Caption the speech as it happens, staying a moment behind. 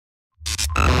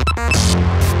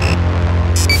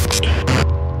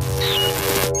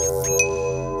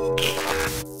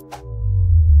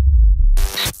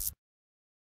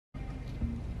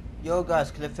Yo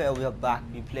guys, Cliffhanger, we are back.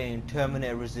 We playing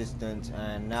Terminator Resistance,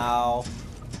 and now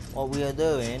what we are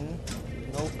doing,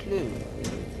 no clue.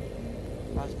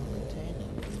 Plasma container.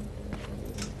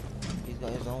 He's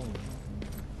got his own.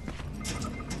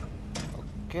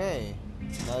 Okay,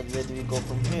 now where do we go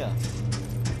from here?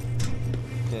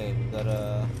 Okay, we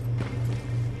gotta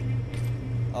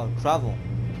travel.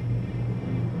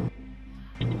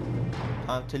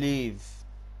 Time to leave.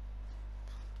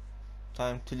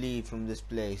 Time to leave from this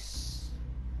place.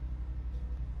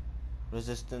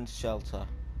 Resistance shelter.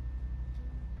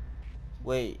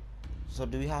 Wait, so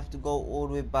do we have to go all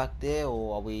the way back there,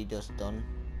 or are we just done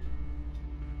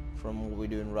from what we're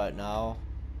doing right now?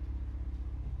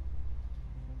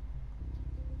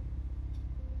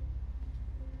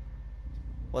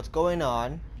 What's going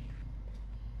on?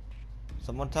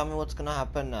 Someone tell me what's gonna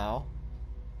happen now.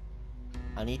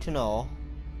 I need to know.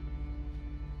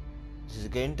 This is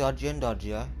getting dodgier and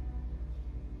dodgier.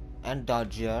 And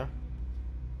dodgier.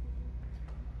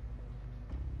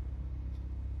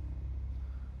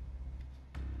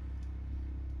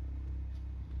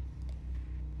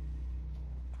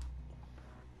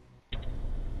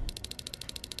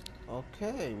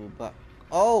 Okay, we're back.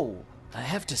 Oh! I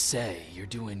have to say, you're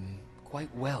doing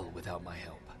quite well without my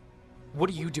help. What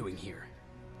are you doing here?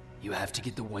 You have to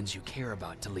get the ones you care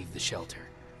about to leave the shelter.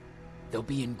 They'll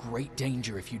be in great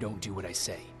danger if you don't do what I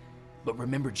say. But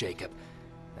remember, Jacob,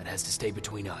 that has to stay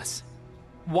between us.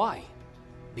 Why?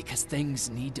 Because things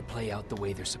need to play out the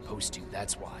way they're supposed to,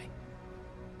 that's why.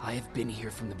 I have been here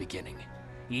from the beginning.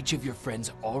 Each of your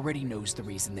friends already knows the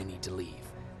reason they need to leave.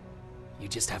 You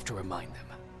just have to remind them.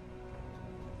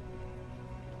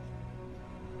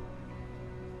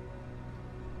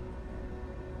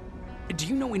 Do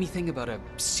you know anything about a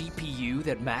CPU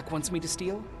that Mac wants me to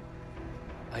steal?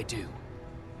 I do.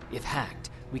 If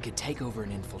hacked, we could take over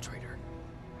an infiltrator.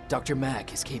 Dr.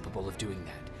 Mac is capable of doing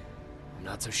that. I'm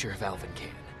not so sure if Alvin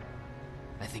can.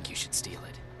 I think you should steal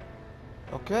it.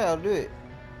 Okay, I'll do it.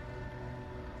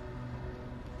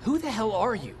 Who the hell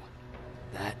are you?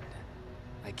 That,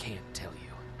 I can't tell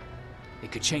you.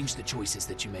 It could change the choices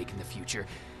that you make in the future,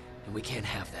 and we can't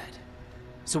have that.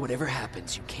 So whatever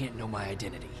happens, you can't know my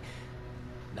identity.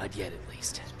 Not yet, at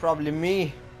least. It's probably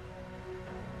me.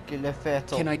 Can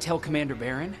I tell Commander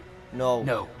Barron? No.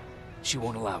 No. She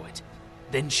won't allow it.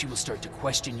 Then she will start to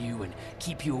question you and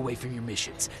keep you away from your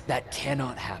missions. That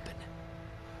cannot happen.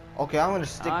 Okay, I'm gonna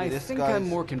stick with this, I think guys. I'm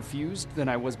more confused than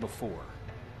I was before.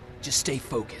 Just stay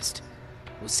focused.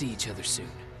 We'll see each other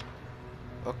soon.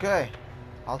 Okay.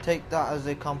 I'll take that as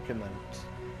a compliment.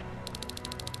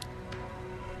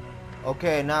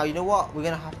 Okay, now you know what? We're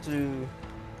gonna have to...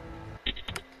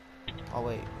 Oh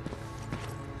wait.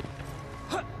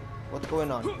 What's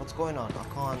going on? What's going on? I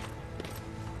can't.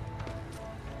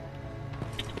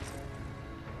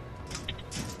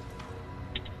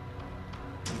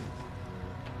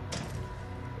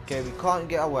 Okay, we can't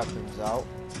get our weapons out.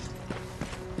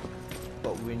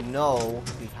 But we know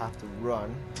we have to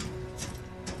run.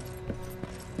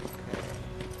 Okay.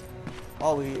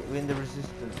 Oh, we're in the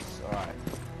resistance. Alright.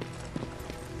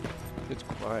 It's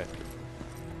quiet.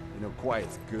 You know,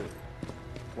 quiet's good.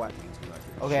 Quiet means we're not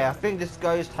getting Okay, shot. I think this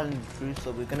guy is telling the truth,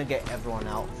 so we're gonna get everyone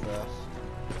out first.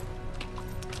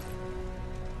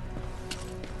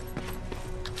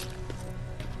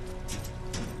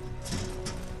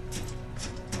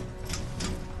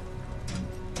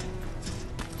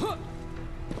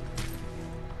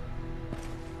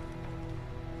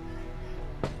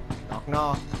 Knock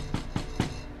knock.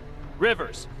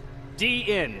 Rivers,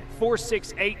 DN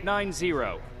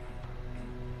 46890.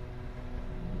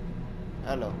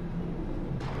 Hello.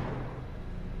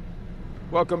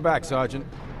 Welcome back, Sergeant.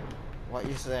 What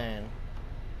you saying?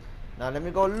 Now let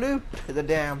me go loot the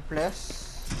damn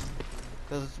place,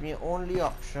 because it's my only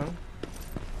option.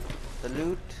 The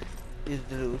loot is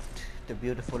the loot, the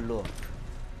beautiful loot.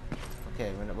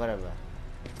 Okay, whatever.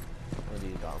 What do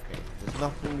you got? Okay, there's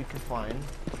nothing we can find.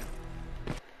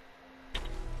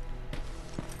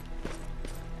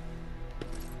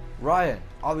 Ryan,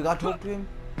 oh, we got to talk to him.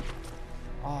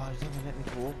 Oh, he's not gonna let me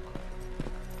talk.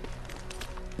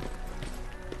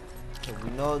 So we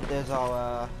know there's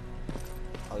our...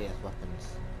 Oh yes, weapons.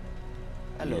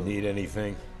 Hello. You need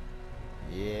anything?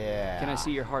 Yeah. Can I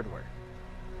see your hardware?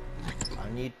 I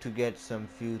need to get some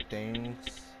few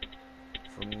things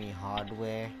from me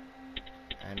hardware,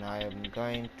 and I am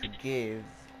going to give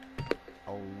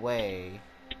away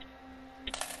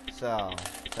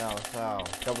double sell,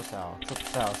 triple sell,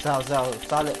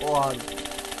 solid one.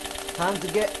 Time to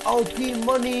get OP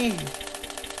money.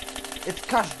 It's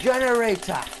cash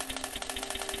generator.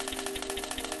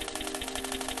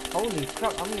 Holy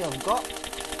crap, how many I've got?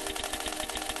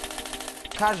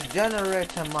 cash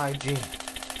generator, my G.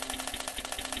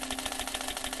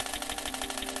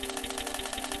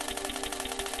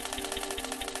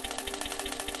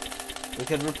 We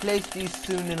can replace these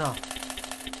soon enough.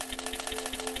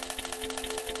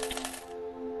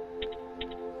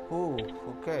 Ooh,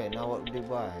 okay, now what do we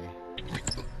buy?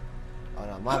 Oh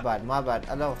no, my bad.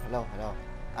 Hello.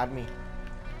 Add me.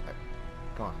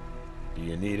 Come on. Do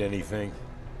you need anything?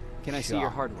 Can I see your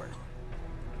hardware?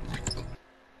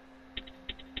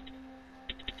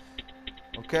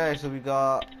 Okay, so we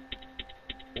got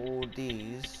all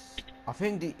these. I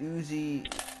think the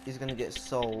Uzi is gonna get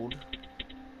sold.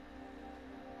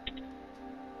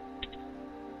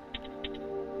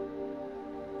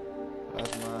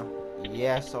 Plasma.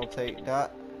 Yes, I'll take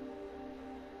that.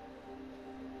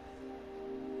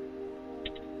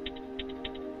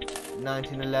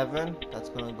 $1911, that's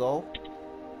gonna go.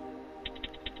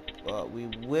 But we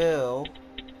will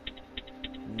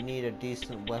need a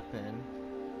decent weapon.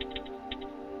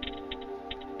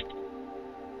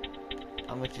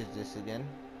 How much is this again?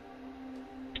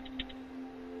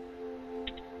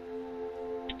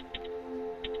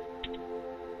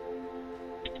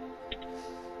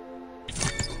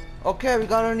 Okay, we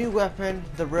got a new weapon,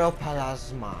 the real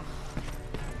plasma.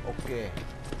 Okay.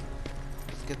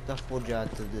 Let's get the fudge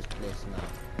out of this place now.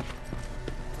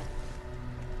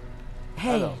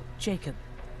 Hey, Hello. Jacob.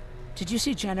 Did you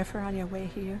see Jennifer on your way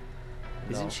here?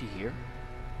 No. Isn't she here?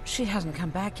 She hasn't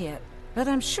come back yet, but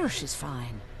I'm sure she's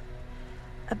fine.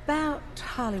 About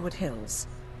Hollywood Hills.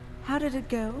 How did it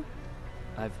go?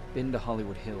 I've been to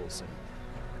Hollywood Hills and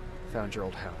found your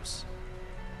old house.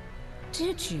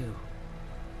 Did you?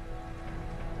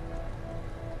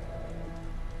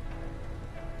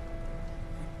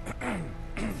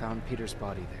 Found Peter's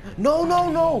body there.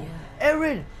 No!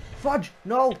 Erin! Fudge!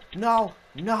 No!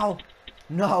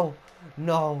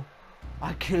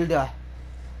 I killed her.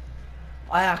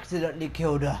 I accidentally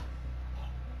killed her.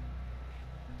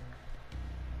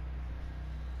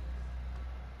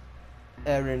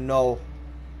 Erin, no.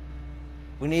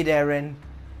 We need Erin.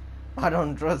 I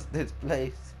don't trust this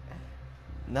place.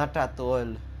 Not at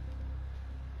all.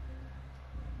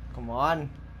 Come on.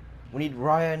 We need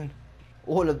Ryan.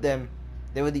 All of them.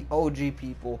 They were the OG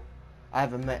people I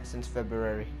haven't met since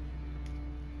February.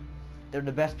 They're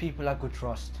the best people I could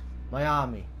trust. My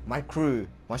army, my crew,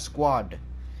 my squad.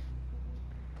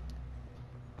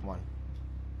 Come on.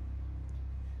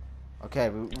 Okay,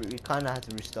 we kind of had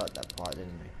to restart that part,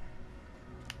 didn't we?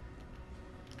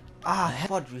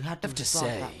 Fudge, we had I have to restart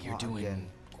say, that you're part doing again.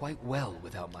 quite well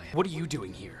without my help. What are you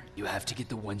doing here? You have to get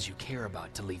the ones you care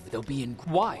about to leave. They'll be in.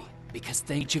 Why? Because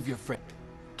each of your friends.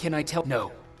 Can I tell?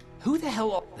 No. Who the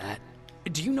hell are that?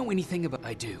 Do you know anything about?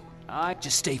 I do. I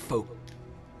just stay focused.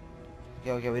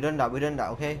 Okay, we done that,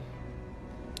 okay?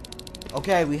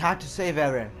 Okay, we had to save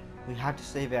Erin. That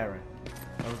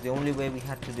was the only way we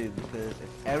had to do, because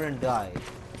if Erin died,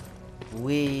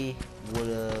 we would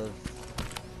have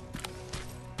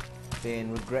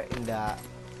been regretting that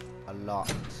a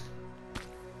lot.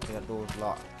 We got those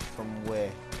locks from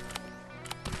where?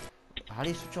 How do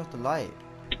you switch off the light?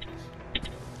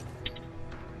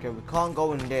 Okay, we can't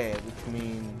go in there, which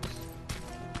means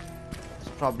it's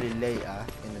probably later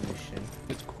in the mission.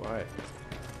 It's quiet.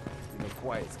 You know,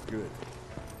 quiet's good.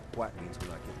 Quiet means we're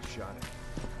not getting shot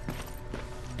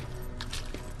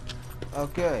at.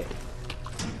 Okay.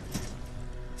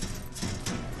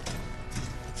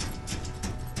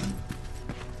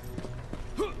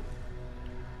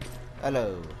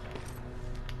 Hello.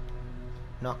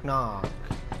 Knock knock.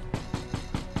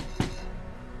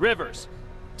 Rivers,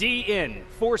 DN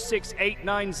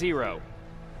 46890.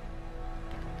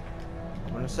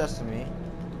 I'm gonna sesame.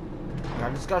 I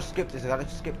just gotta skip this. I gotta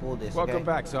skip all this. Welcome okay?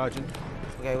 back, Sergeant.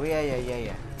 Okay, well, yeah.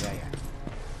 Okay,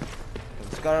 we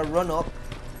just gotta run up.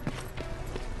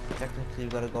 Technically, we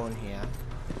gotta go in here.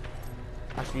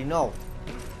 Actually, no.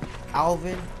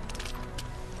 Alvin.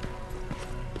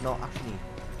 No, actually,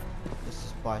 let's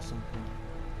just buy something.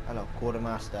 Hello,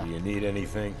 quartermaster. Do you need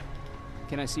anything?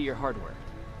 Can I see your hardware?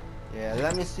 Yeah,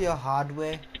 let me see your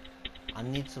hardware. I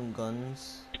need some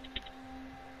guns.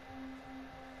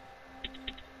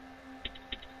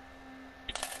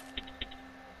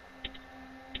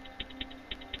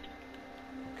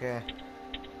 Okay.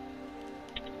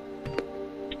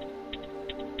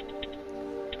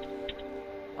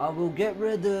 I will get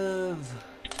rid of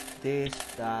this,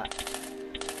 that.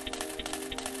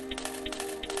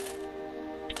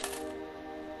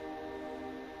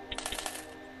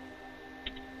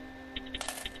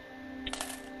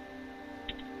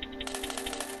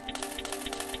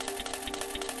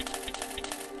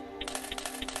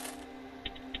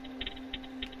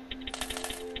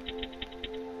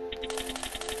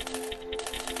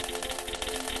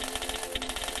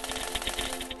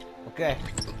 Okay.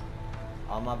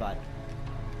 Oh, my bad.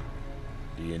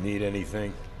 Do you need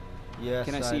anything? Yes,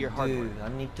 Can I see your do. hardware? I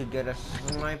need to get a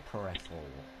sniper rifle.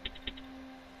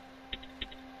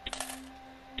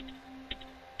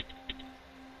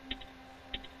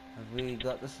 Have we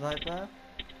got the sniper?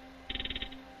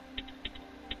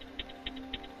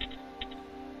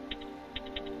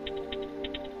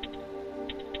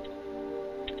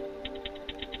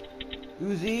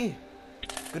 Uzi,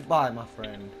 goodbye, my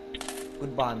friend.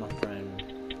 Goodbye, my friend.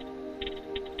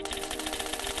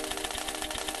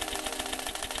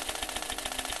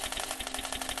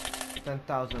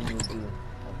 $10,000 will do.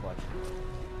 Unfortunately.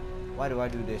 Why do I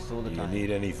do this all the Do time? you need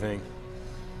anything?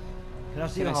 Can I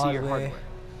see, Can I see your hardware?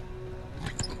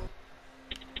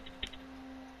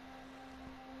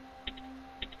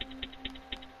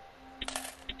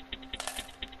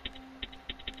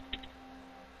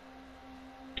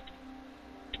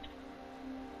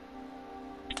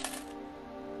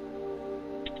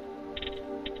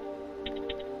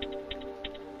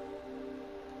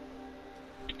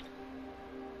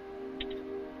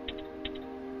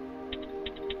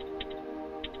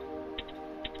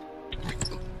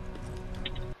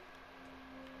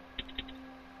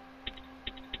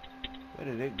 Where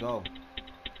did it go?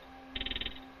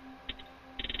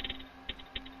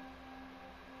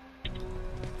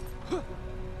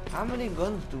 How many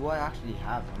guns do I actually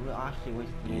have? I'm actually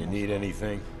wasting. Do you need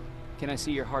anything? Can I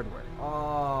see your hardware?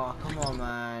 Oh, come on,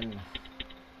 man.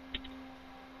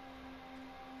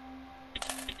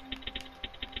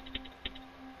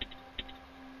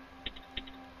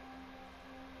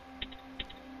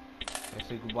 Let's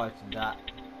say goodbye to that.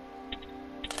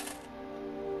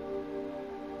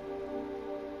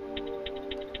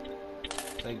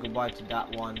 Say goodbye to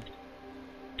that one.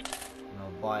 No,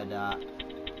 buy that.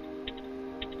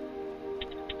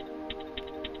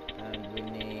 And we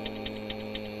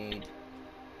need...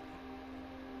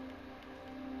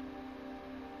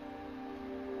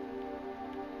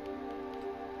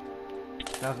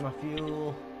 That's my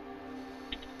fuel.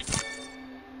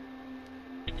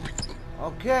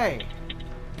 Okay.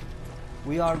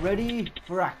 We are ready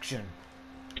for action.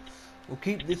 We'll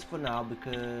keep this for now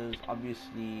because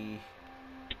obviously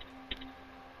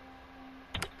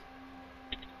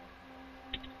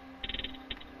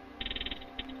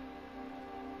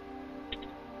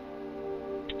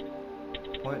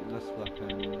pointless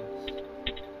weapons.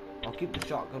 I'll keep the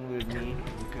shotgun with me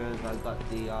because I've got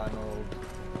the Arnold.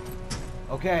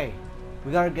 Okay,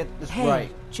 we gotta get this Hey,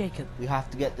 right. Jacob, We have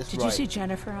to get this did right. you see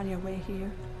Jennifer on your way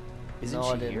here? Isn't No,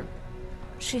 I she didn't. here?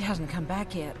 She hasn't come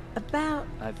back yet. About...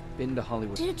 I've been to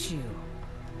Hollywood. Did you?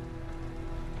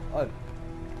 Oh,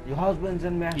 your husband's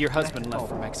in Mexico. Your husband left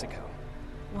for Mexico.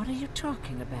 What are you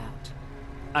talking about?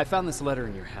 I found this letter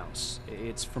in your house.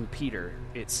 It's from Peter.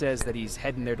 It says that he's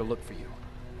heading there to look for you.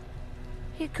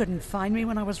 He couldn't find me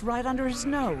when I was right under his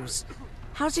nose.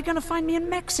 How's he gonna find me in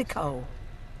Mexico?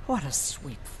 What a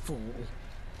sweet fool.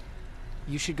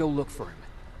 You should go look for him.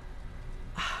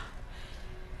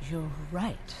 You're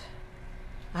right.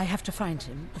 I have to find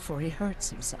him before he hurts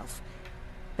himself.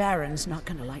 Baron's not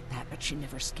gonna like that, but she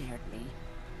never scared me.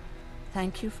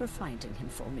 Thank you for finding him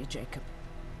for me, Jacob.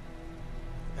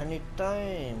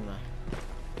 Anytime.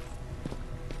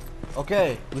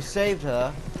 Okay, we saved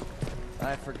her.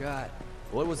 I forgot.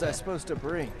 What was I supposed to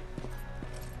bring?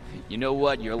 You know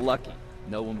what? You're lucky.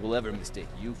 No one will ever mistake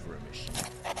you for a machine.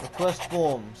 Request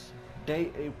forms.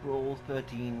 Date April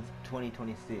 13th,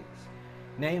 2026.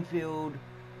 Name field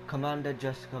Commander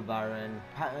Jessica Baron.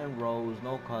 Pattern rose.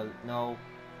 No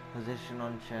position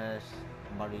on chest.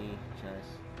 Body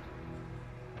chest.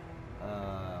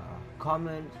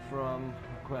 Comment from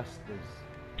requesters.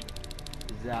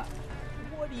 Is that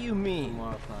What do you mean?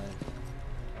 more fine?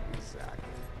 Exactly.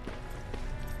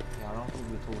 Yeah, I don't think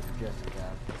we talked to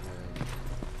Jessica because...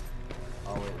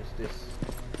 Oh wait, what's this?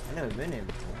 I've never been here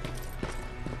before.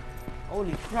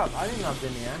 Holy crap, I didn't know I've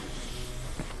been here.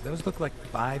 Those look like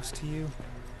 5s to you?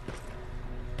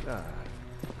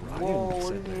 Whoa, I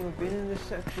said didn't even been in this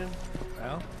section.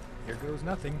 Well, here goes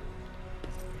nothing.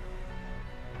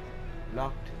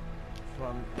 Locked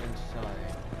from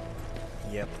inside.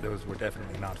 Yep, those were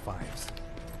definitely not 5s.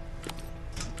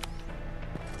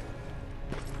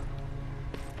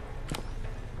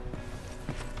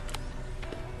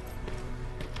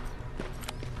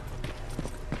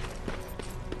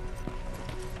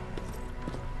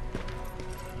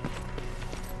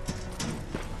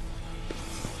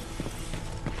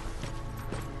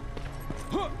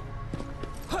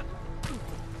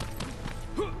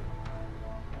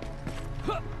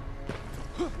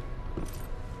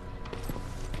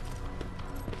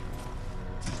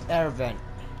 Air vent.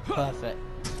 Perfect.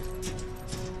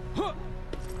 Okay,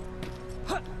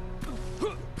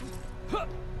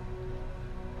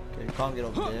 you can't get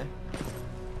up there.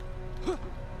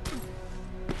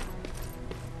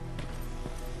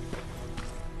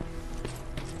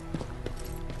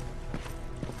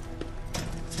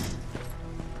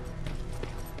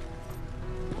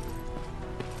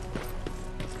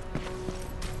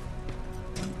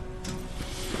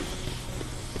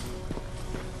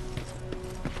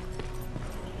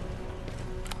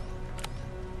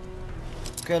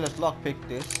 Okay, let's lockpick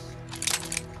this.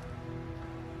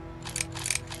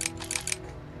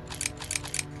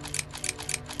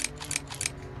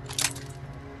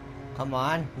 Come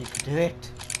on, you can do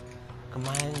it. Come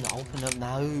on, open up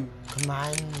now. Come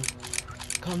on.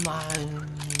 Come on.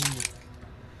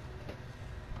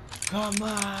 Come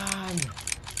on.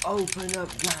 Open up,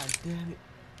 god damn it.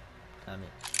 Damn it.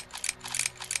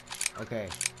 Okay.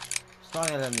 It's not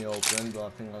gonna let me open, but I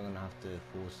think I'm gonna have to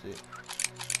force it.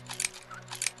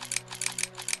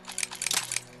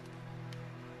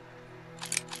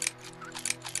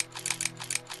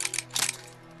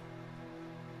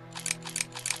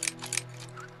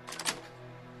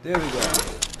 There we go.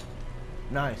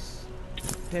 Nice.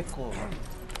 Pickle.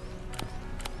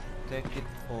 Take it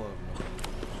for me.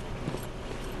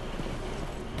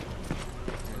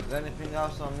 Is anything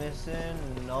else I'm missing?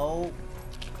 No.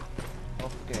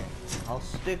 Okay. I'll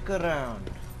stick around.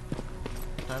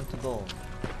 Time to go.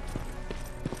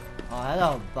 Oh,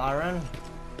 hello, Baron.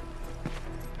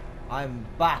 I'm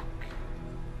back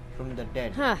from the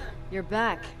dead. Huh, you're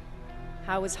back.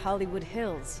 How is Hollywood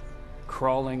Hills?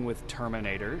 Crawling with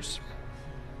Terminators.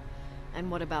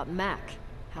 And what about Mac?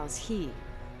 How's he?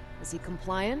 Is he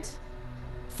compliant?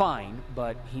 Fine,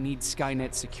 but he needs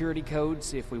Skynet security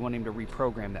codes if we want him to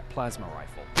reprogram that plasma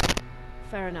rifle.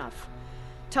 Fair enough.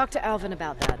 Talk to Alvin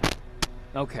about that.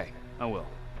 Okay, I will.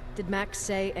 Did Mac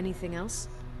say anything else?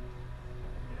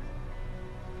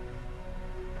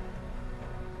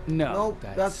 No, Nope,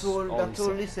 that's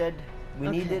all he said. We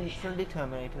Okay. need a friendly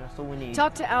Terminator, that's all we need.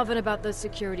 Talk to Alvin about those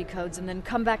security codes and then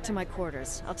come back to my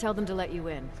quarters. I'll tell them to let you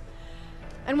in.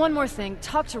 And one more thing,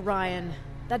 talk to Ryan.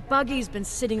 That buggy's been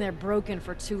sitting there broken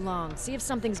for too long. See if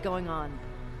something's going on.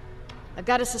 I've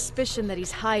got a suspicion that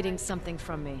he's hiding something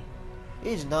from me.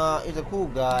 He's not, he's a cool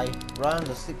guy. Ryan's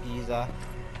a sick geezer.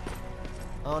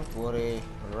 Don't worry,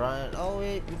 Ryan. Oh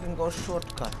wait, we can go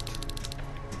shortcut.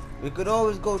 We could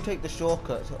always go take the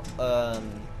shortcut to,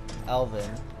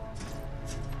 Alvin.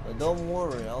 But don't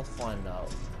worry, I'll find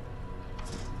out.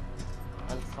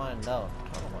 I'll find out.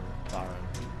 I don't want Baron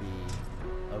to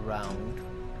be around.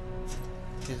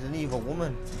 She's an evil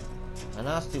woman. A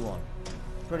nasty one.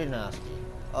 Pretty nasty.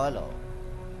 Oh, hello.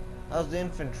 How's the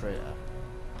infiltrator?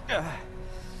 You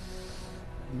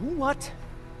know what?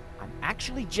 I'm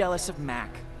actually jealous of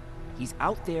Mac. He's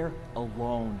out there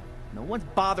alone. No one's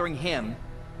bothering him.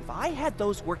 If I had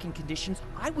those working conditions,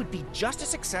 I would be just as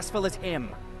successful as him.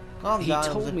 Calm He down, it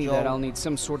was told a me joke. that I'll need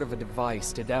some sort of a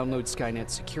device to download Skynet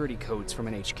security codes from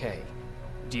an HK.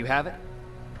 Do you have it?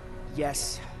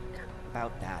 Yes,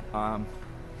 about that.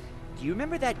 Do you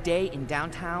remember that day in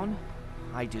downtown?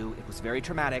 I do. It was very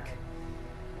traumatic.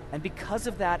 And because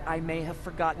of that, I may have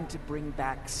forgotten to bring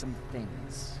back some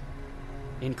things.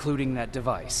 Including that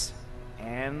device.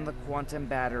 And the quantum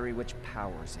battery which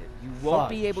powers it. You won't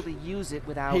be able to use it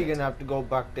without You're it. gonna have to go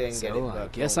back there and get it So back. I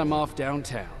guess I'm off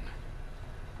downtown.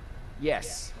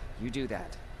 Yes, you do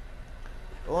that.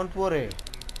 Don't worry.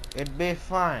 It'll be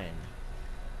fine.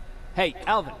 Hey,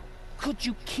 Alvin! Could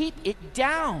you keep it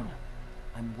down?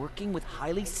 I'm working with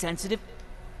highly sensitive...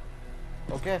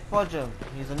 Okay, fudge him.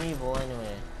 He's an evil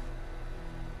anyway.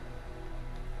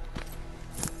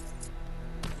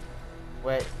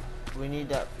 Wait, we need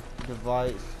that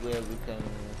device where we can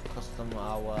custom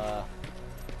our...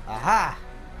 Aha!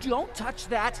 Don't touch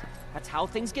that! That's how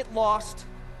things get lost.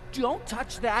 Don't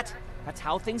touch that! That's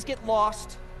how things get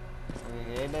lost.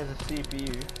 Okay, there's a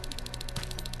CPU.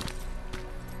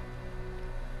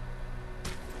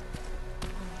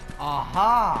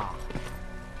 Aha!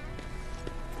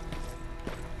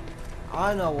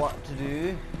 I know what to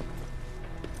do.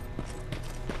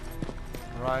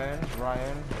 Ryan.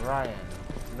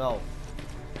 No.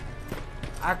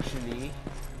 Actually,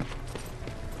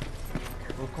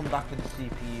 we'll come back to the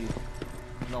CPU.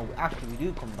 No, actually we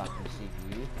do come back to the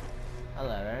CPU.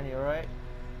 Hello, Aaron, you alright?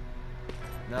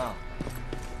 No.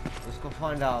 Let's go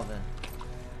find Alvin.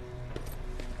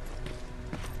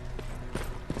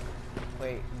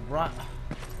 Wait, right.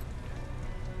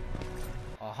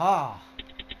 Aha!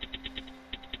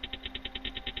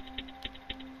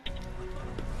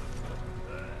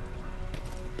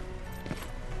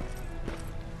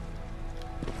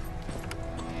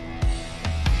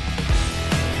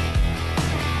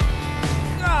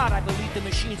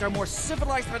 buggies are more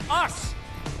civilized than us!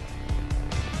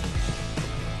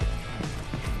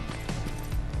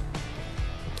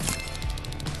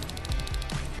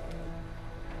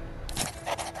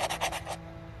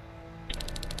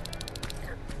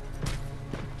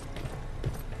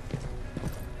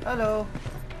 Hello.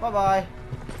 Bye-bye.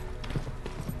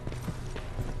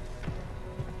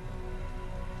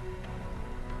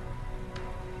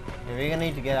 Yeah, we're gonna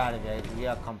need to get out of here. We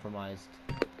are compromised.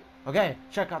 Okay,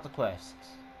 check out the quests.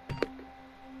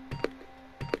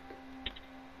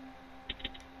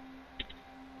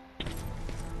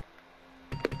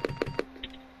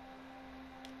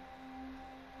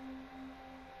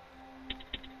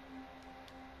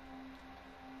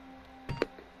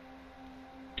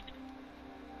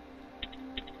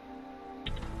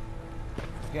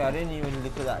 Okay, I didn't even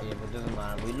look at that yet, but it doesn't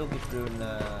matter. We look it through in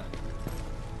the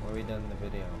where we done the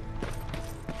video.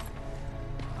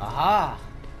 Aha!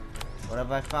 What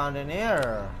have I found in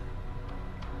here?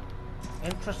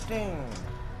 Interesting.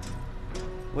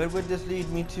 Where would this lead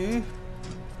me to?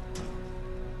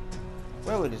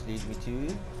 Where would this lead me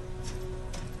to?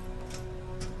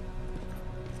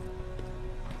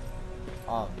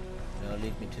 Oh, it'll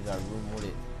lead me to that room, would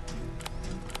it?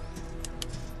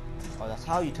 Oh, that's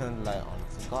how you turn the light on.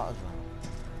 I forgot as well.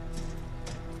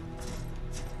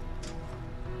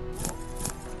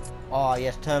 Oh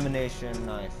yes, termination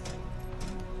knife.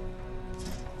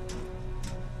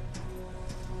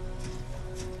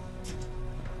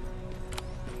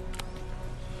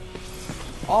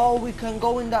 Oh, we can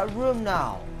go in that room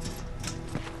now.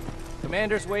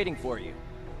 Commander's waiting for you.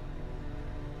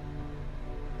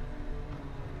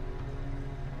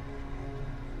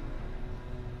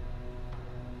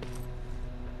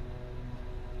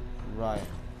 Right.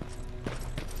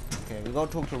 Okay, we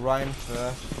gotta talk to Ryan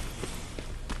first.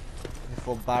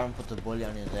 Before Baron puts a bullet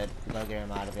on his head. We gotta get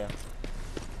him out of here.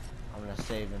 I'm gonna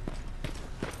save him.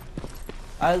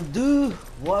 I'll do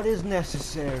what is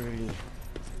necessary.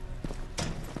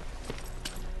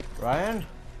 Ryan?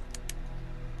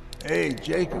 Hey,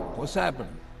 Jacob, what's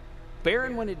happening?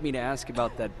 Baron wanted me to ask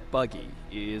about that buggy.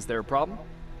 Is there a problem?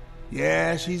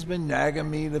 Yeah, she's been nagging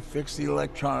me to fix the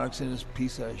electronics in this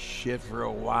piece of shit for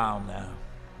a while now.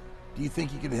 Do you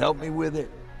think you could help me with it?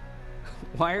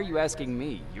 Why are you asking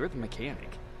me? You're the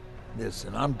mechanic.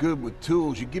 Listen, I'm good with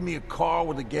tools. You give me a car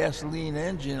with a gasoline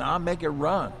engine, I'll make it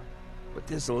run. But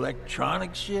this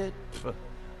electronic shit?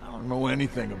 I don't know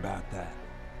anything about that.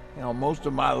 You know, most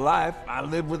of my life, I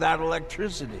lived without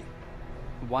electricity.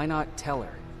 Why not tell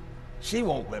her? She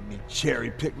won't let me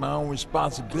cherry-pick my own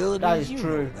responsibilities. That is You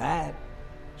true. know that.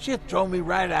 She'll throw me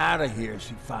right out of here if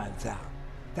she finds out.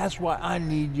 That's why I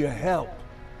need your help.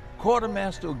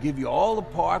 Quartermaster will give you all the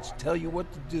parts, tell you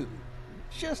what to do.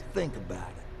 Just think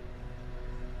about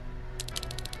it.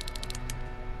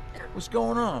 What's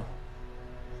going on?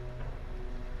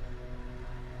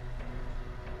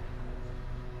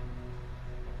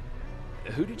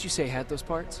 Who did you say had those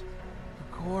parts?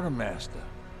 The quartermaster.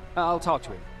 I'll talk to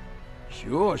him.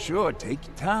 Sure, take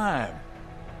your time.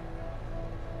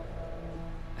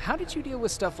 How did you deal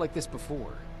with stuff like this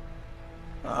before?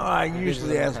 Oh, I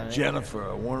usually ask Jennifer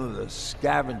or one of the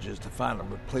scavengers to find a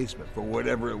replacement for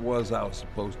whatever it was I was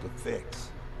supposed to fix.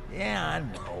 Yeah, I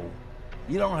know.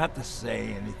 You don't have to say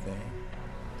anything.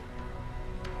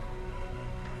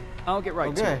 I'll get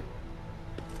right to it.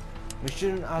 We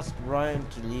shouldn't ask Ryan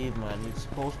to leave, man. He's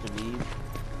supposed to leave.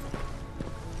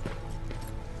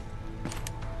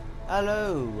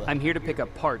 Hello. I'm here to pick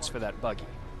up parts for that buggy.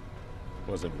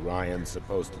 Wasn't Ryan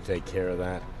supposed to take care of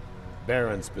that?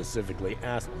 Baron specifically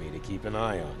asked me to keep an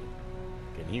eye on him.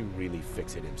 Can he really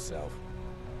fix it himself?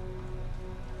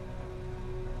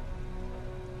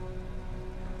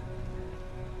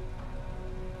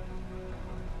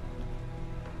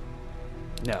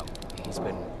 No, he's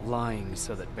been lying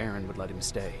so that Baron would let him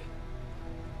stay.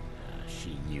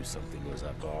 She knew something was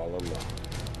up all along.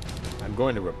 I'm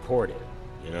going to report it,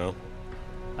 you know?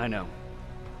 I know.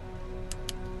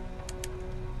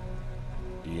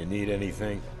 Do you need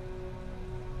anything?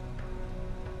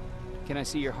 Can I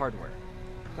see your hardware?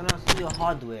 Can I see your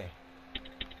hardware?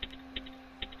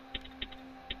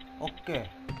 Okay.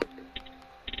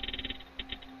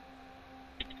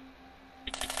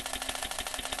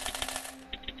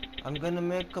 I'm gonna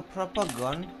make a proper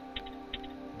gun.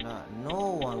 Nah,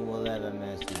 no one will ever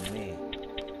mess with me.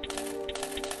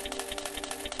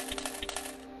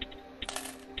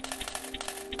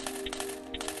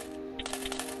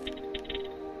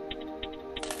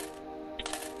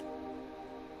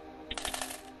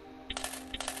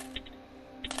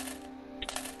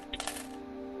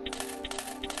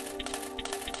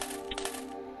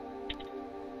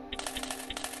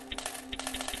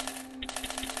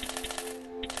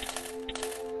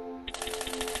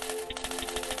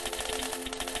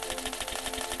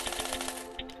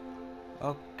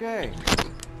 Okay.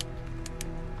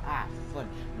 Ah, fudge.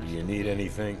 Do you need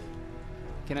anything?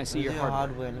 Can I see Let me your see your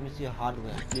hardware? hardware. Let me see your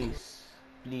hardware, please.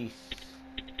 Please.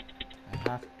 I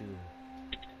have to.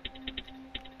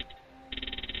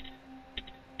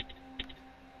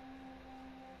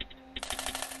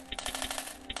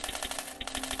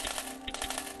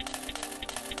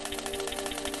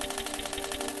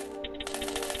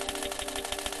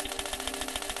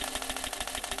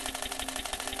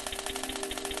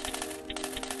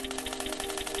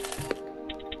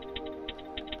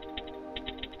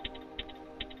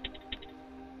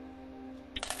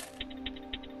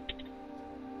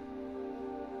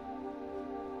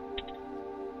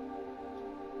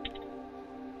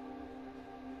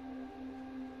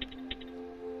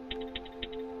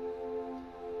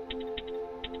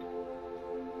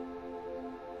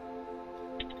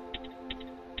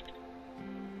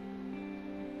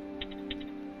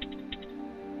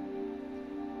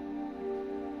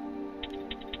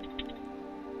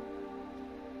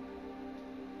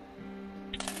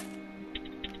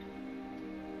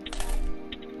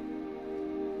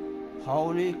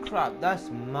 Holy crap, that's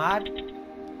mad.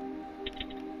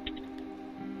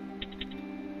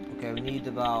 Okay, we need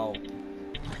about...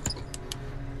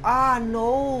 Ah,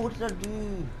 no, what did I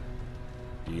do?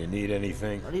 Do you need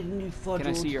anything? I didn't need fudge Can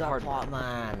I see to your that hardware? part,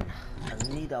 man.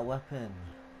 I need that weapon.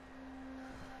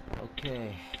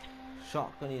 Okay,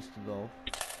 shotgun needs to go.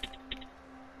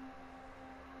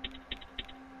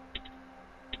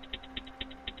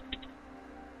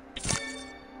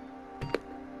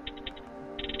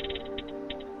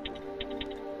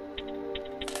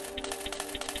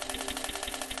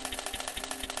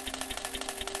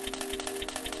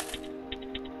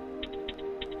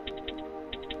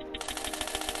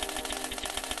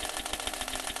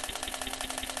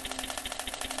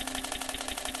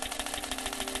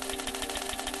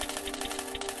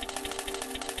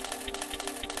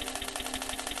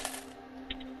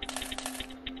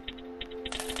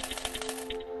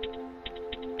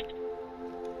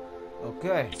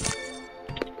 Okay.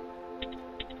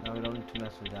 Now we don't need to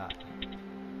mess with that.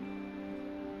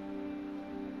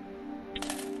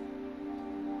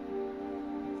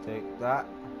 Take that.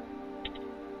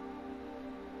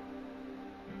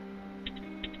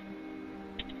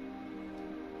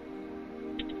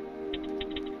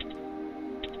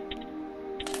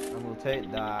 And we'll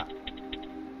take that.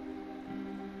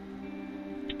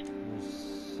 We'll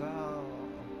sell.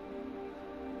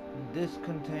 This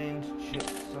contains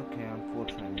chips. Okay,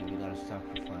 unfortunately we gotta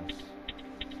sacrifice.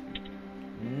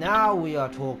 Now we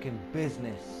are talking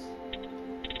business.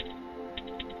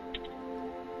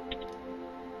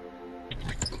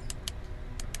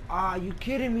 Are you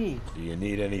kidding me? Do you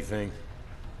need anything?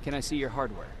 Can I see your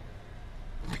hardware?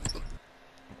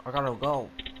 I gotta go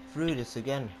through this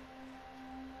again.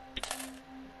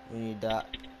 We need that.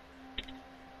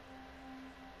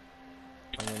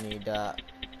 And we need that.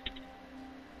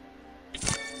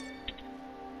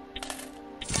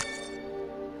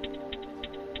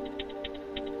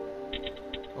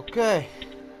 Okay.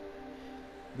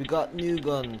 We got new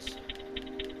guns.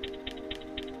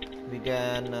 We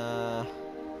can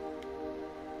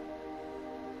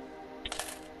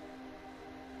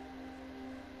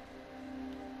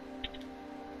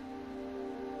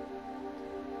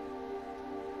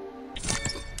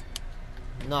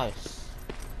nice.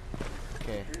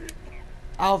 Okay.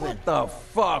 Alvin. What the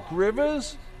fuck,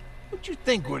 Rivers? What you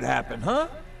think would happen, huh?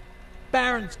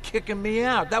 Baron's kicking me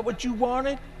out. That what you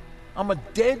wanted? I'm a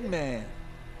dead man.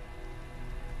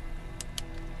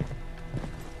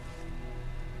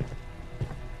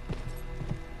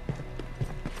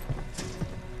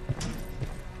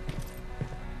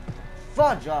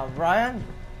 Fudge up, Ryan.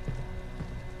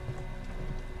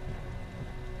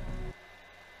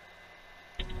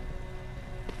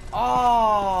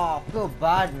 Oh, I feel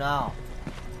bad now.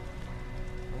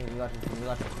 We got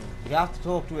him. You have to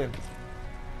talk to him.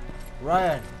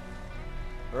 Ryan,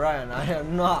 I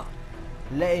am not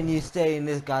letting you stay in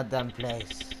this goddamn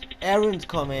place. Aaron's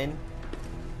coming.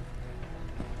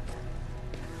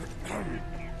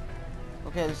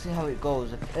 Okay, let's see how it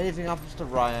goes. If anything happens to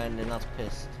Ryan, then that's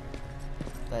pissed.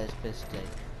 That is pissed take.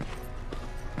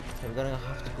 Okay, we're gonna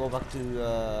have to go back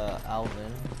to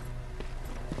Alvin.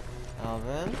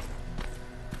 Alvin,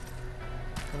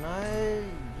 can I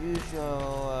use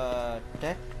your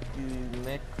tech to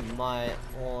make my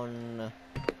own?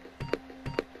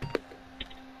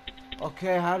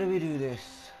 Okay, how do we do this?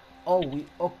 Oh, we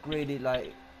upgrade it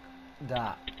like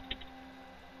that.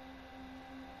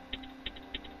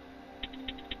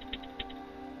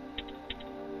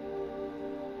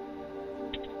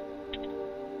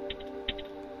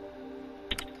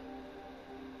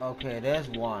 Okay, there's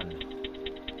one.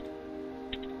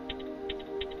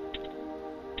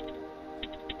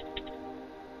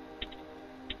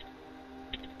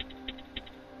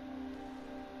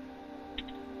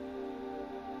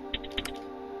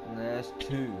 And there's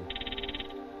two.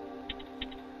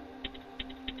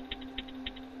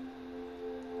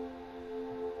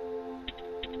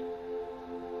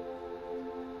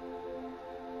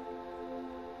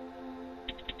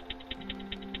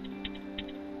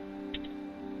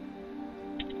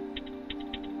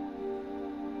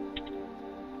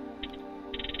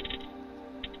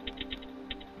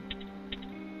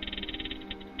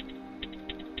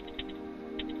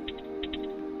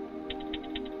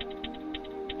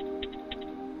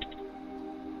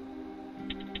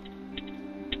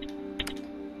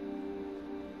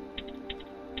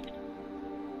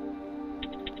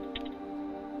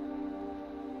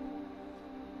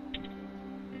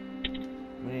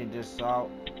 We need this out.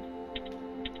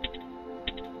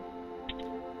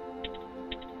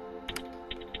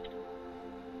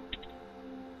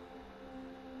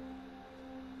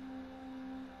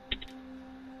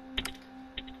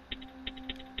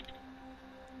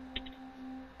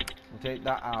 We'll take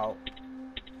that out.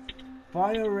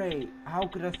 Fire rate. How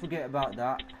could I forget about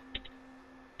that?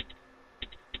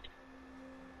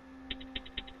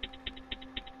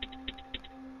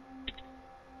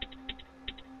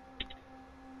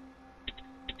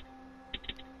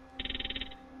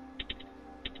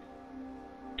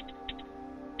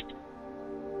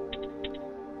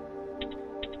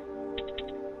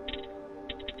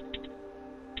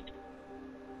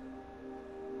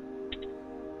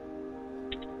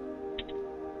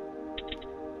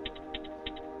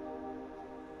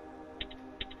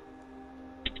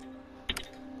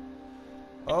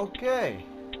 Okay.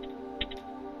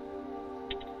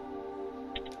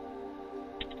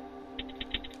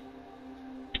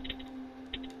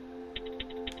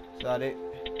 Is that it?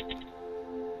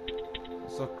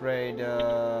 Let's upgrade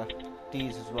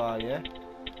these as well, yeah?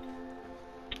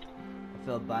 I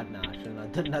feel bad now, shouldn't I?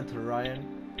 Done that to Ryan.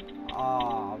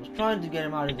 Ah, I was trying to get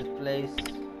him out of this place.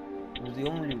 It was the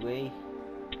only way.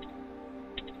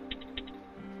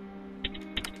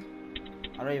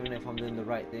 I don't even know if I'm doing the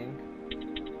right thing.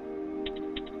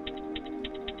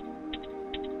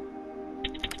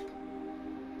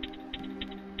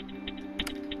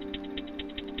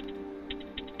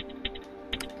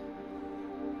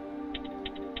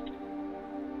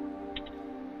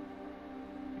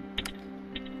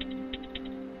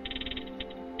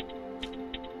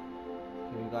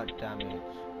 Got damage.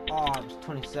 Oh, it was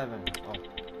 27. Oh.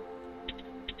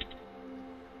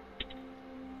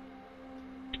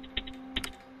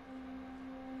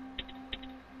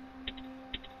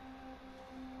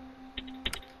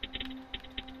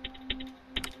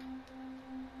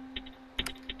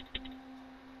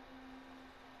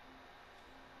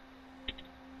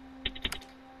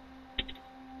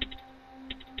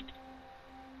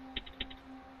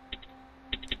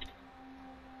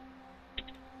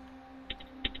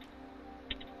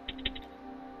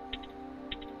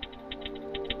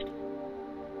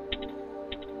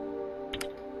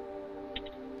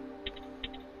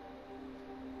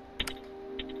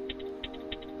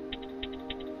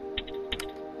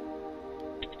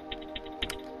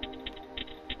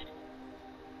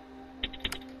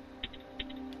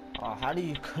 Oh, how do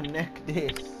you connect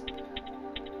this?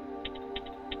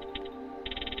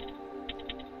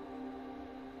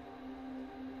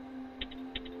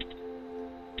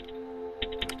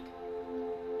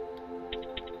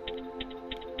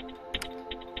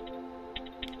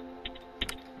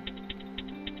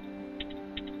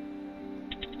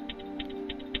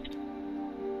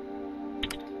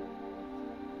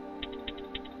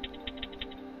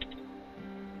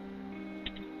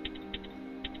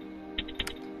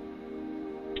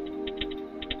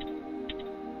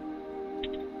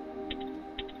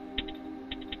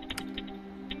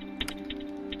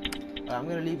 I'm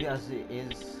gonna leave it as it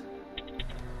is.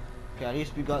 Okay, at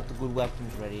least we got the good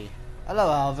weapons ready.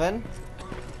 Hello, Alvin.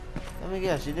 Let me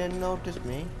guess, you didn't notice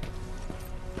me?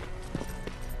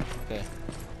 Okay.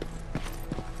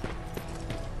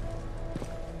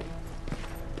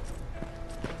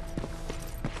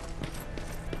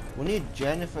 We need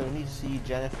Jennifer, we need to see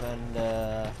Jennifer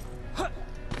and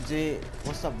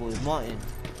what's up boy, Martin?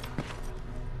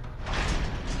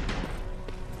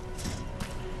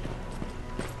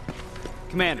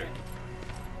 Commander.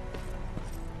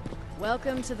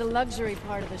 Welcome to the luxury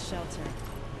part of the shelter.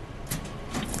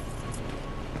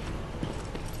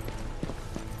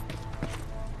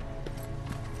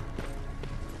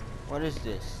 What is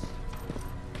this?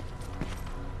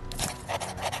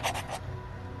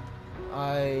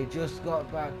 I just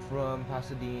got back from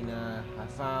Pasadena. I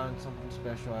found something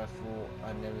special I thought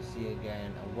I'd never see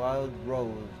again. A wild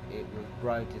rose. It was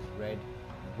brightest red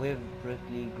with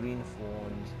prickly green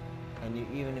thorns. Can you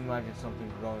even imagine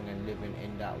something growing and living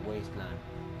in that wasteland?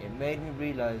 It made me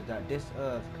realize that this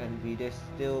earth can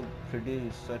still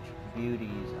produce such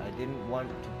beauties. I didn't want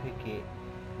to pick it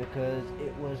because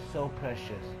it was so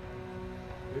precious.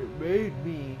 It made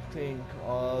me think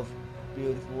of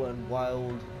beautiful and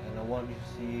wild, and I want you to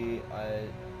see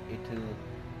it'll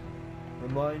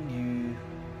remind you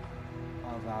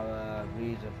of our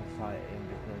reason for fighting,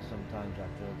 because sometimes I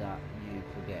feel that you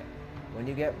forget. When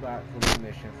you get back from the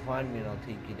mission, find me and I'll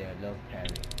take you there. Love, Perry.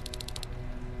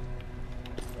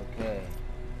 Okay,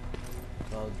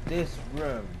 so this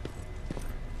room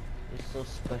is so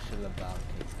special about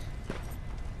it.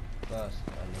 First,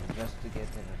 I'll investigate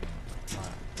it.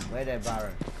 Alright, where there,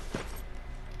 Baron?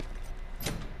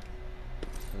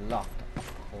 It's locked,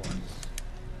 of course.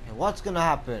 Okay, what's gonna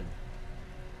happen?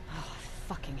 Oh, I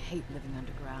fucking hate living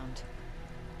underground.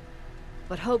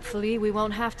 But hopefully we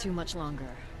won't have to much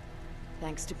longer.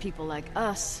 Thanks to people like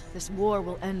us, this war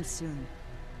will end soon.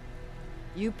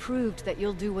 You proved that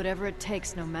you'll do whatever it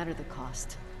takes, no matter the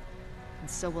cost. And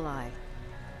so will I.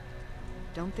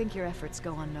 Don't think your efforts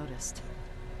go unnoticed.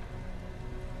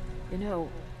 You know,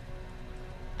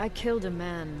 I killed a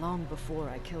man long before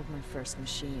I killed my first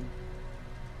machine.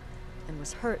 And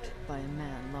was hurt by a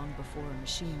man long before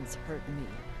machines hurt me.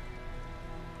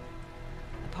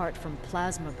 Apart from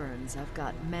plasma burns, I've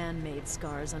got man-made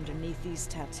scars underneath these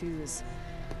tattoos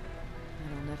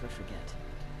that I'll never forget.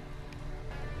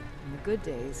 On the good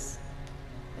days,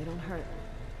 they don't hurt.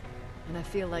 And I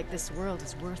feel like this world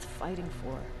is worth fighting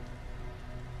for.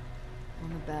 On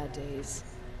the bad days,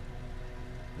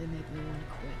 they make me want to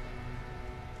quit.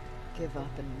 Give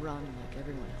up and run like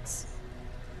everyone else.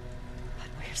 But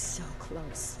we're so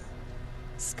close.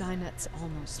 Skynet's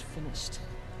almost finished.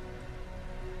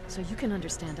 So you can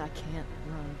understand I can't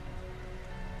run.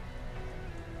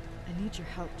 I need your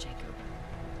help, Jacob.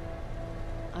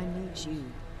 I need you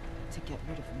to get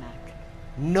rid of Mac.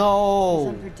 No! He's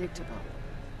unpredictable.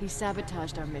 He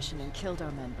sabotaged our mission and killed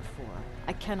our men before.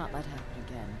 I cannot let it happen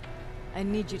again. I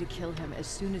need you to kill him as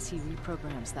soon as he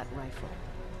reprograms that rifle.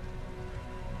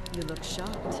 You look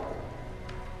shocked.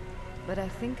 But I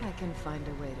think I can find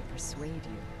a way to persuade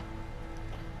you.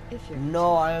 If you're...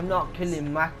 No, I am not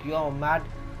killing Mac. You're mad.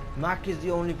 Mac is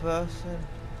the only person.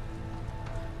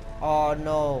 Oh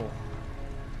no.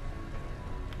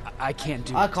 I can't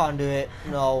do it. I can't do it.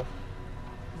 No.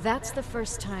 That's the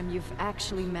first time you've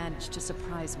actually managed to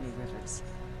surprise me, Rivers.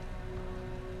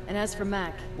 And as for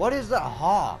Mac... What is that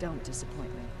heart? Don't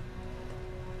disappoint me.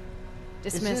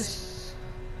 Dismissed.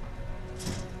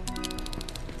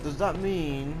 Does that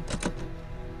mean...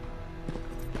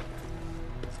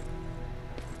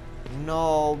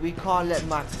 No, we can't let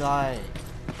Mac die.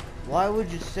 Why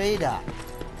would you say that?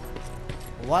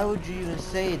 Why would you even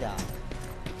say that?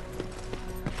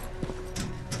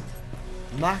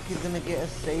 Mac is gonna get a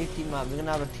safety map. We're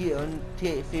gonna have a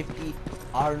T850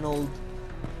 Arnold,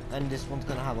 and this one's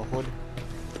gonna have a hood.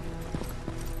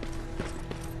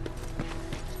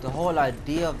 The whole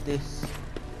idea of this.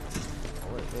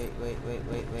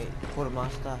 Wait.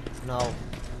 Quartermaster. No.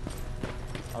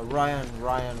 Ryan.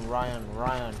 Ryan.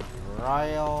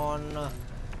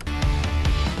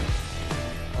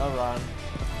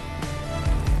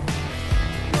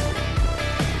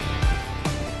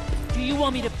 Do you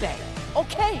want me to beg?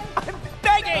 Okay, I'm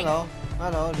begging!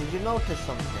 Hello, did you notice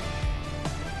something?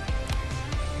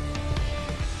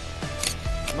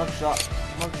 Mugshot.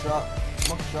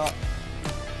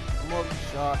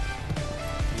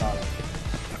 Lol.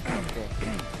 Okay.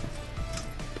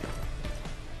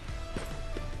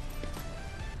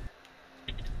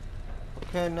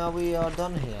 Okay, now we are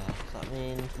done here. So that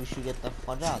means we should get the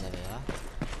fudge out of here.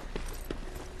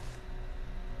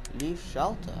 Leave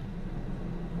shelter.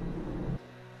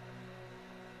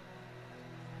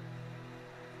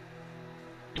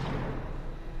 I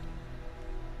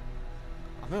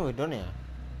think we're done here.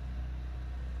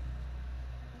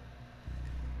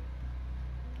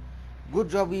 Good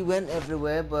job we went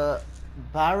everywhere, but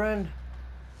Baron,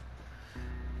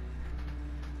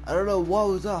 I don't know what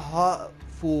was that heart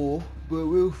for, but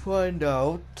we'll find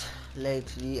out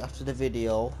later after the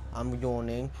video. I'm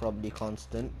yawning, probably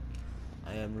constant.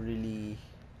 I am really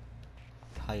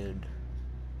tired.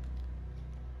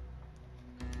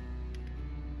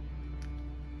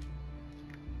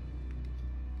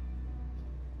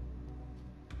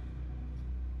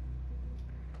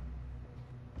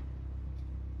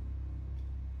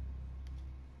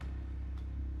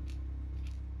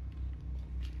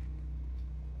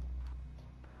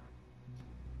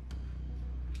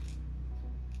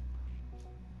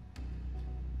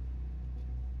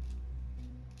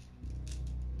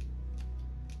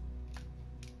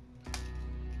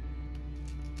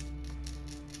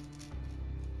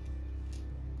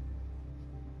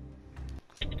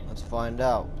 Let's find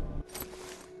out.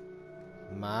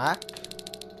 Mac?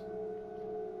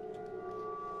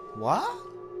 What?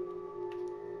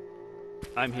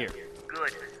 I'm here.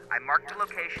 Good. I marked the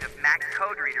location of Mac's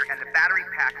code reader and the battery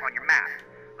pack on your map.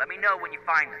 Let me know when you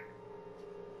find them.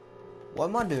 What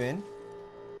am I doing?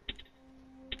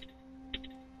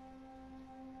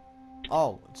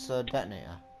 Oh, it's a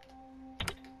detonator.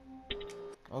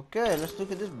 Okay, let's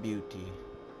look at this beauty.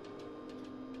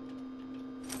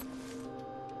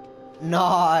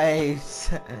 Nice!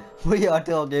 We are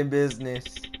talking business.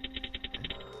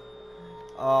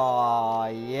 Oh,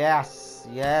 yes,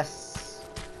 yes.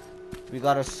 We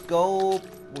got a scope.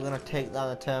 We're gonna take down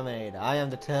the Terminator. I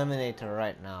am the Terminator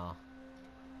right now.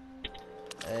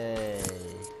 Hey,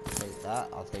 I'll take that.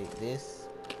 I'll take this.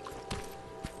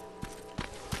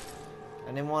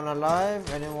 Anyone alive?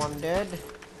 Anyone dead?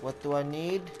 What do I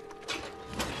need?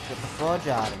 Get the fudge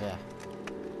out of here.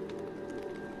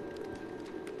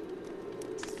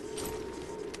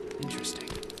 Interesting.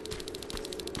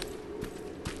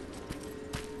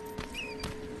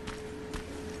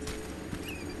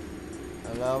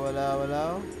 Hello, hello,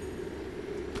 hello?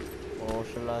 Or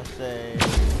shall I say,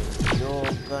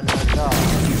 you're gonna die.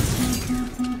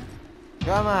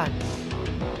 Come on!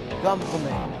 Come for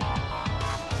me!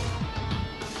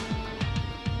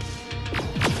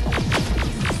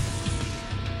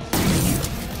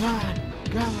 Come on!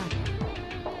 Come on!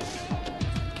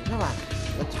 Come on!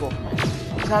 Let's go for me.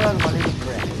 Tell her my little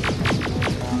friend.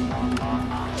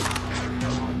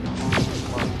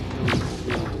 1, 2,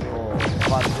 3, 4,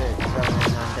 5, 6, 7,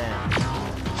 8, 9, 10.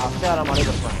 I'll tell her my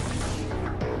little friend.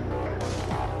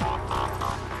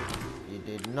 You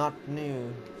did not knew.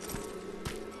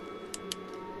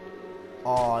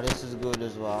 Oh, this is good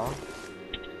as well.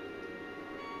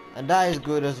 And that is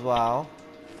good as well.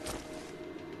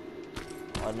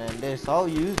 And then this, I'll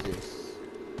use this.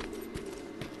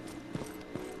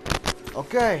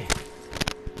 Okay.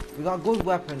 We got good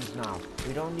weapons now.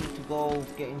 We don't need to go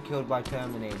getting killed by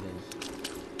Terminators.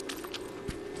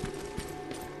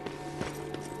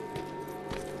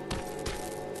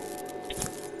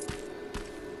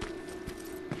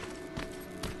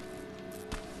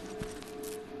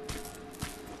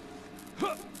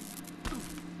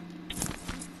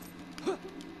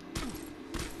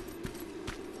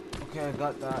 Okay, I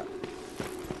got that.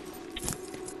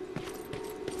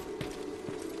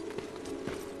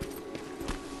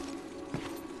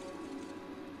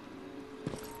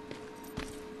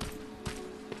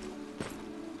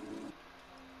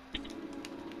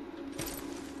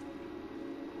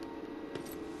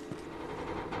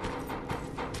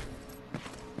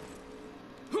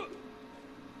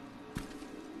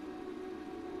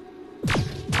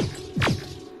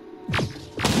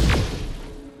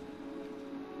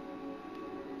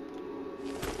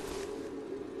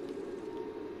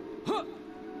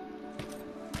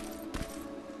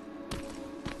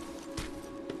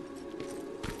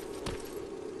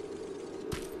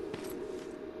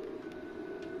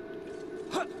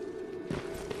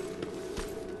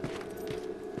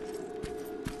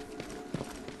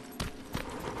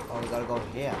 Oh, we gotta go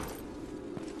here.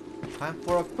 Time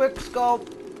for a quick scope.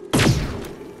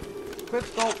 Quick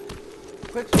scope.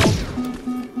 Quick scope.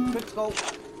 Quick scope.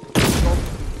 Quick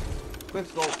scope. Quick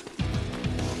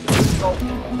scope.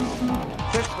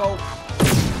 Quick scope.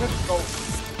 Quick scope.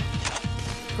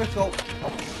 Quick scope.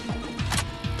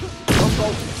 No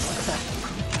scope.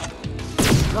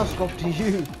 No scope to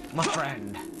you, my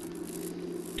friend.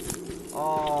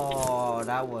 Oh,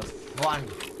 that was fun.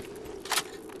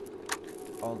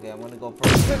 Okay, I'm gonna go for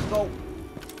a quick scope.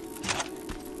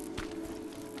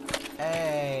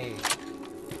 Hey,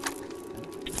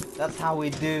 that's how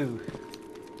we do.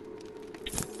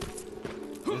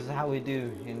 This is how we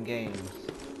do in games.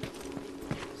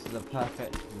 This is the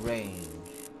perfect range.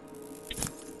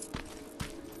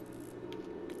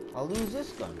 I'll lose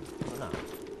this gun or not.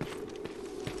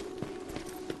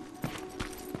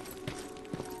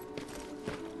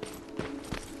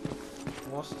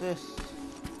 What's this?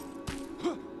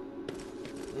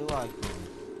 Blue icon.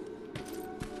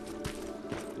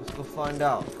 Let's go find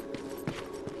out.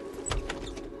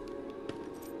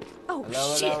 Oh,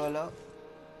 hello, shit. hello, hello.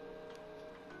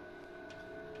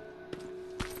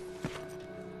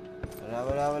 Hello,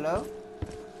 hello, hello.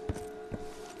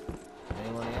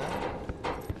 Anyone here?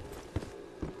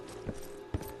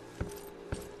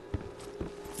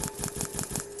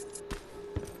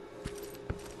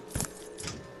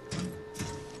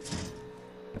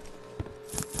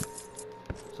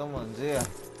 Someone's here.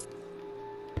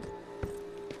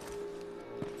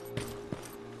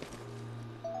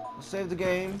 Let's save the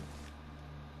game.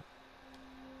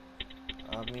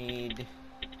 I need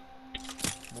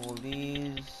more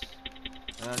these.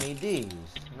 And I need these.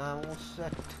 Now I'm all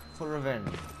set for revenge.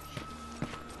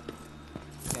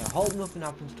 Okay, I hope nothing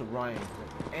happens to Ryan.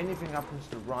 If anything happens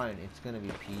to Ryan, it's gonna be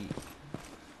Pete.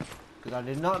 Because I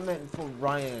did not meant for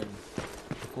Ryan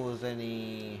to cause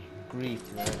any grief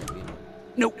to anything.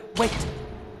 No, wait!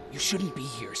 You shouldn't be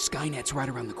here. Skynet's right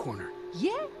around the corner.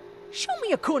 Yeah? Show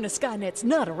me a corner Skynet's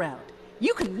not around.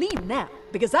 You can leave now,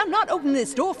 because I'm not opening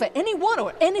this door for anyone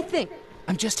or anything.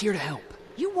 I'm just here to help.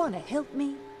 You want to help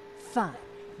me? Fine.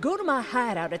 Go to my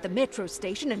hideout at the metro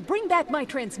station and bring back my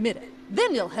transmitter.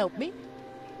 Then you'll help me.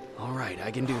 All right,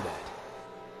 I can do that.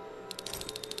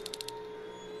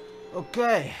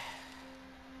 Okay.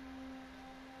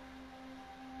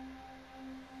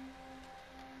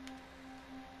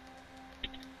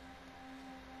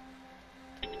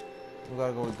 We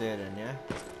gotta go there then, yeah?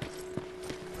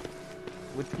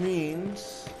 Which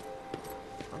means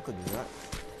I could do that.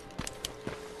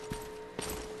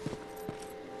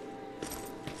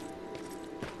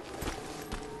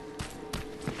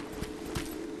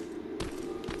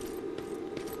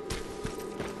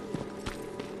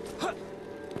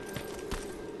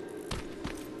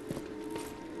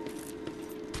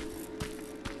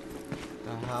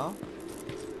 The hell?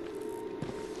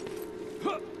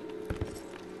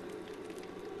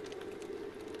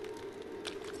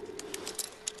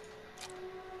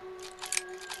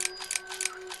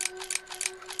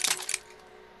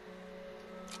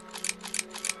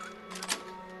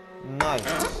 Nice.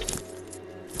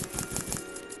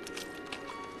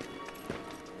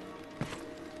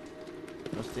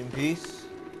 Rest in peace.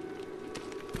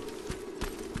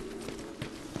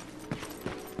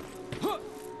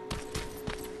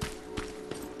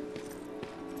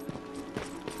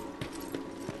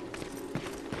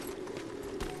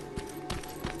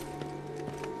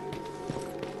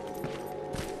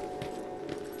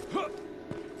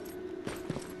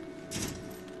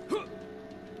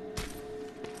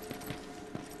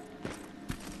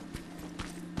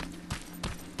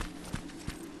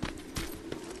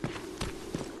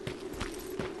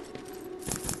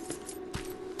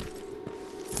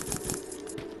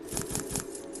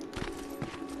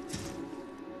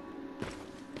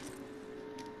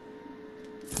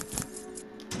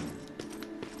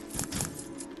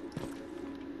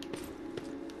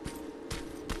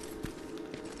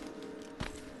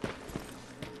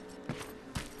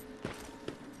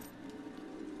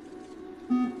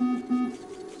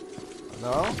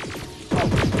 No?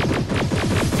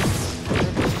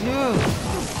 It's you!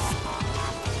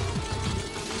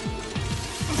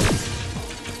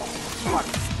 What?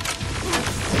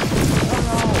 Oh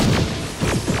no!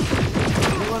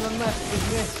 You wanna mess with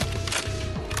me?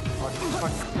 What?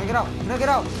 What? Can I get out? Can I get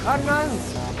out? Oh no!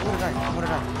 I'm gonna die. I'm gonna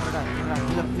die. I'm gonna die. I'm gonna die.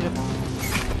 Heal up, heal up.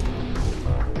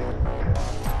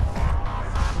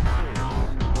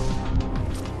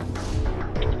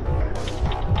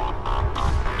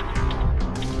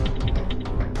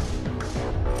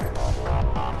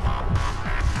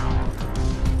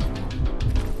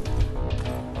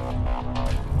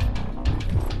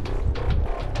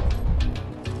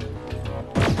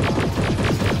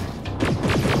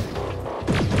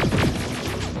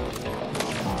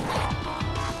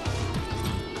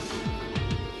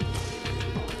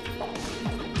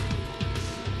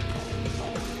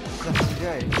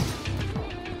 Okay.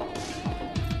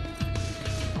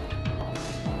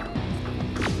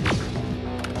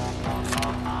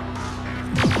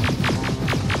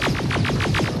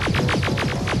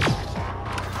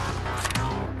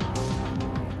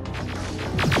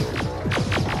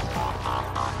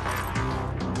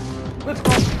 Let's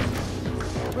go.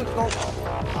 Let's go.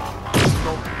 Let's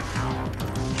go.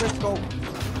 Let's go.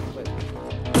 Wait.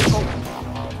 Let's go.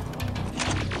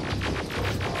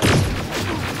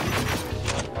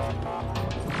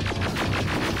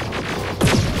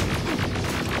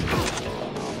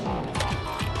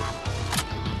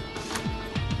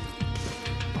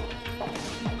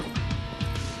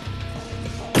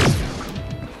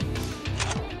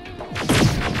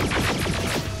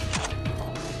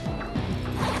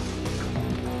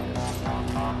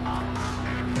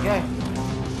 Okay.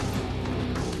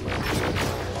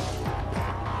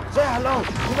 Say hello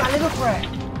to my little friend.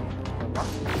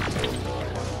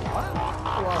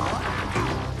 What?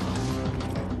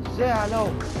 Say hello.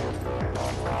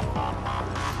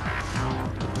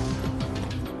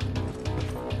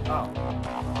 Oh.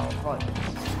 What?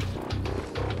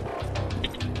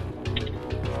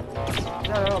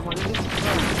 Say hello, my little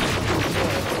friend.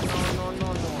 No.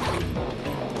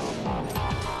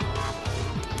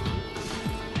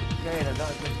 Okay, that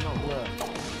does not work.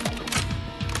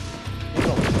 Let's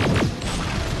go.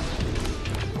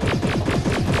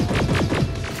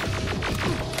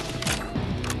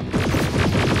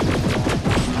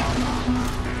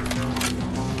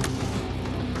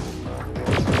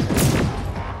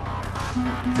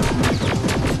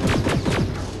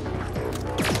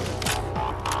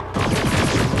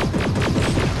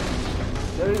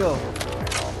 There we go.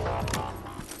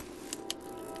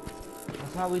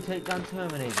 That's how we take down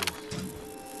Terminators.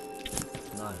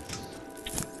 Nice.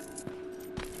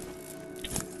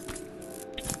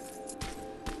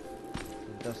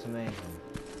 That's amazing.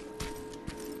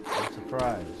 I'm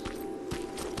surprised.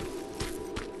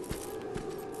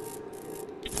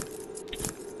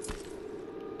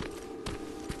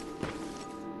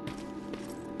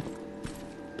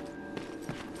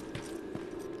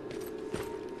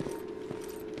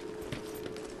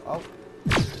 Oh.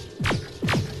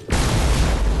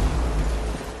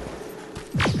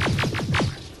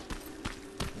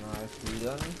 Nicely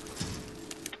done.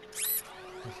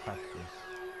 Let's hack this.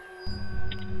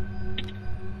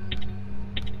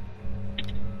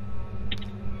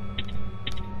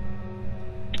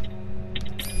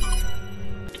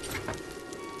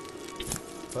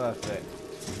 Perfect.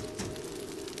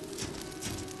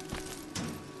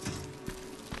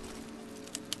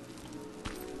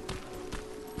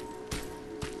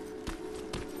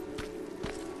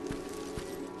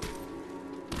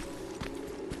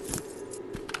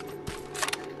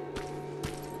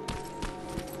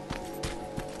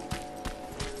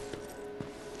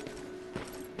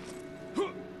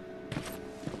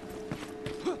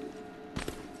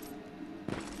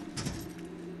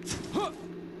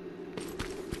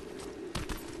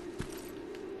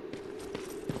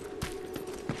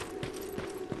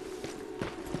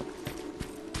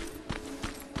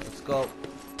 Let's go.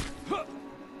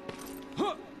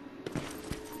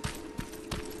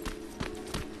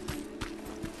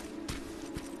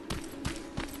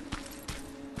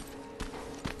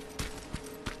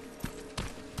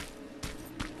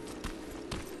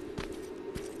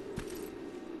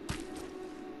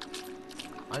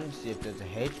 I need to see if there's a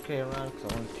HK around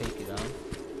because I want to take it out.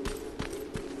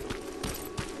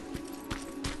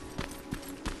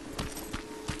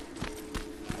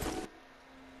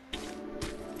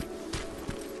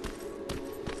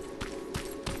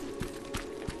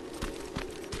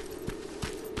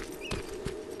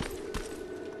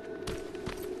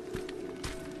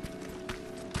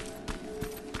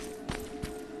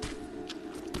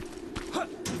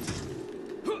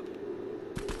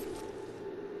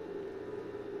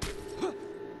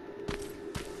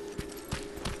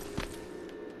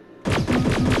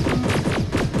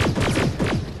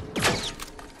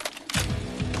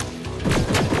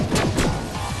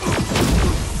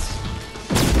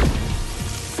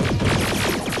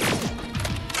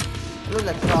 Look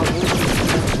like frog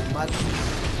moving much.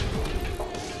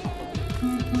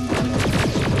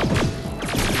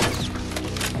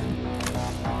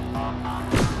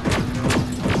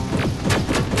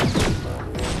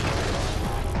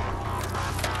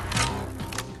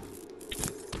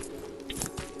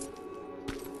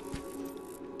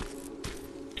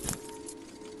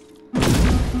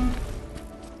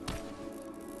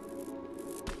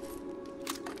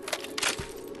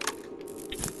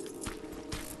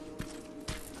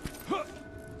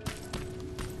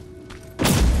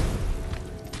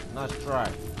 Nice try.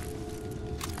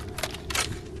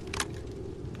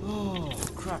 Oh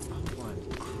crap, I'm going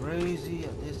crazy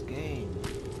at this game.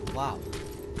 Wow.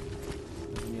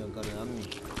 You got it on me.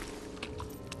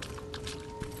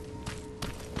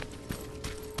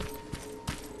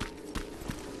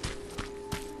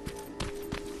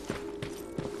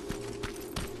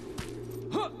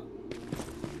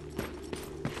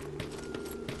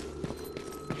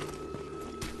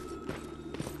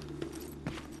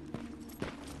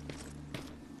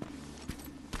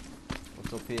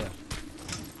 What's up here?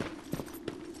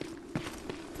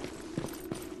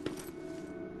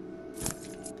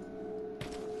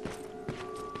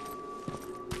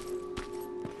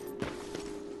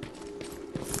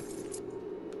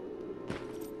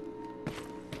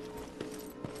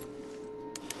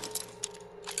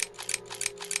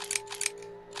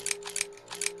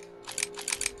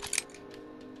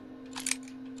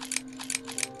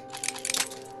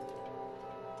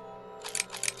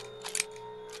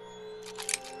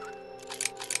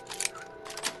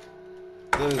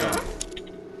 There we go.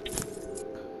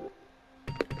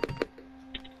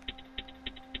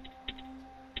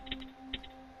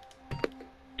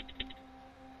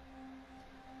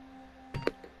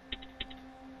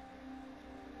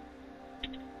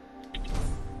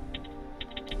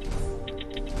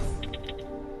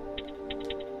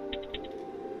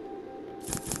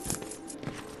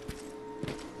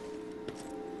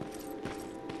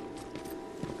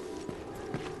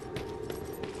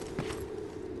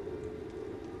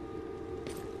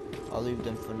 I'll leave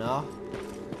them for now.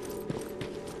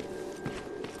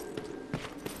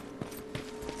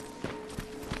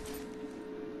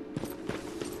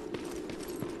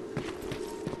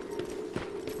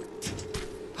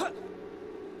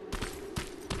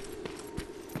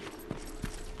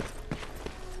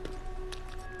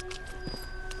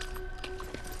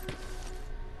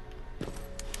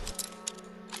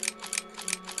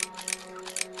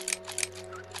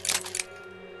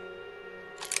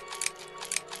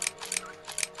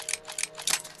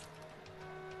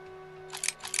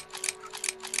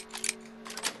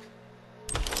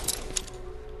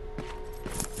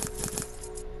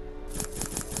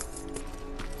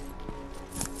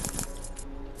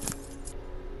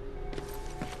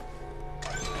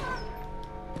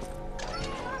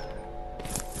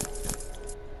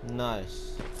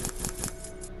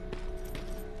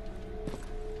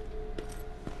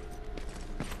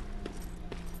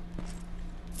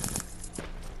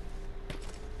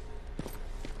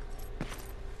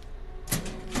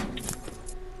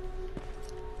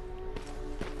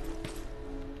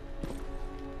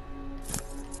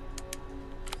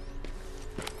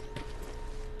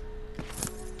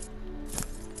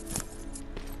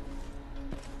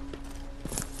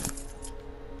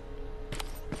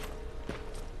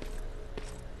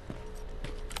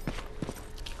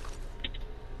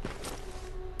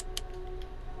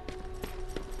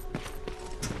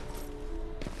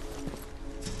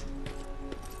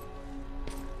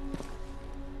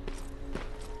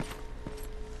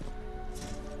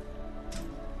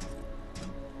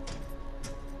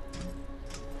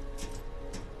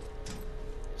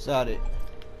 Is that it?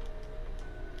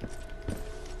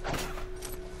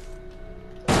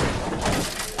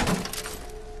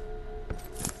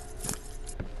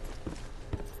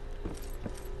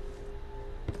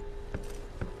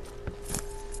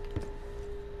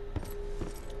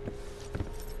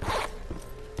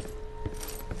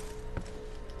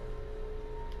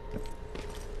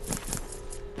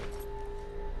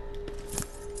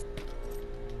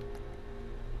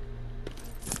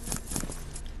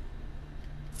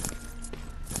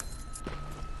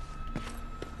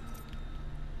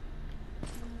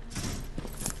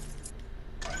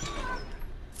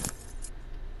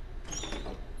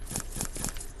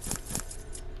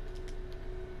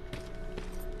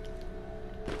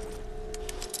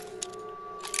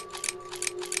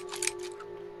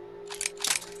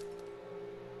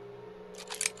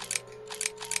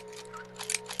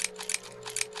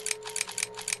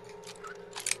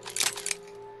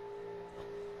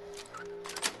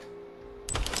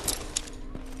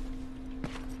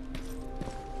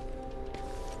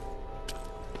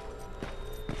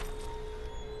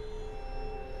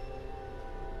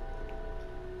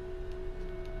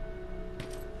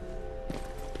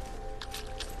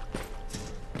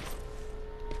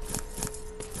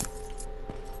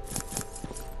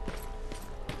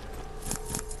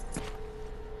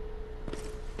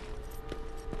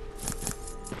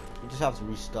 Have to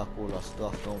restock all our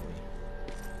stuff, don't we?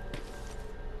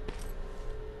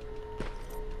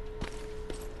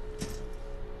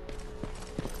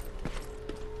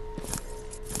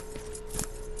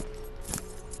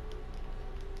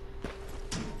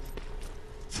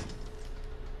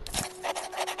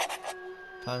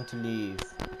 Time to leave.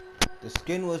 The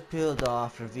skin was peeled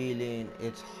off, revealing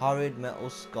its horrid metal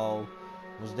skull.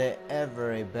 Was there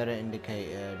ever a better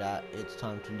indicator that it's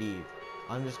time to leave?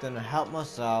 I'm just gonna help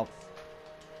myself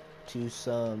to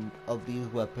some of these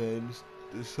weapons.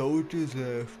 The soldiers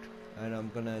left, and I'm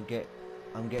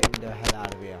getting the hell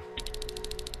out of here.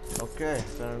 Okay,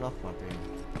 fair enough, my friend.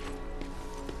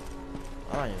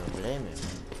 I don't even blame him.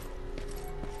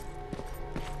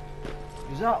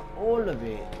 Is that all of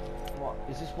it? What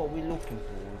is this? What we're looking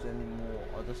for? Is there any more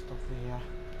other stuff here?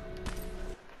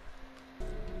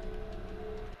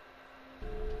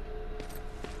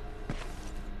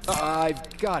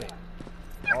 I've got it.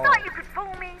 You thought you could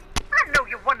fool me? I know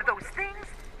you're one of those things.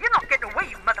 You're not getting away,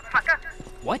 you motherfucker.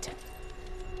 What?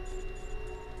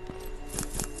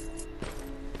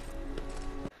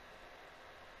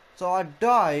 So I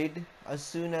died as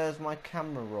soon as my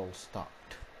camera roll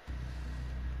stopped.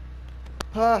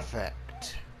 Perfect.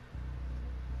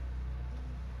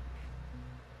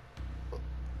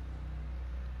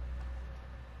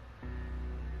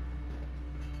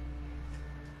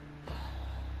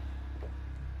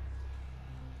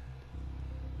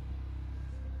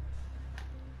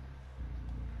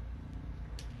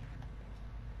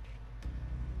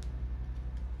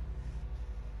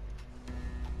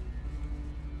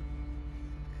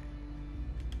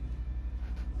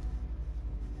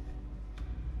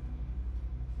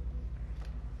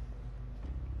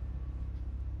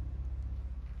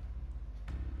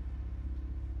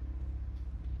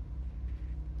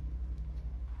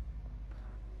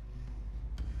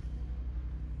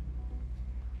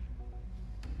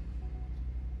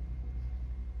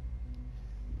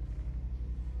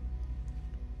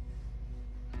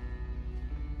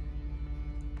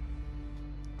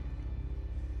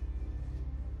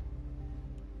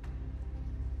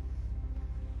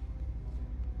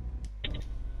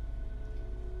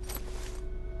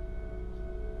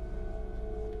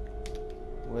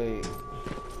 Wait.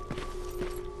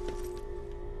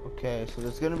 Okay, so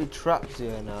there's gonna be traps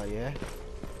here now, yeah?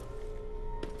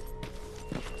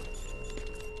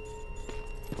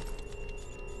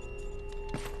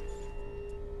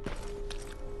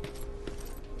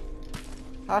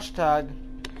 Hashtag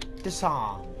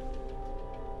disarm.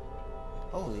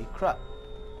 Holy crap.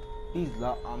 These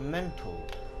lot are mental.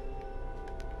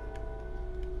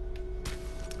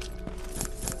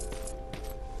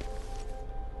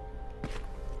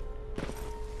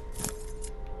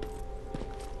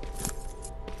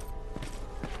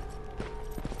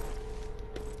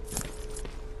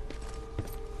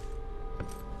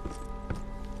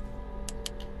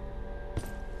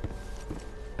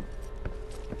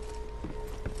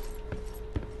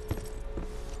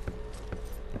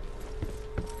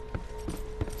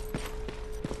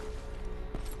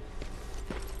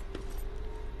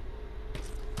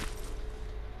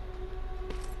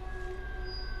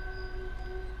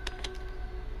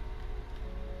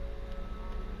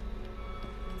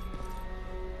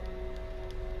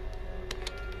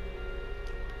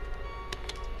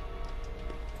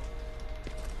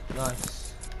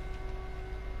 Nice.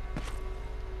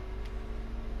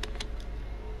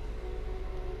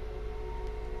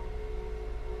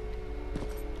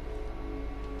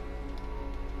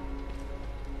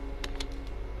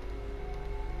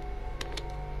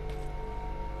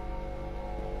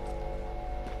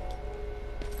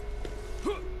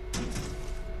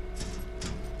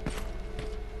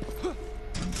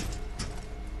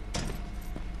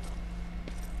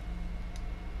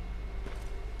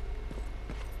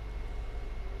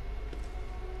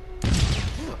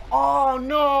 Oh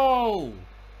no!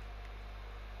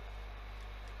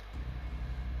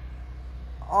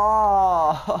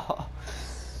 Oh,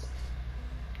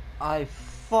 I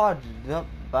fucked up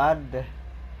bad.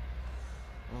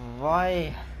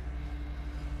 Why?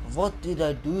 What did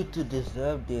I do to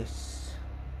deserve this?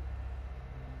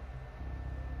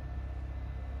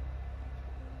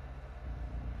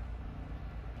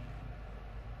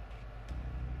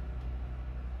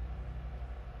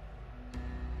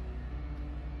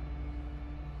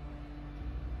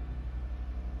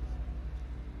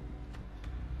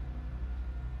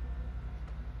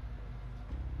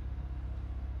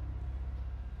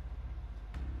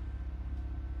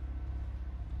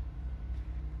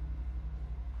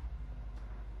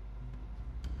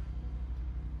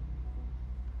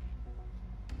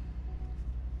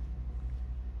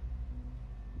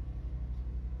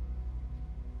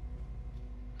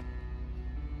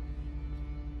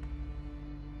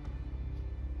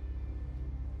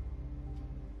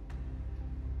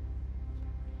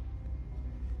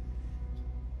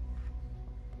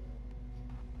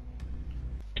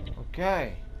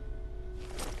 Okay.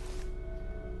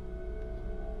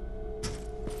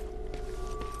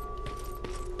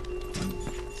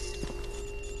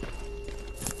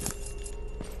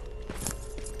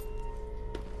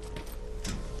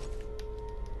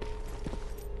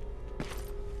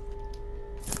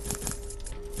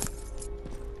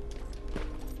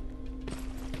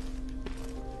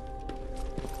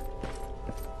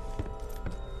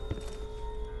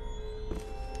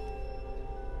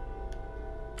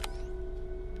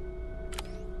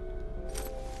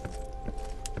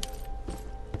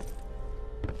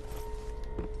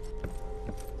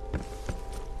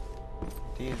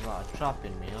 These are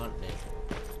trapping me, aren't they?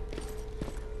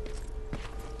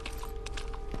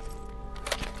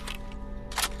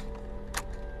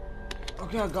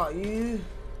 Okay, I got you.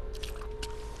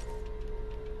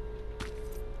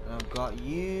 I've got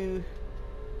you.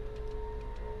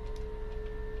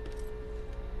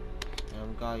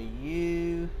 I've got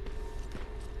you.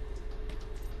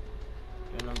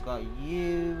 And I've got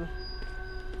you.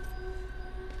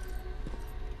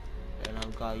 And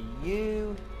I've got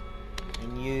you.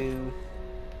 And you.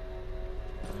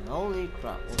 And holy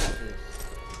crap, what's this?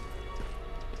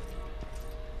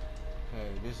 Okay,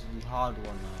 this is the hard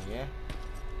one now, yeah?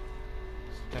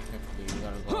 So technically we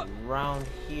gotta go around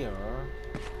here.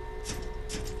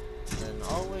 Then,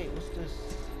 oh wait, what's this?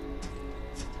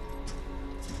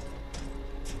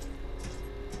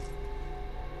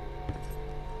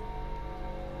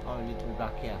 Oh, I need to be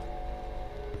back here.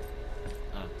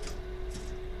 Ah.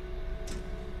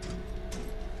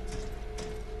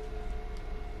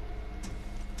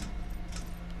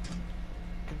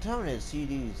 Contaminated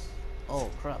CDs. Oh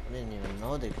crap, I didn't even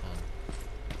know they can.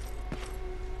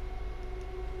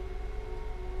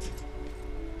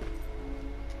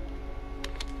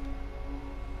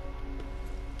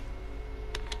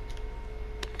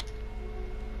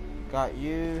 Got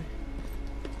you.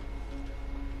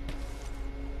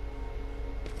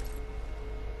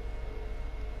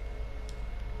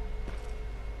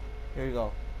 Here you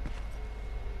go.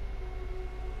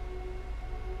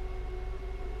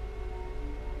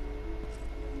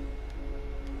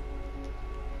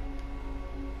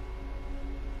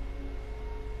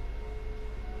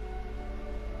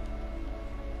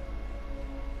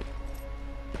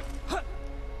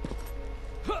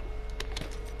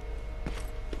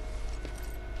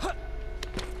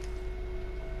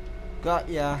 Got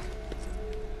ya.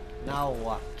 Now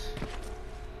what?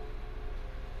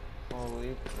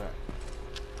 Holy crap.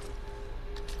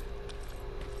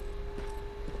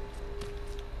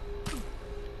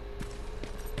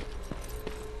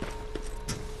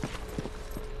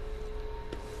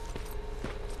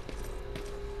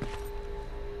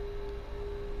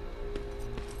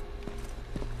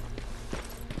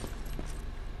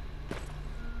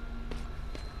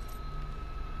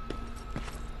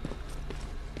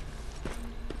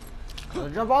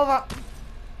 Jump over!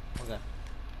 Okay.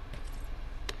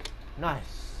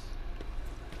 Nice.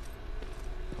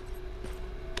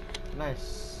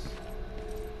 Nice.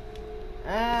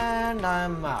 And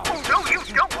I'm out. Oh, no, you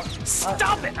don't!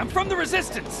 Stop it! I'm from the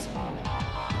Resistance!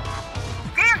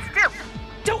 Stand still!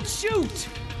 Don't shoot!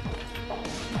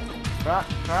 Crap,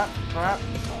 crap, crap.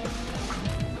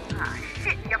 Ah,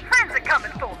 shit, your friends are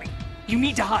coming for me! You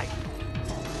need to hide.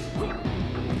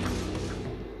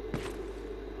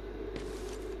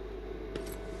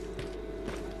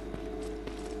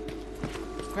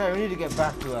 Okay, we need to get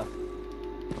back to her.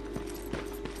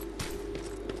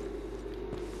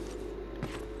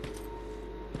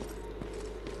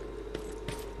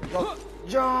 Go.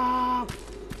 Jump!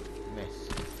 Miss.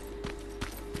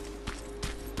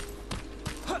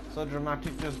 So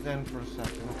dramatic just then for a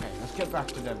second. Okay, let's get back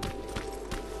to them.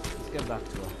 Let's get back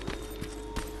to her.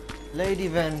 Lady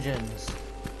Vengeance.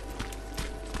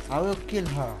 I will kill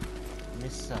her,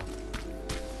 Mister.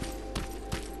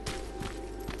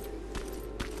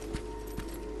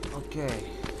 Okay.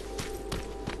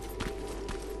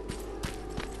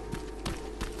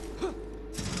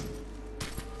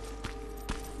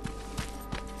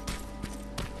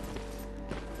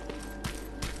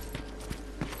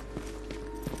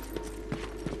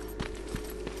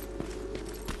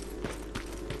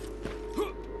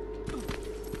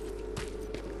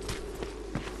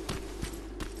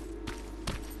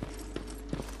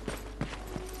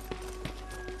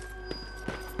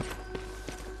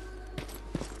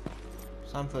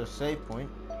 Time for a save point.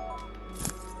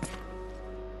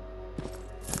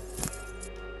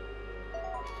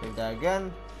 Save that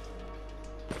again.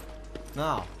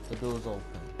 Now the door's open.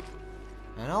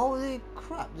 And holy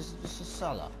crap, this is just a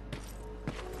cellar.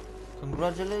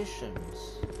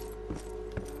 Congratulations.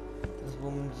 This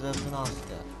woman deserves an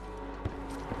Oscar.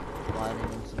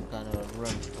 Fighting in some kind of a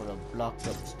run for a blocked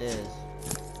upstairs.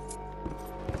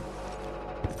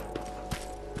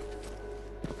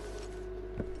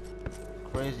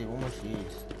 Crazy woman she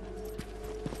is.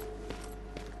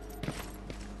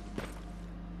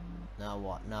 Now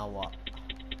what? Now what?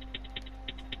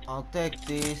 I'll take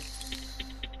this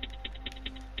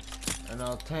and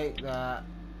I'll take that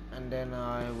and then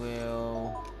I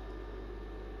will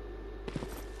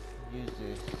use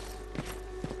this.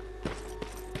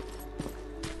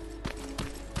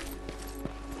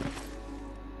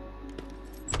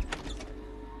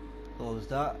 Close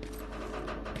that.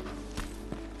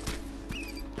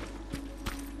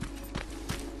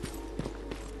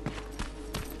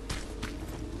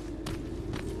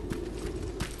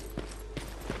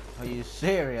 Are you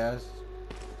serious?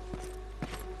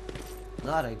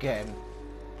 Not again.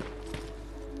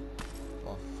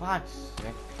 For fuck's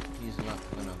sake, he's not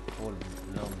gonna blow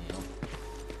me up.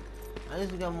 At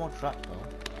least we got more trap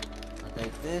though. I'll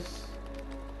take this.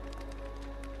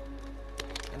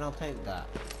 And I'll take that.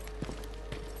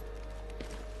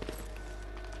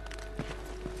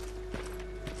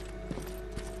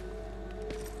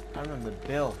 I remember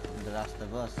Bill from The Last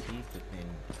of Us, he flipping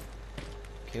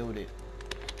killed it.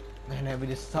 And then we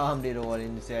disarmed it all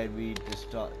and said we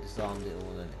disarmed it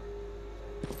all in it.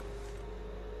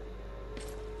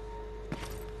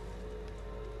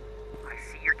 I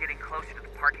see you're getting closer to the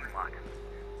parking lot.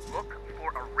 Look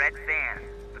for a red van.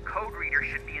 The code reader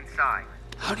should be inside.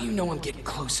 How do you know I'm getting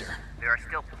closer? There are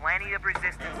still plenty of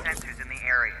resistance sensors in the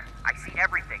area. I see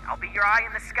everything. I'll be your eye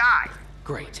in the sky.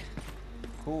 Great.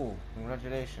 Cool.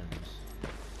 Congratulations.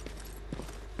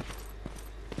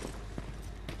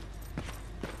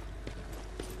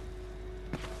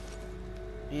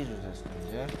 These resistance,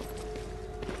 yeah?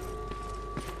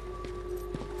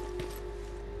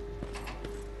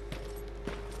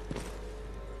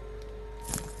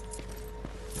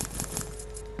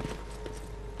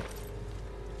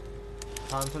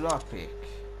 Time to lockpick.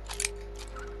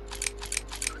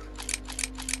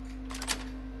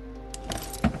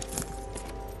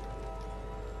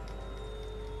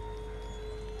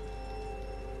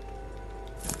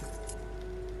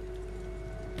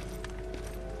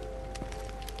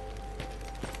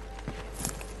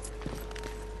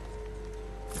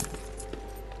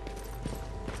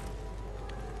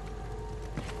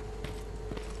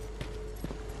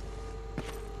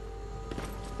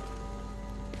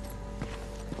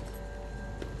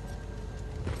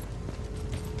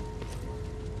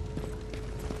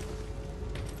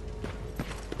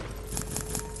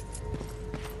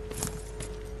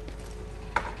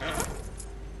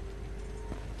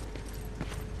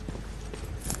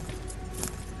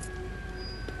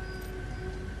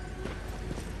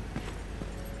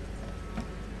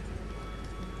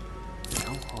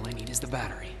 All I need is the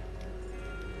battery.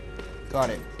 Got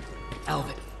it.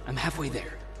 Alvin, I'm halfway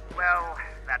there. Well,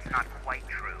 that's not quite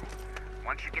true.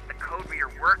 Once you get the code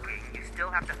reader working, you still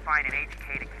have to find an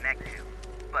HK to connect to.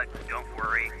 But don't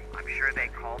worry, I'm sure they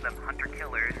call them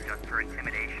hunter-killers just for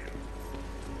intimidation.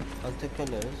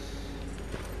 Hunter-killers?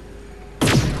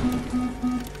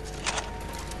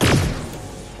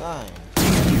 Fine.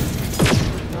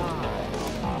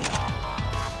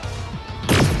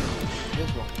 This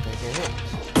one can take a hit.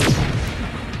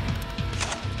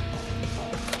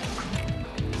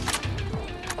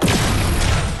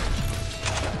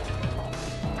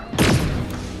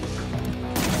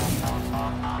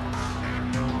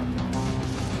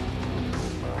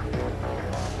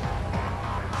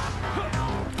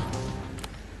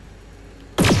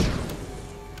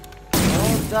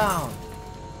 Down.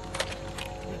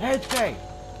 HK.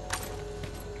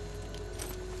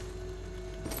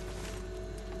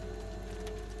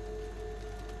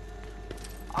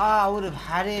 Ah, I would have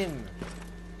had him.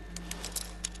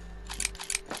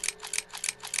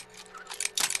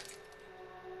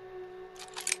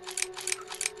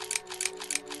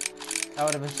 That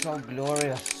would have been so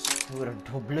glorious. We would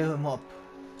have blew him up.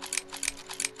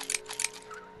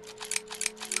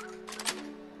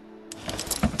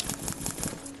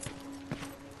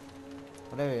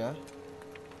 Oh, there we go.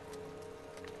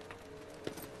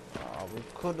 Oh, we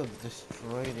could have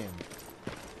destroyed him.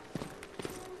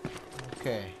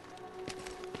 Okay.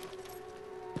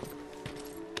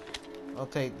 I'll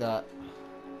take that.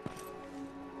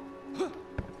 Are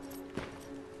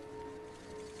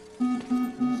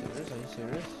you serious? Are you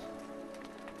serious?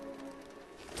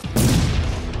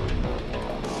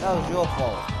 That was your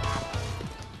fault.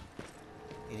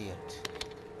 Idiot.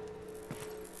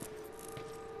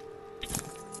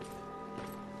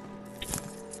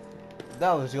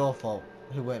 That was your fault.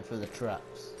 Who went for the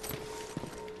traps?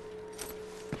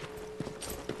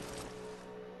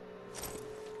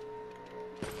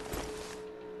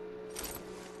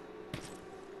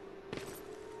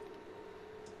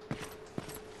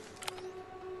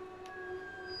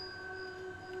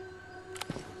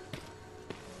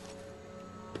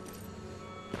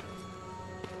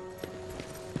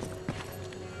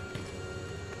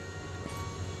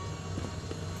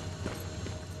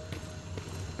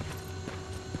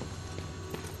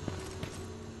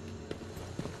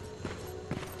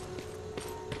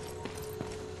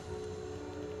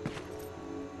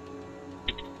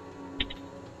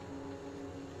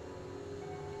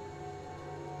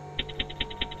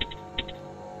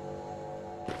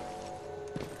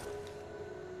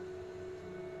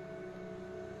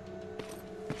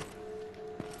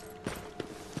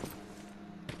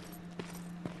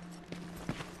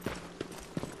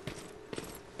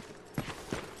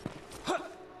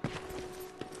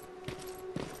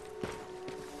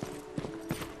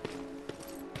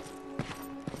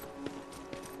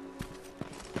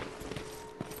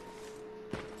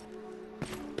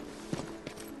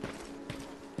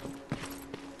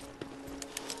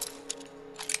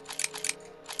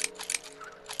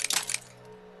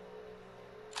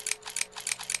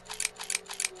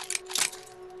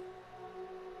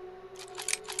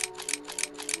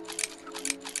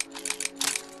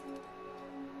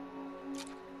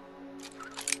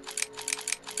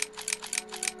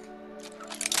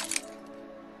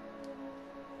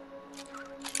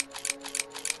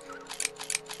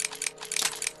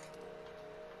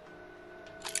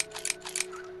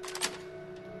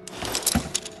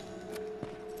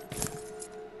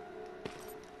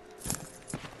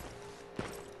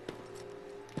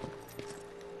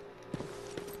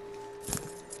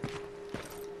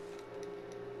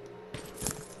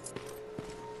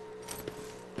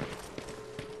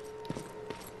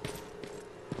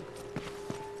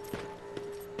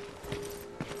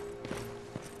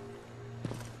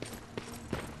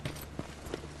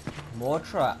 More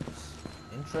traps.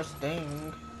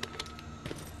 Interesting.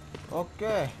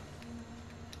 Okay.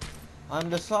 I'm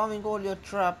disarming all your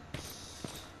traps.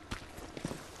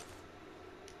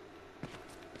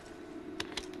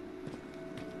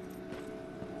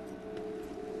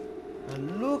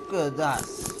 And look at that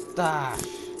stash.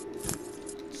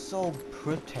 So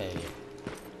pretty.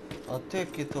 I'll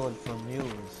take it all from you.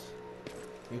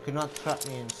 You cannot trap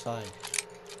me inside.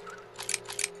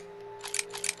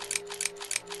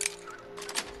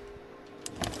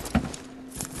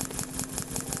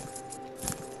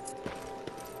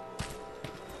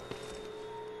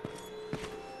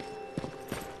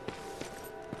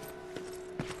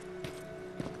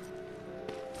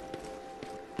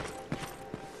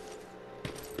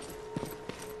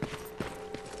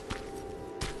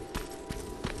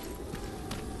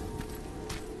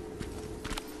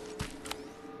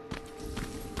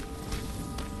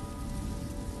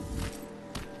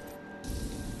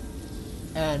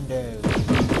 And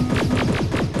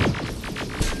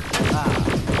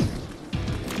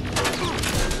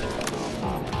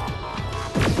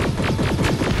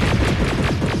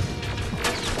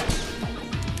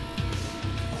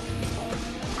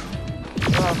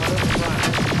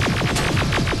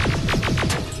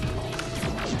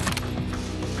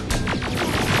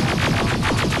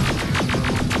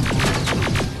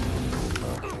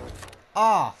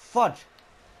ah, fudge!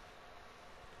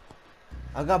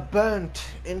 I got burnt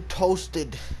and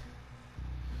toasted.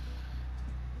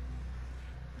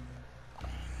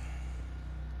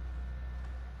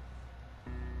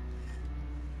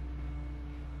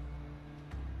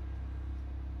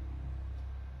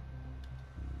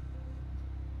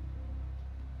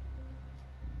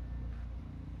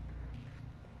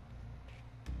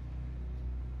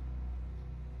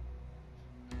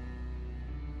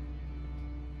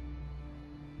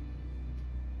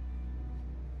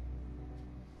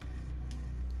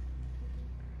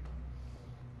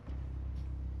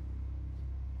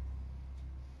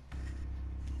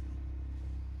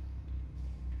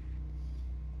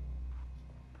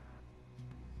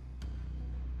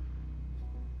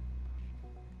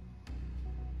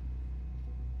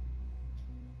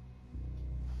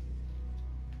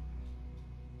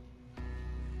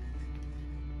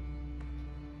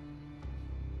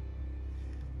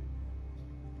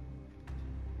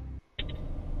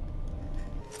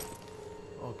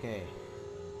 Okay.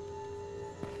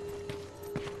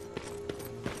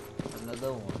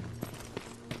 Another one.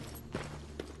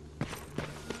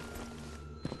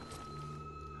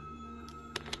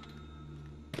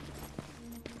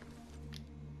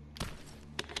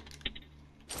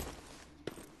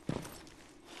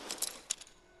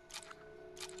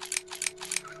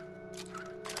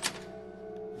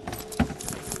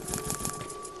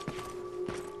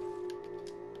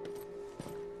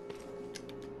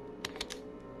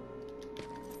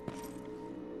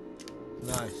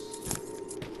 Nice.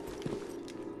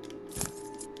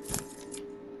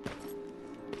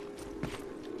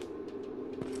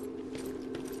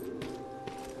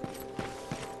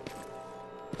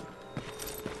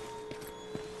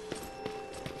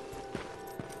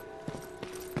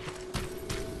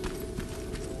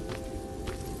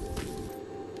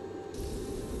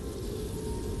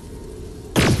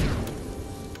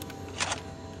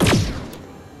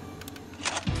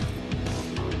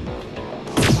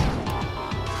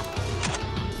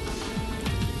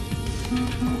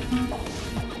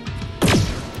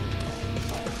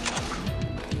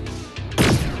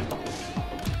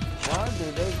 Why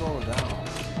did they go down?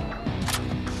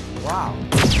 Wow.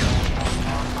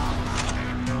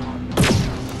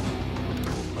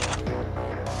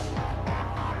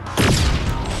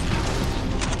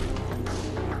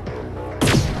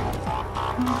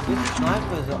 This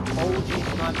sniper is an OG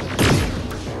sniper.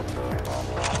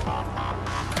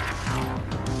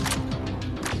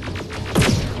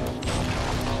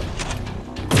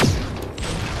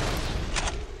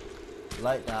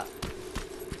 Like that.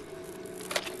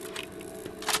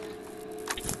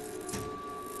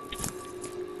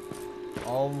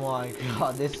 Oh my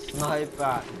god, this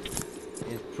sniper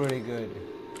is pretty good.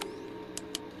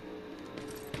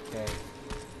 Okay.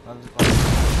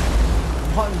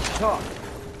 One shot!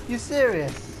 You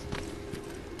serious?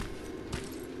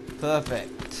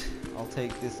 Perfect. I'll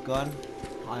take this gun.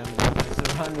 I'm going to mess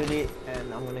around with it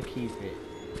and I'm gonna keep it.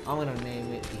 I'm gonna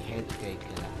name it the HK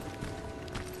Killer.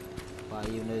 Why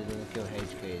you know it's gonna kill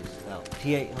HKs? Well,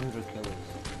 T800 killers.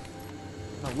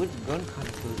 Now which gun kind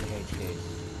of kills the HKs?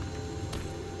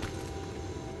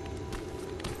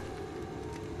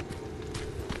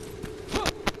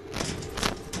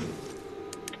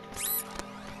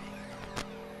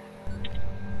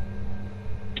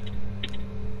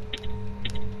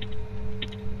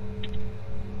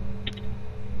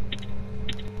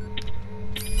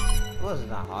 Wasn't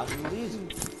that hard, it was easy.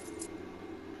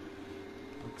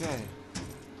 Okay.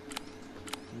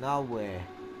 Now where?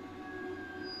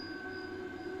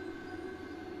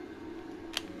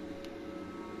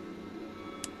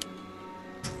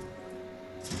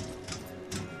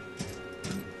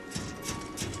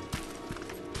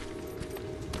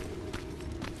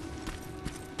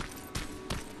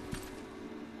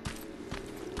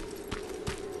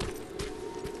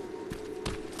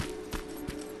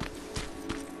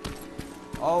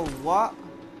 Oh, what?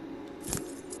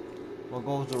 What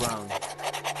goes around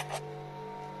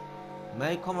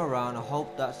may come around. I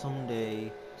hope that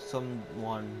someday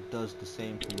someone does the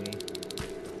same to me.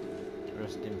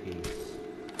 Rest in peace.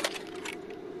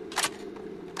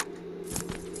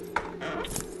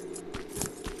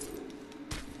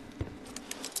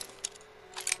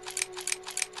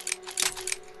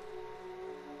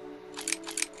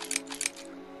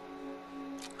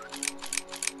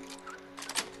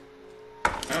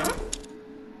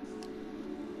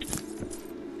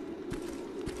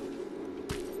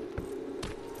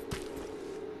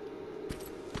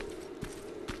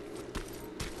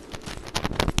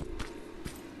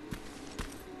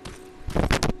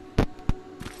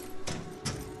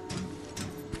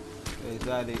 Is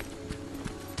that it?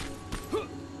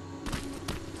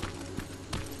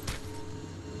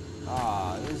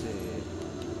 Ah, is it?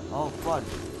 Oh, fudge.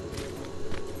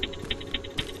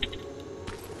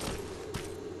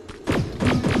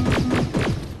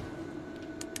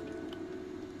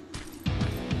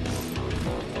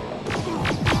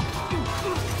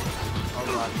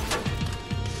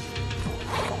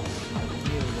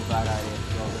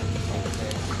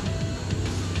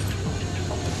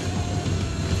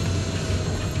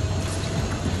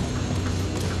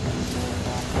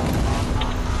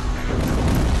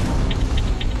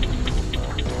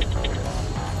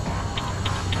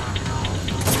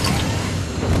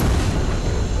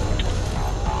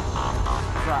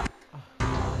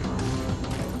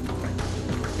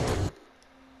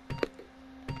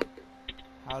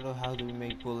 How do we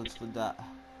make bullets for that?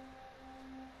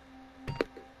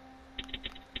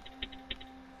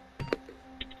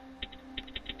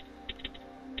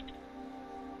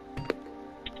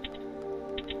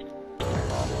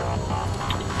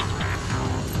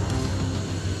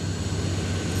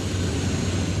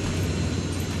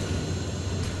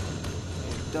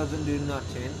 doesn't do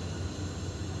nothing,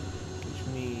 which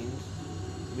means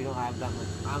we don't have that much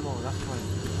ammo. That's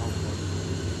fine.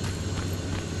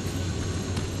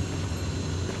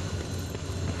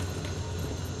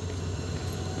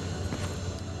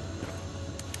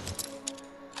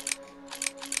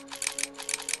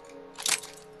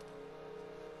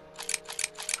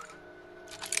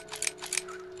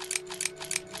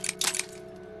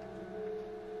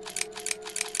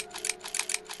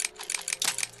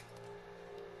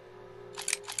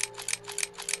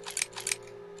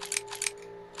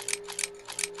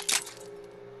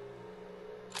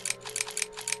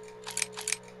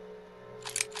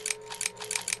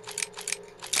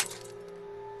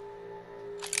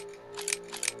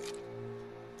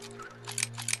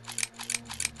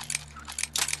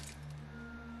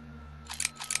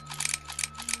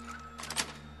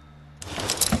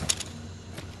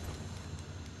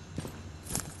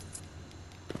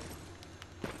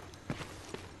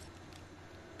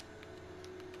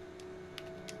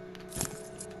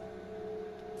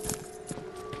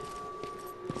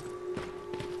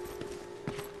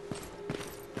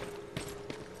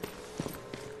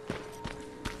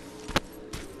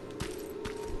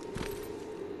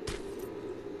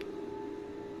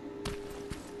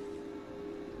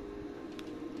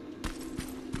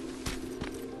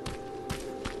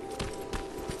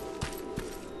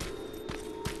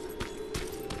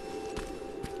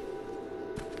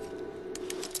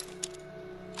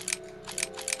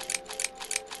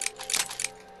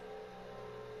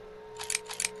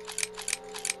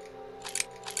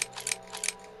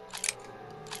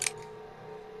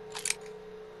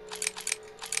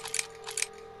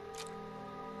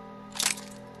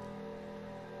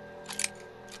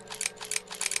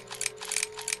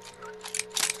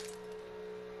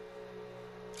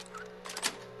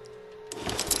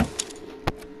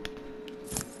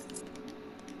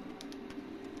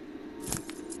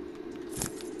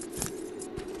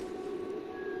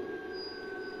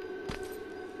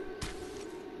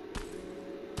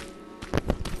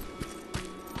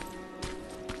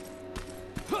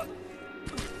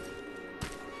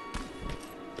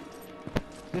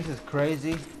 This is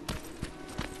crazy.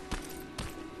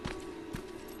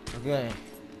 Okay,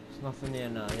 there's nothing here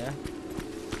now, yeah?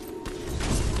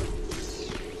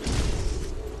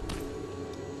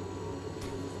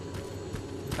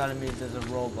 You're telling me there's a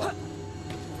robot.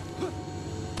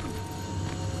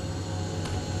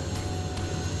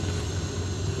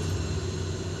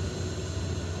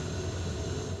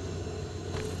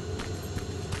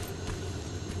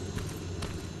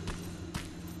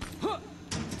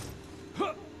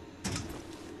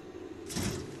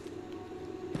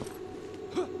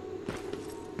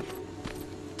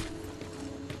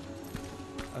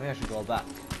 I think I should go back.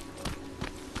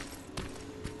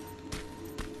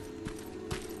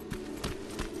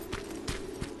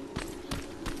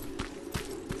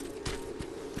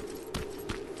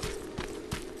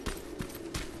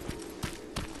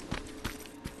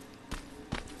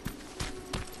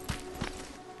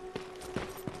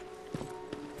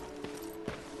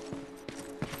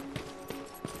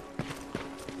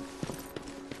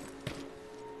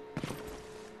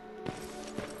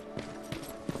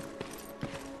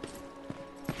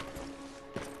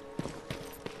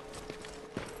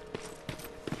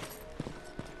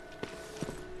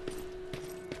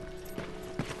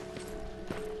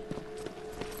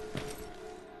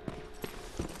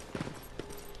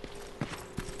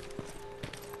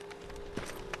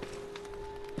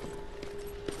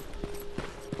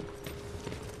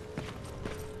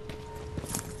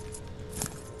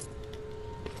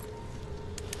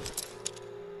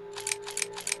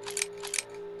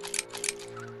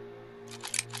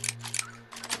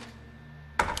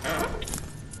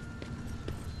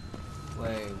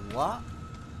 Wait, what?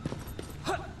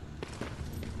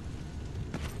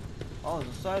 Oh, it's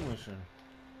a side mission.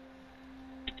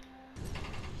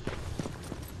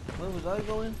 Where was I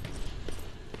going?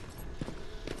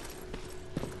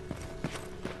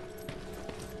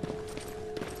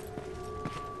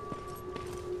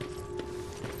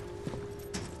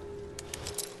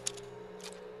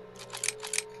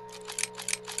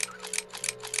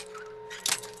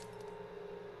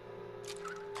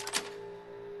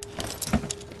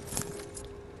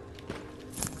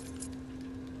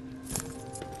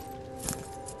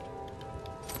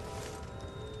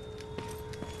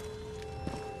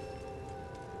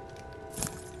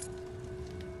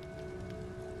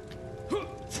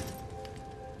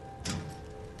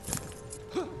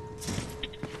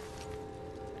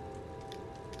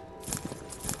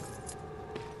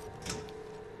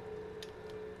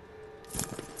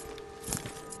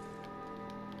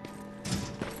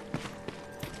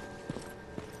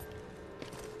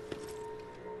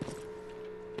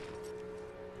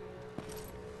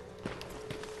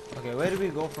 Okay, where do we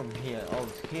go from here? Oh,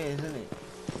 it's here, isn't it?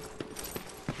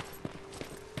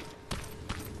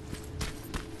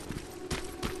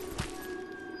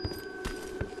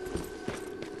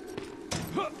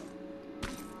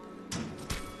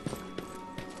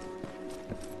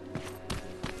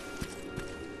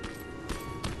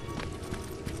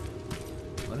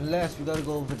 Unless we gotta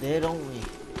go over there, don't we?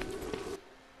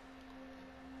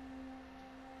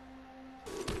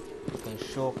 Okay,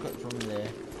 shortcut from there.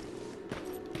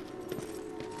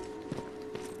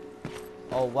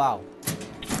 Oh wow.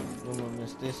 Don't wanna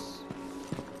miss this.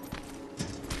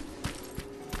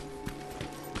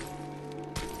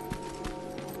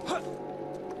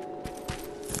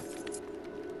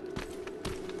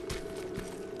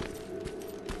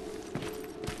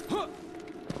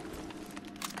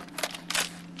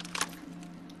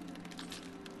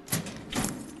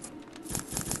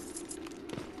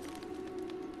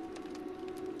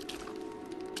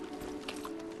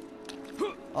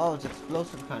 Oh, it's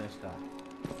explosive kind of stuff.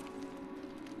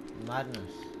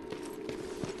 Madness.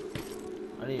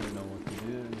 I don't even know what to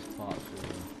do in this part. So.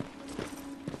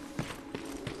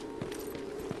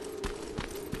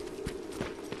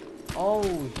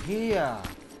 Oh, here.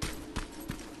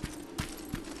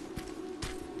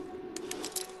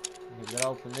 Okay, gotta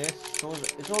open this.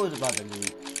 It's always about the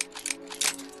loot.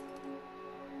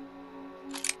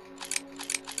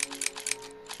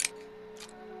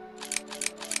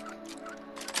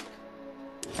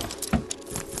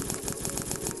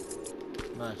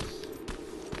 Nice.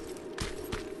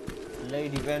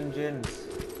 Lady Vengeance.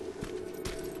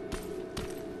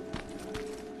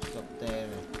 It's up there.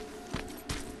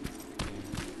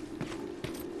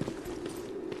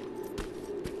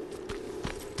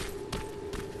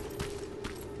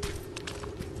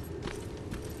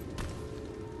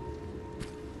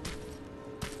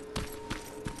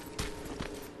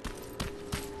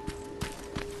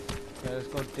 Okay, let's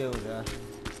go deal with that.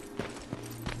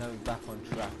 Now we're back on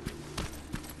track.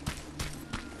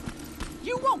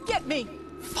 You won't get me!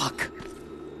 Fuck!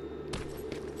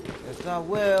 Yes, I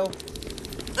will.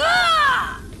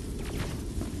 Ah!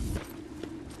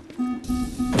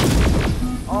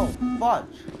 Oh, fudge.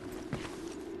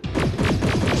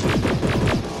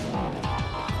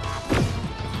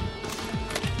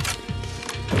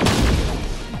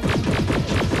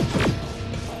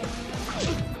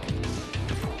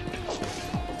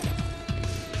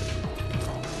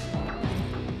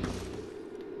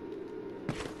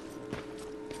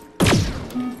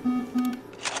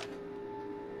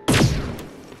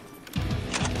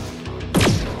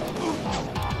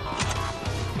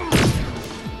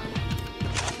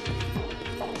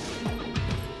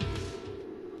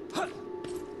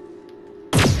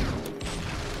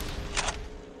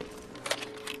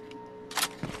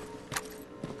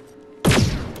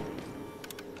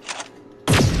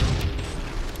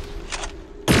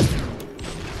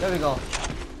 There we go.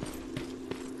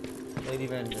 Lady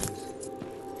Vengeance.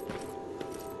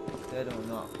 Dead or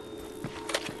not.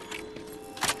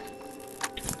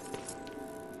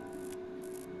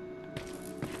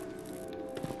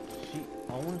 She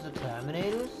owns the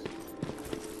Terminators?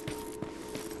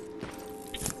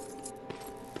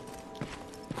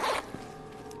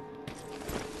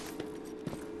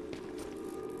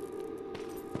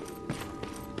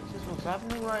 Is this what's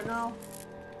happening right now?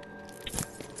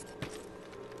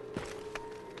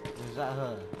 Is that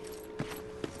her?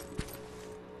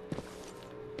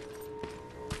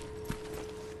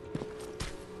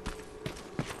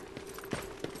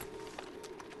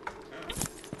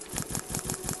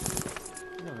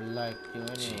 I never liked you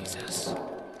anyway. Jesus.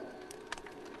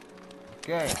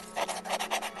 Okay.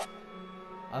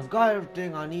 I've got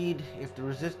everything I need. If the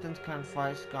Resistance can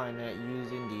fight Skynet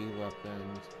using these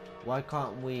weapons, why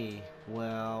can't we?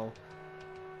 Well,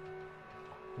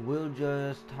 we'll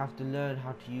just have to learn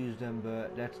how to use them,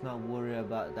 but let's not worry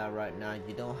about that right now.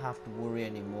 You don't have to worry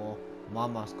anymore.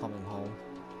 Mama's coming home.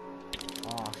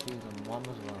 Oh, she's a mom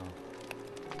as well.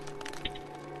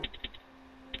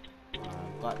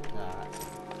 I've got that.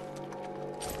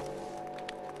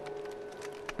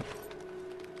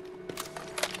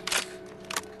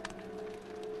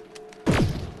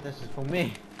 This is for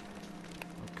me.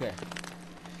 Okay.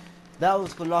 That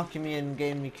was for locking me and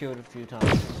getting me killed a few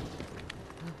times.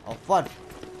 Oh, fudge.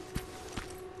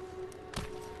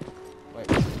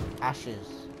 Wait.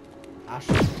 Ashes.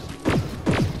 Ashes.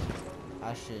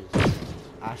 Ashes.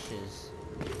 Ashes.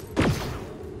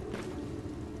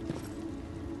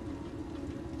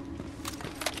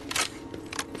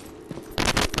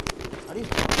 Are these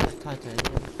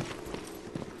titanium?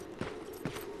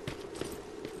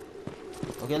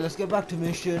 Okay, let's get back to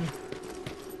mission.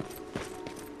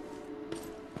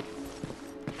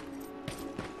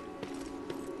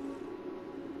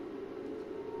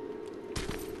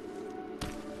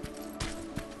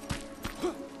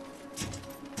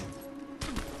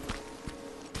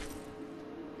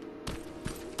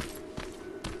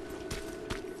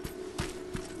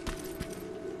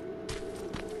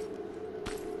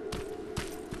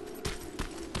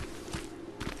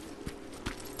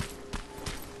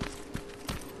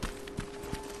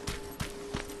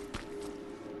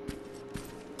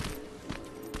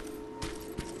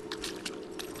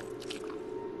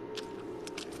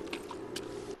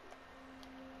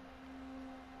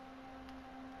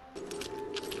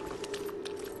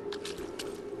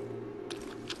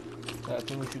 I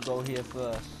think we should go here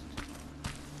first.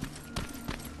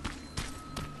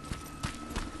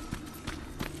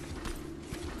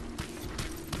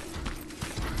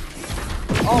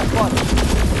 Oh fuck!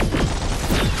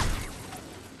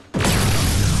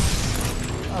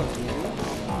 Oh, yeah.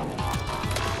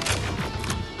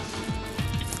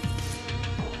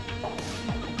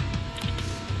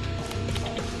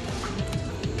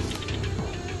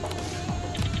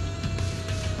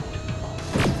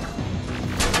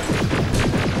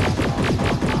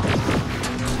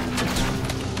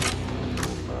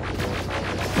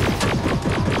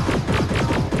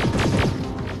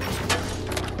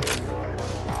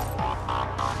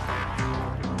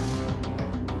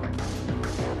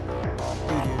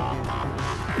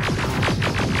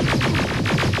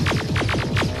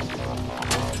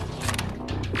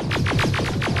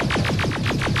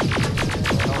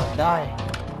 Die.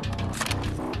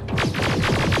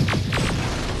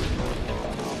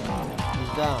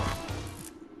 He's down.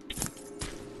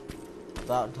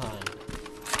 About time.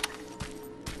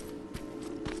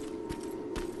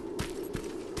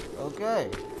 Okay.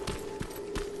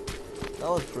 That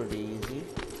was pretty easy.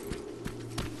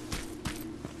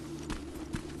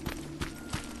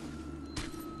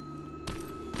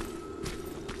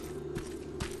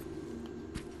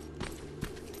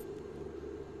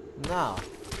 Now.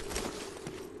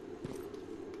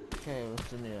 Okay,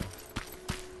 what's in here?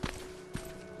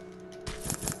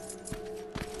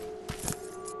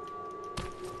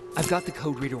 I've got the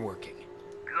code reader working.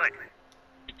 Good.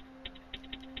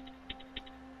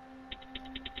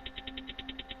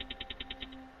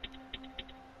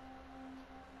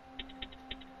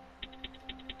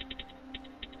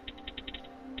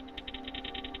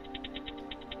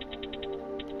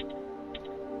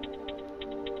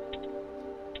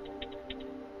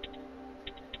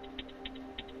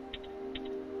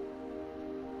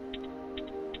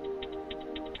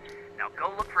 Now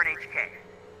go look for an HK.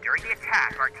 During the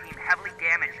attack, our team heavily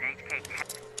damaged an HK.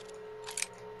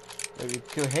 Maybe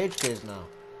kill HKs now.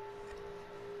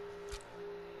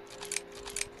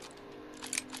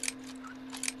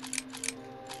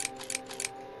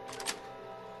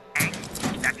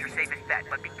 That's your safest bet,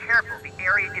 but be careful. The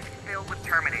area is filled with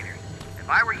Terminators. If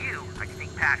I were you, I'd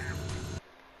sneak past them.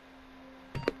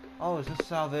 Oh, is this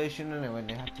salvation anyway?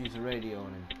 They have to use a radio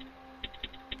on him.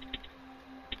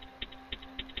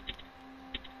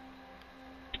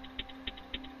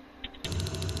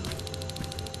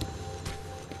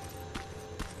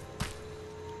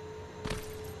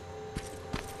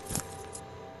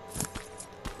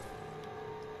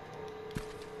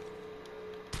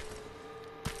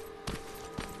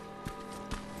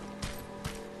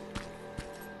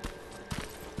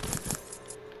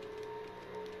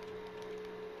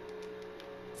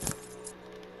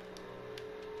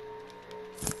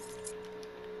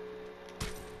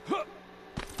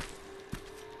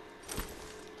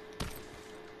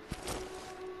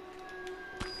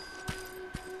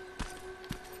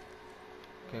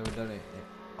 Okay, we've done it.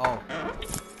 Oh.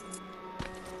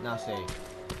 Now save.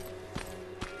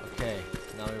 Okay,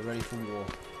 now we're ready for war.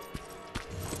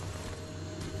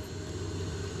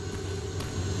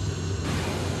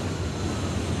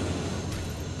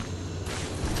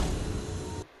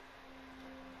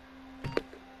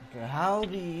 Okay, how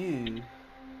do you...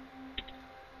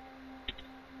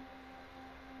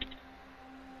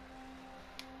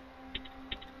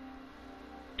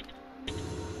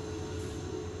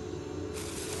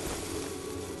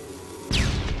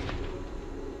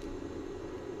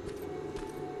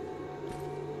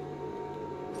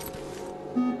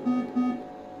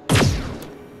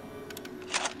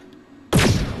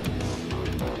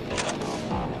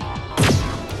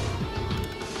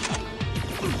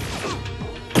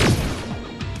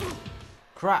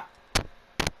 Crap!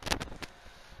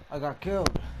 I got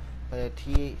killed by a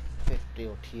T-850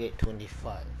 or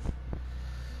T-825.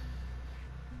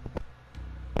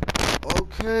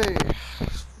 Okay,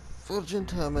 Virgin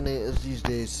Terminators these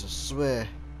days, I swear.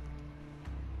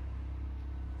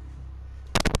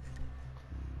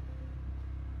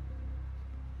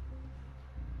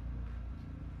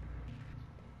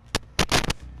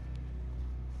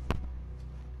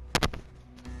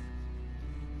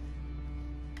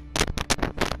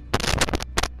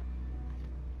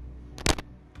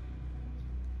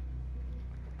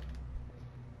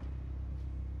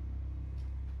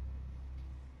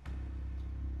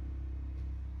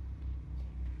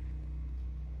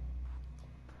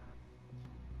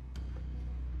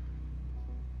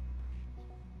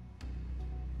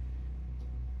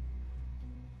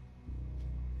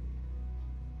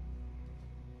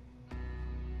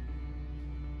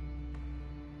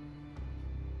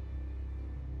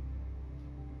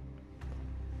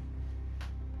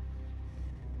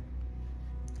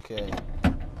 Okay.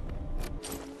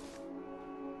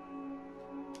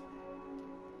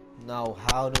 Now,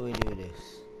 how do we do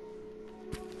this?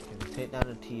 Can we take down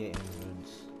the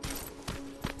T-800s?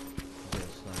 Get a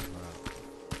sniper out.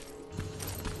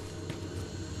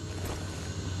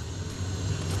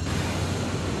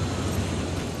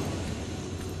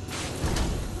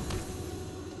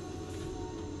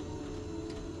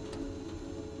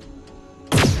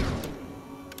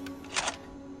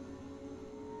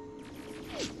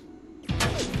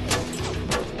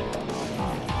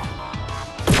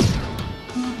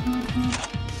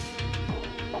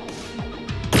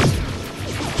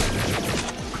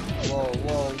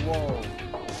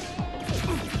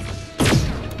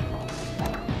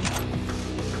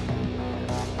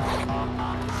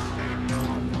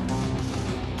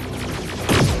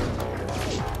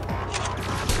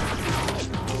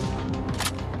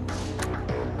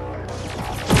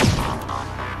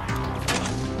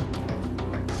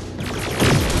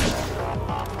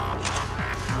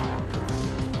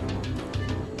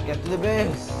 Get to the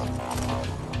base.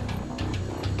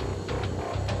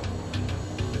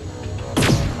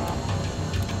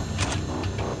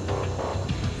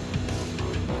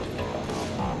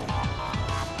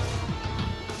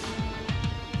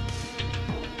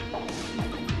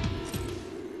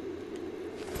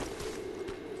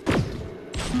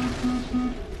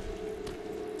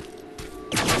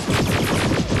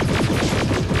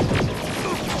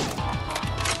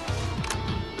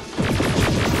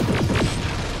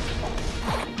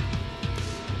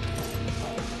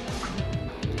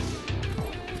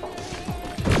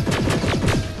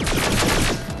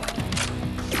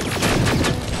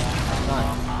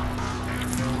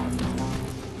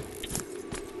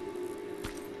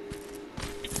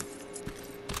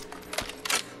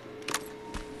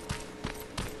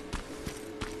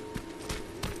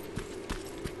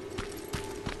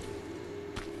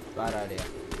 Bad idea.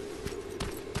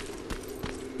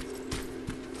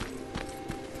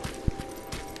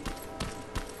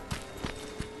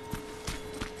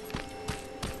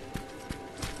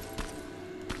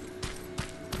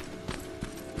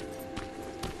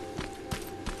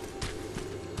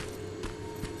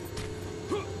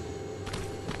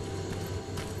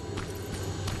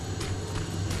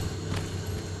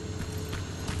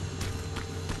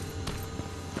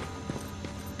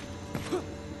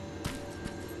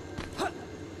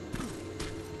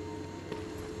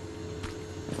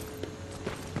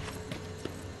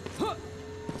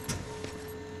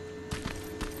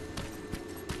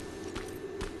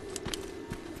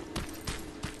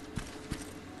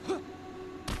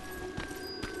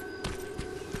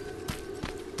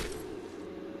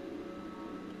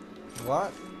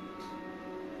 What?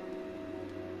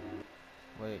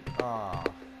 Wait, ah.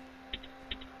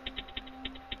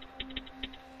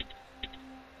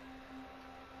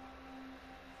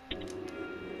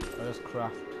 Let us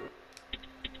craft.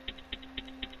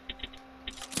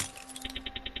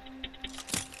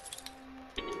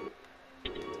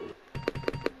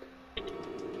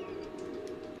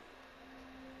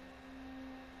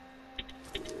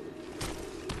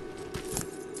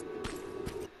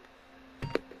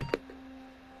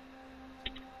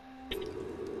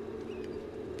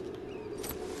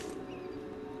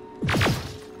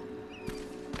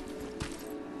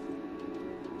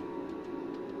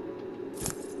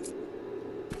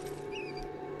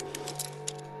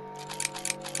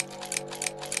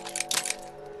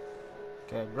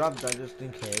 Okay, grab that just in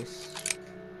case.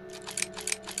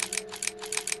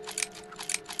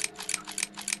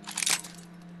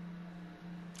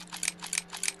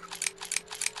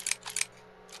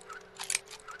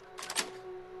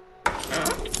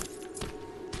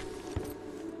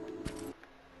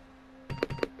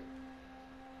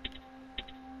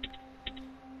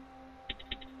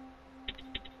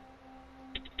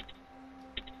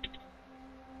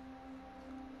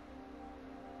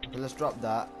 Okay, let's drop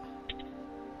that.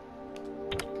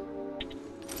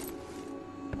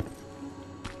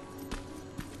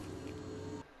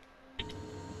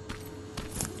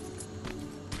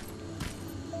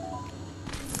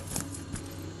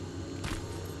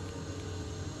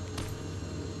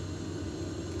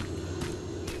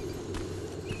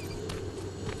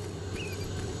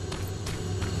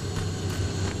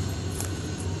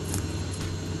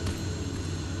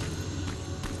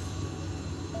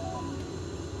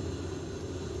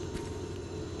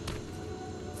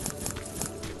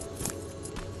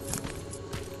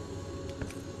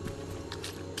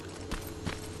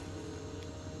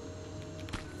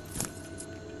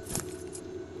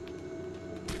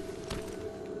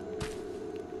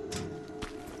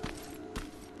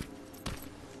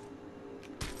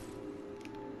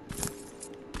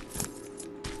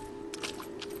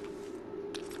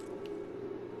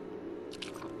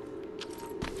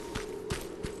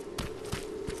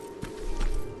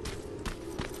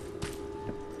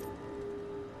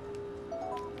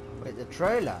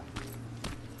 trailer.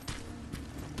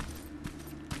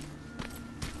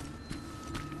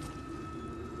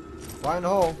 Why in the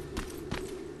hole?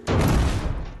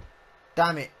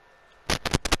 Damn it.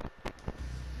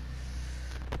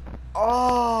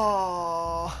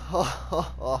 Oh.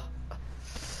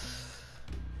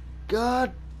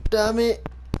 God damn it.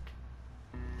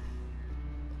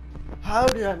 How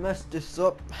did I mess this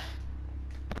up?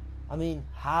 I mean,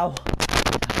 how did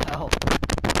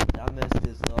I mess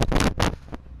this up?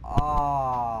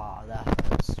 Ah, that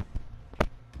hurts.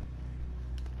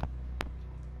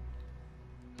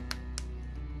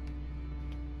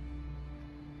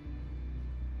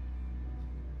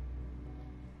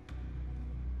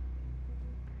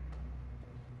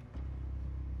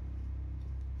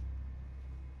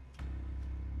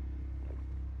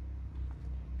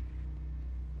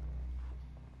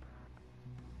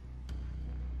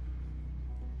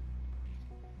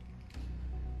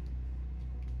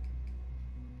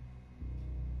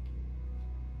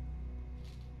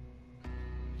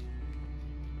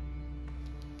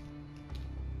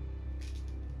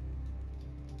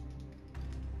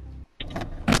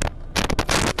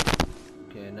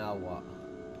 Okay, now what?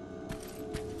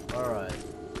 Alright.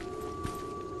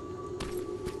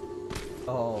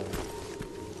 Oh.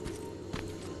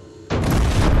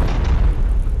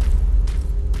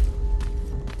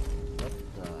 What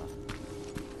the?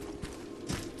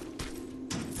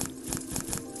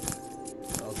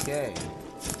 Okay.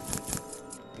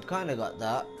 You kinda got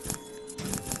that.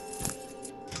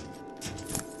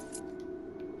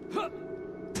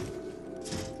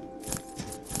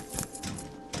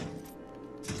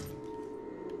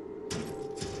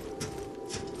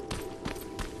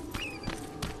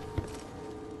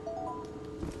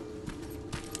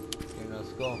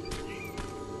 Let's go.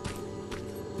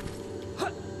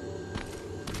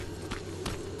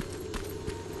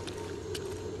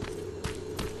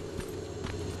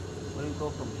 Where do we go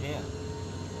from here?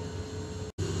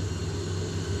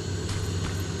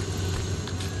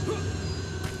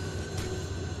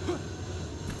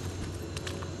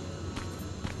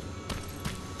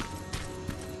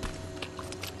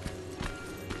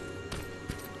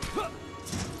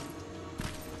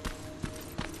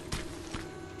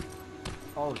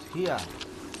 Oh, it's here.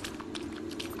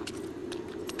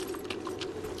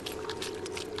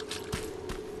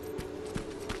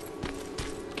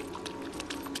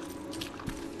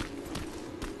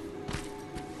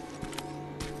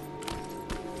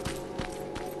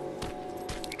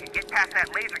 You can get past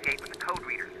that laser gate with the code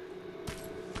reader.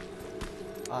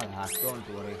 I'll have, don't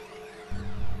worry.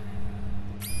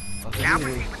 Now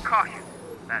proceed with caution.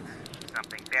 That's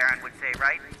something Baron would say,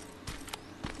 right?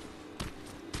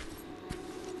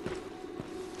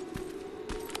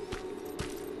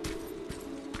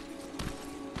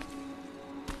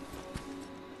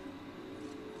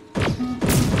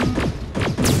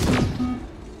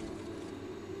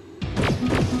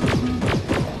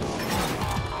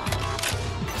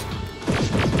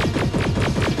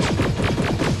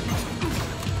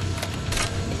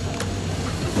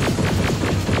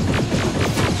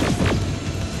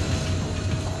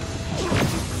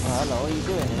 Hello, what are you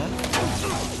doing here?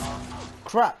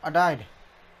 Crap, I died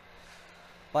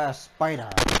by a spider.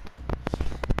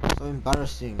 So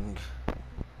embarrassing.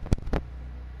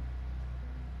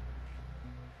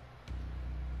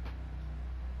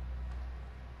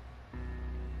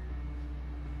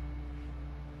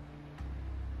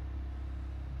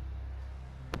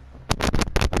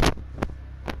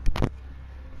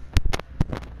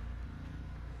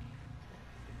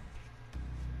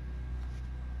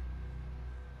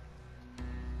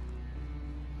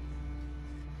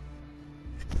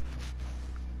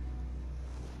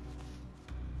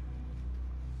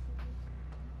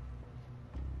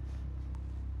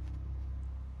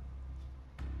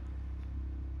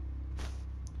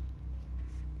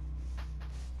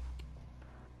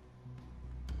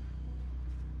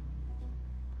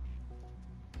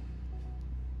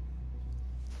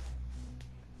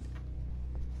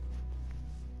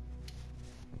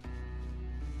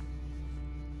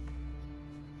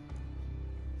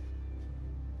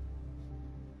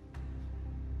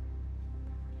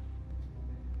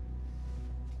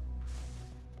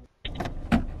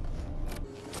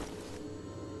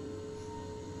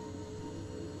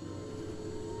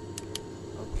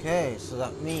 Okay, so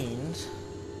that means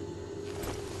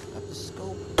at the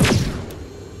scope.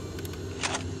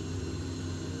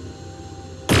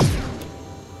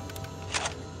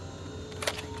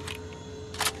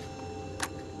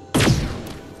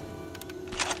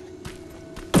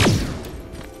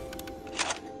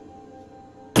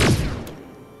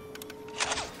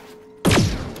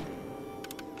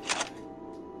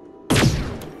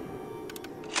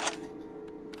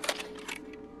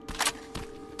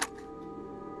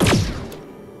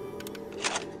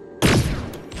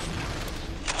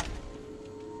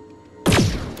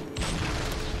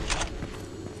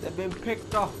 been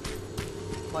picked off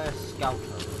by a scouter.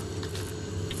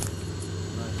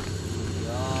 Nice.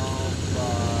 Oh,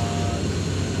 bud.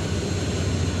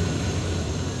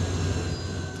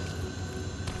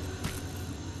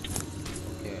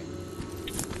 Okay.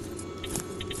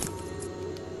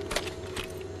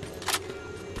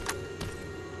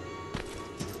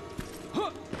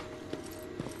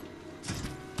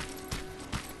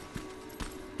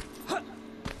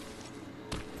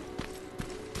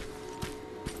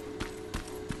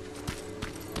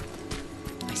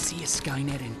 I see a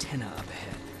Skynet antenna up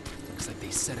ahead. Looks like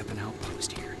they set up an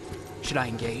outpost here. Should I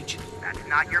engage? That's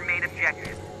not your main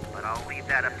objective, but I'll leave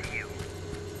that up to you.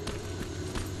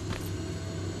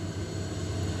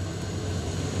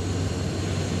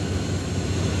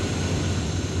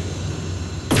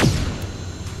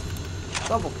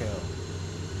 Double kill.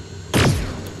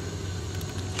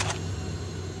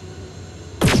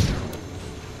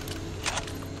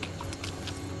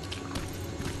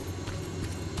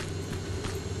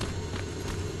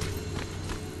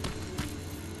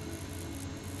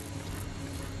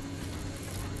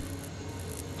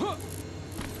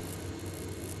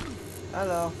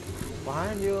 Hello,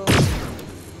 behind you.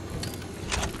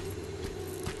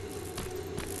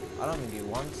 I don't think he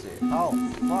wants it. Oh,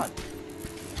 fuck.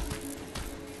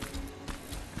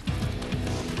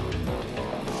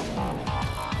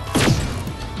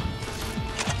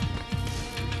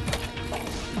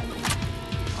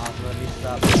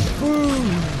 Boom!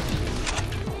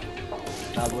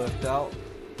 That worked out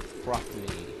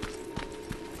properly.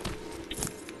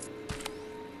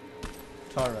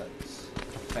 Turrets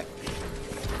effective.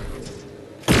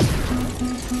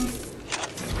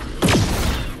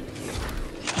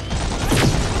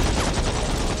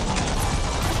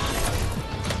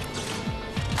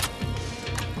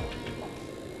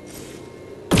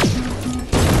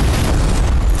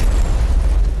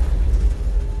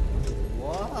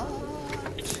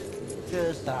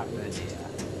 Just happened here.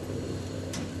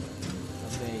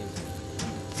 Amazing.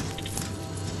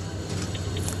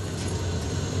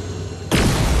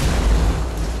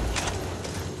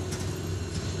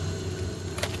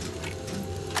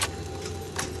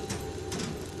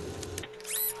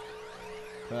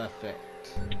 Perfect.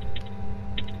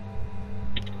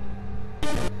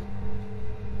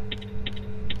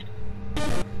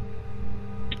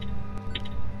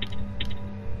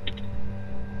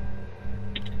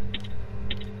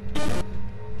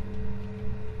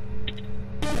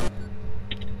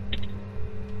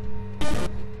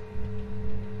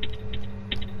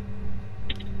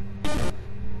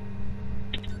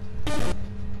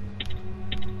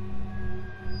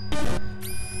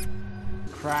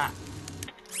 Crap.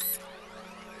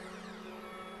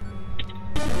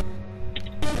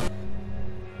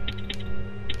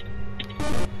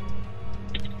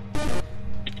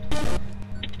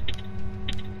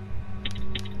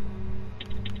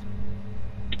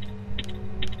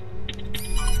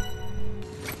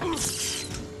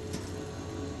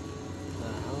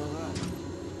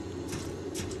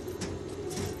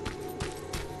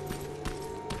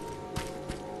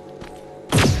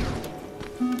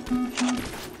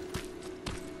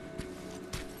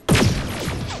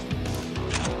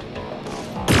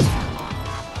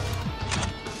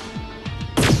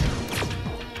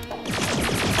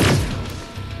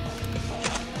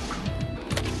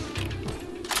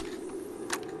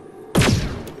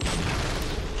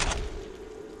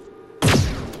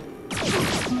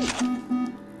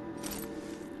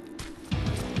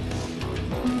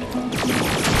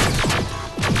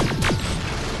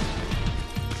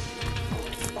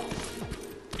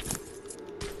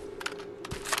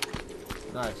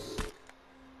 Nice.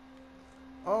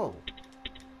 Oh.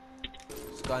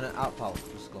 Skynet outpost.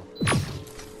 Let's go.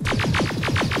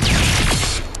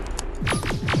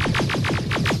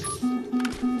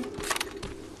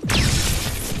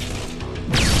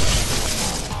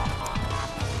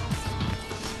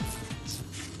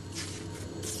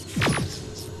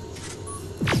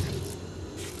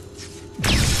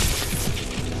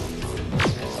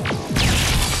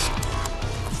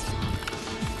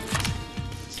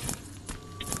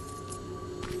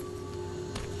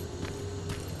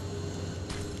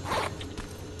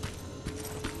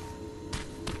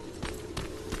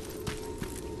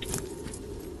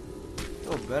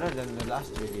 Oh, better than the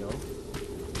last video.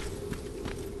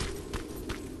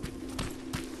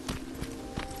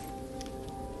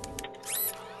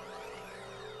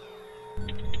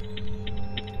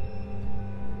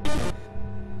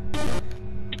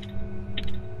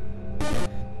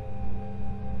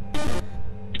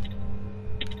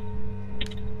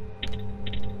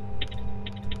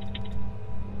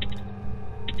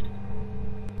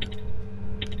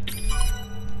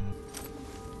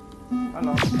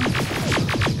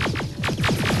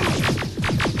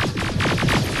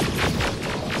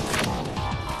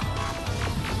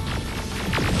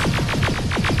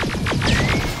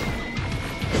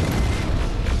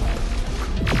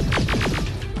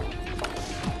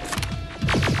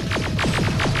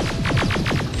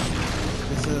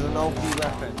 OP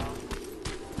weapon.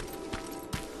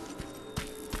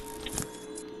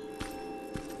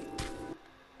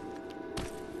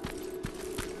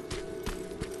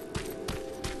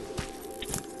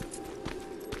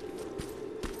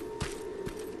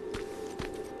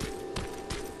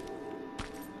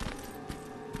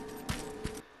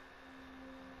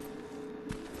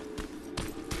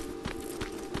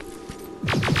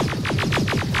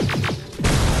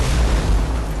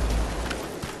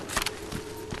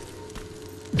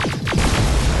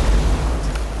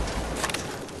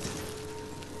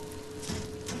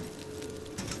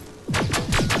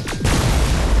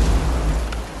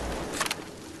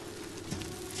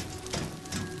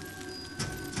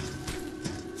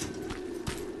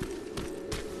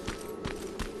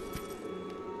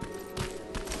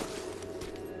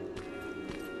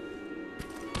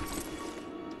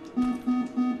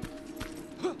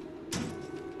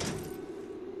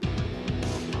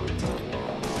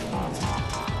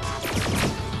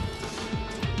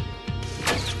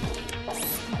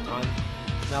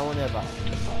 Now or never.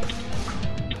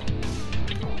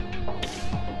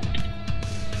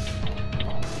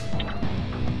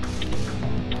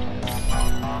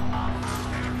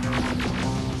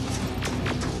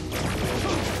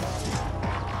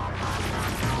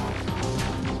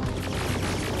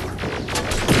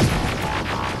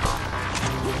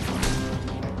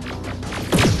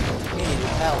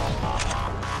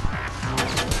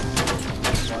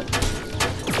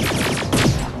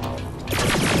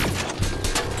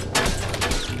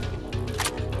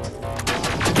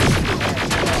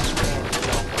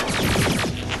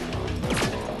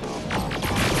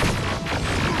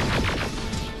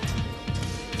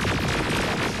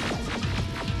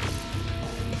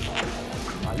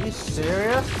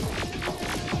 Serious?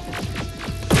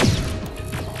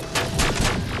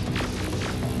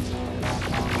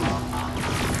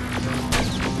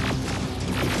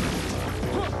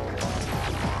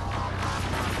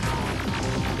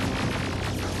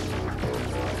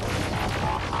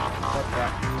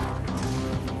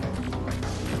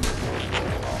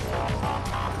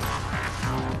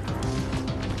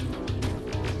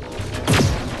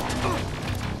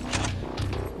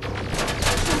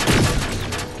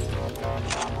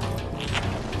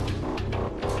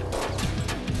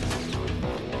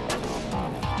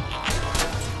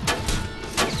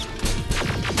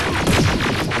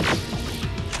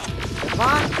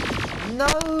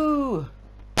 No!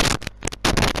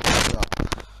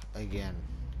 Again.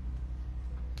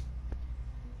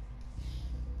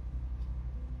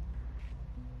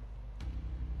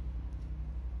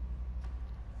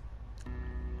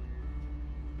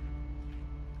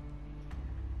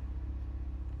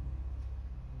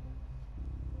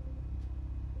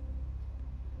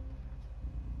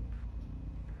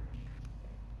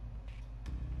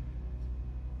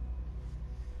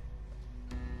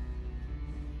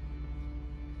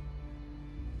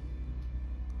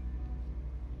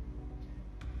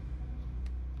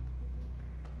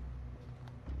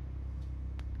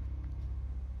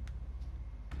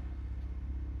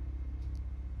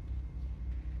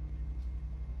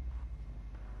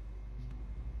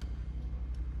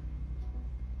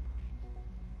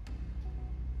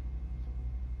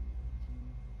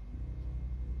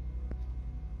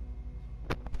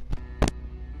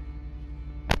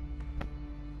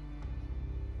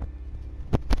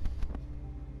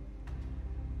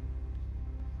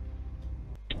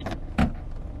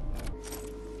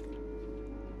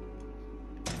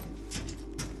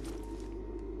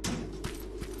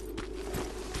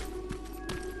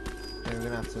 We're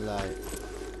gonna have to like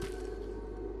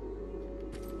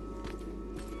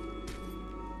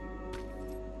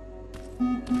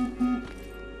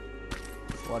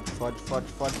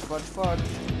fudge.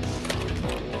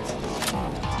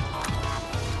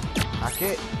 Hack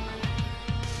it.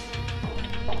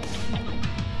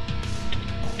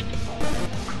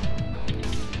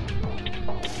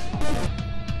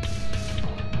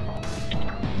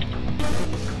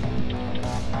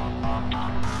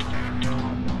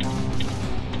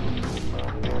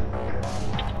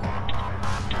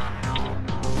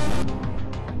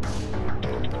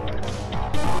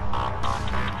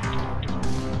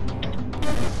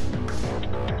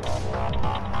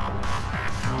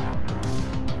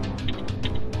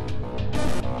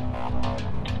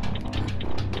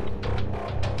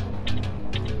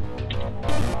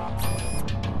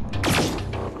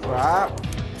 Crap.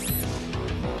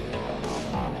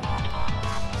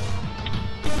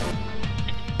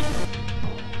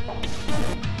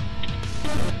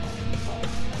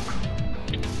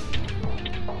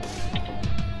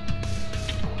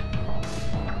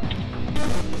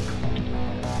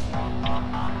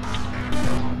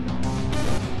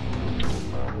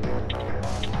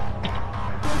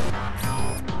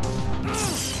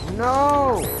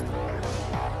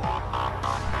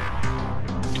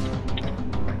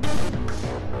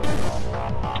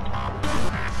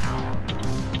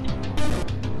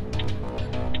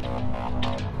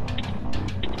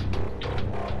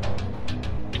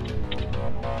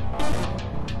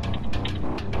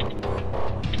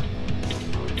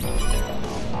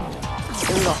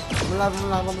 Here we go.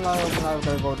 I'm alive.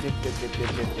 Gotta go dip.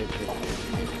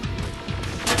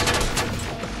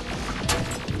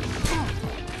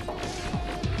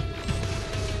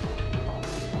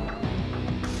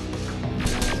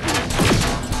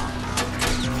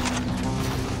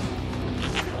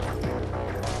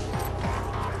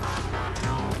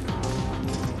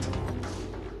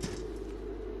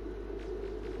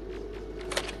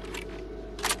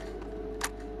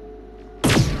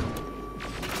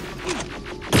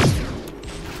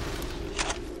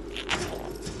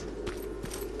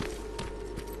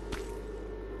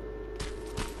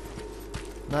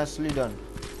 Nicely done.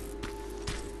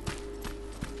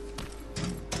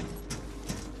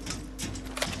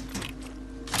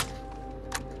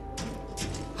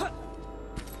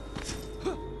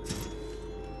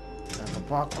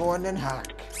 Parkour and then hack.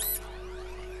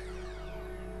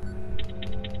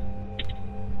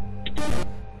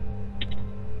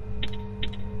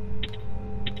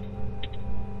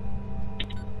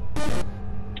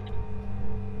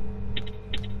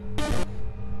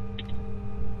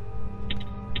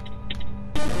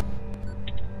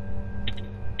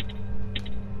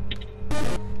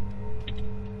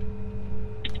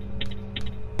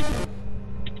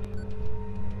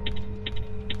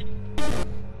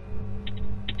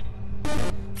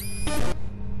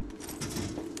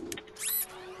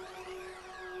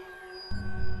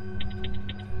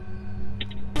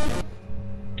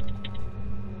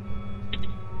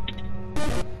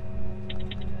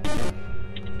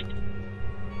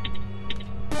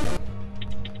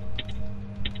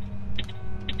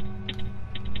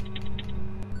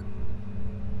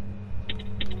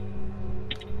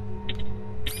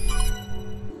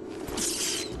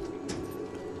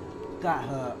 That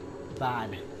hurt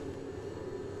bad.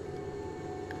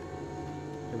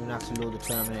 We're gonna have to load the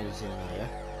Terminators in now, yeah?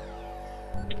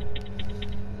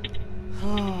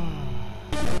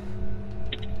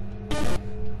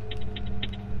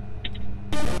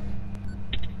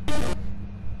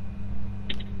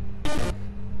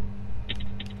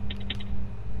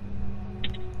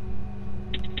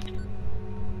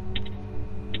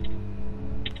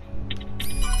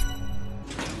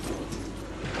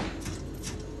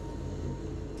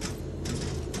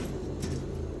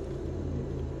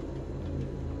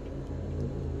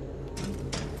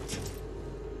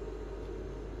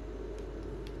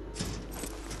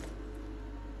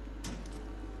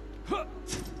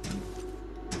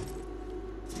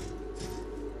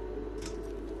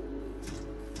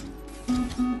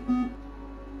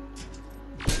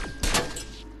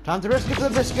 Time to risk it for the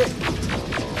biscuit.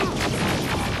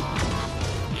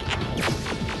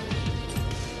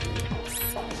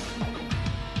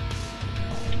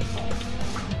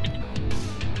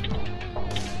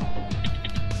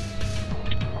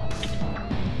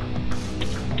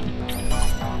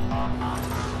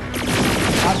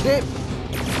 That's it.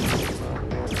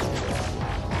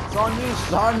 It's on you,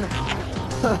 son.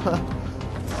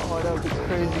 Oh, that was a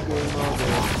crazy game out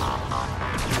there.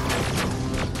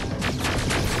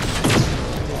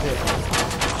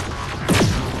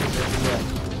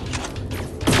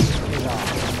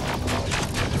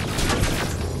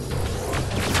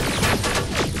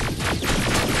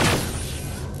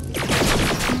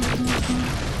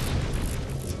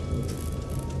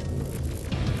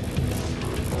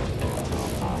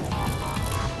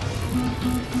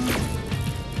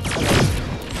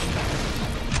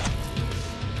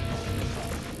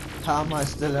 How am I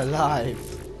still alive?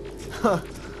 That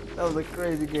was a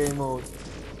crazy game mode.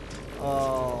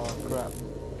 Oh crap.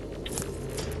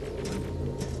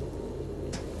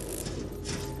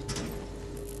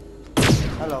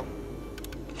 Hello.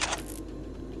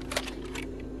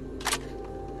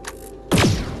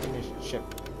 Finish ship.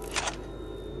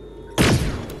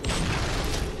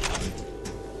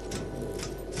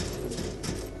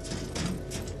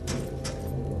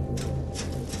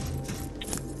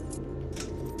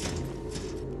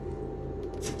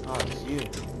 Oh, it's you.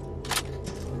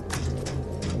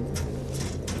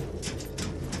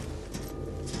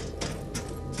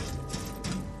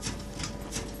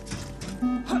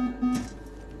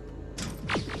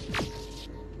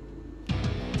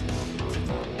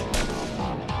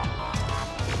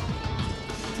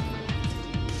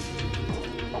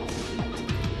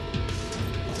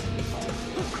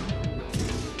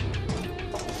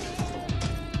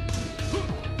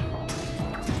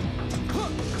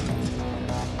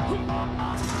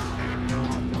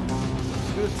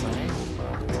 Excuse me.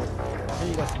 I think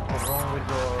you got something wrong with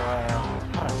your heart.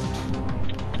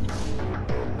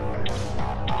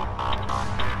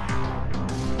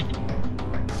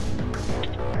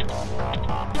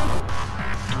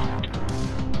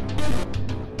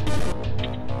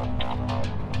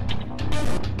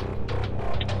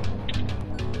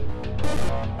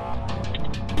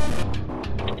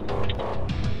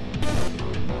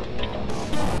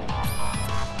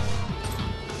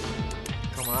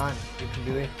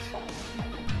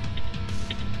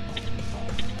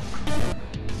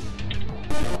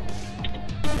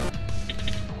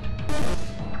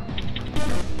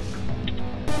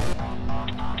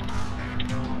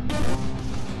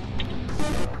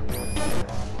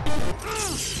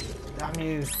 Damn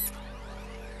you.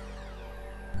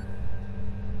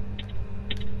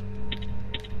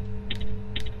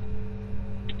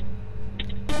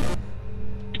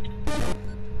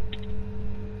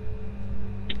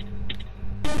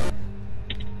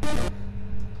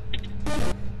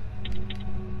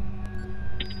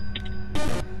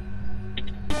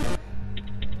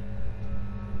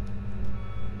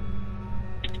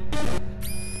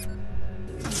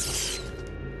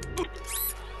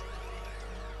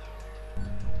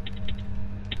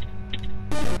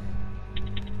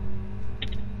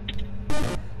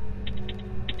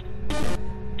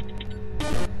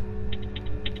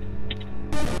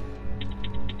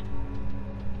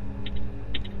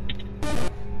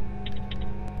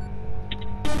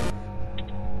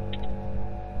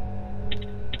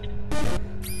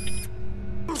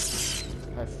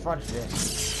 I fudged it.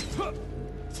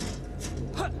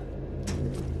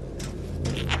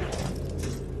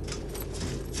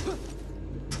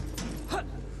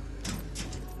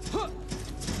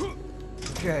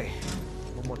 Okay,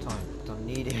 one more time. Don't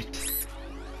need it.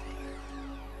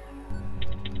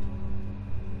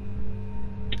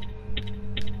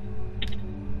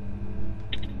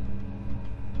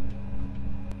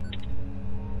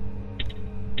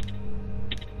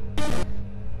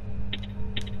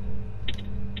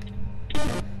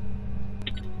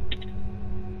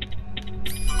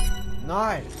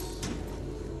 Nice.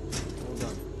 Well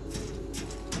done.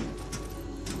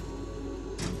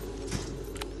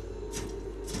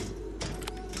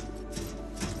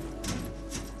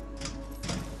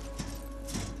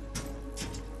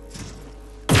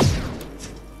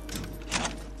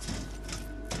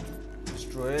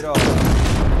 Destroy it all.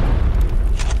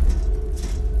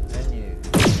 And you.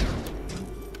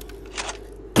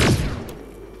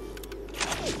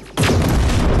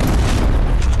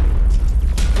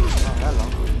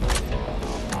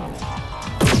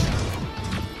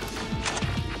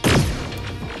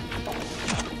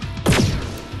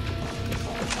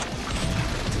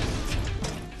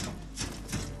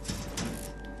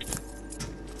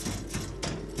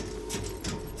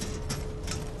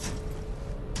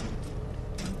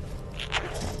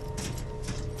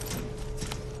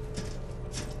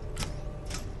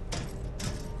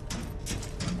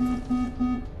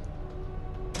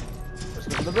 Let's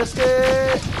get the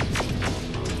biscuit.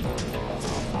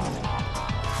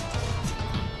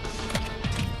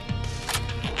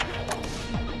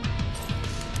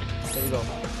 There you go.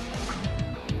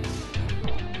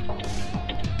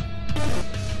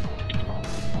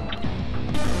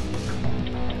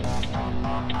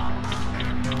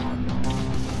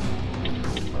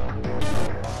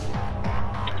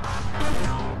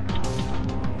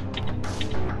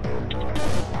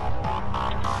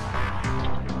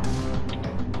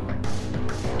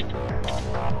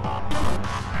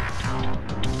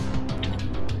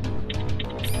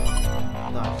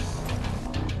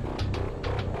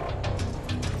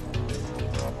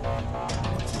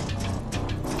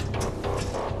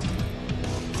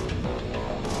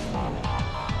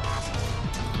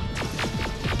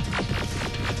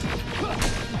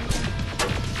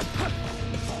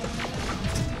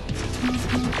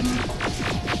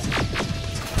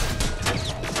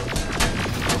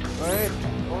 Wait,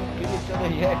 don't kill each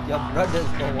other yet. Your brothers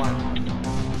for one.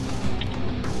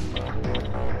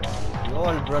 You're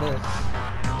all brothers.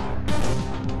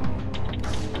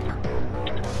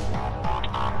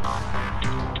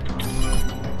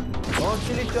 Don't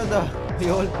kill each other.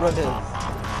 You're all brothers.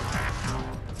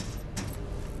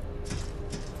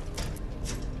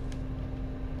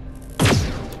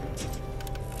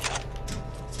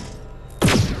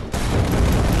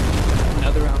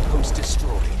 Another outpost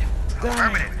destroyed.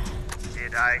 Affirmative.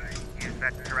 Did I use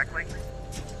that correctly?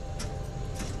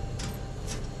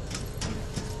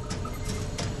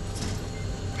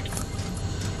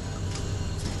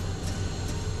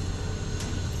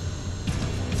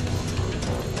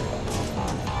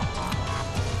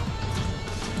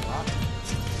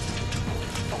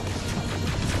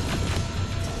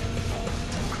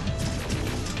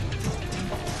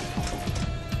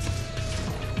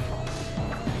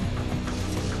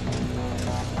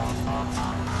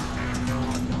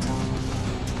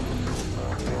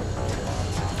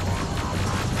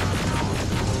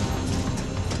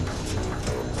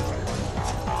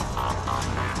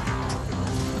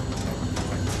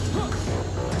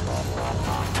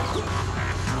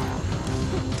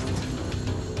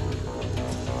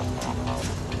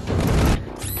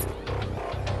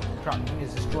 crap thing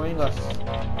is destroying us.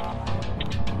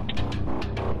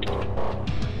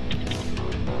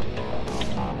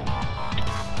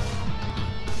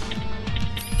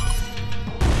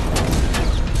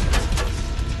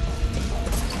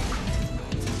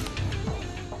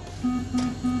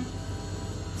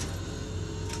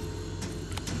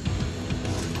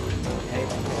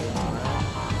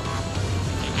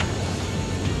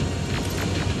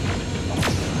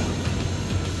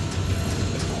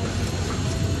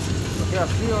 Yeah,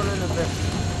 feel a little bit.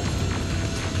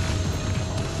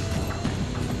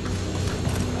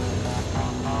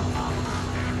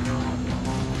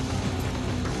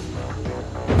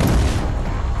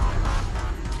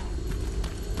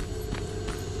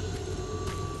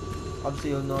 Obviously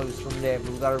you'll know it's from there,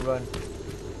 but we gotta run.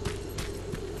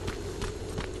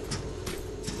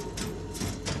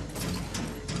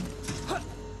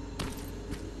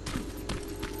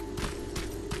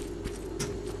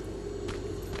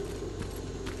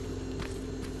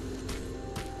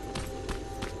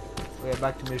 Okay,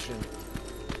 back to mission.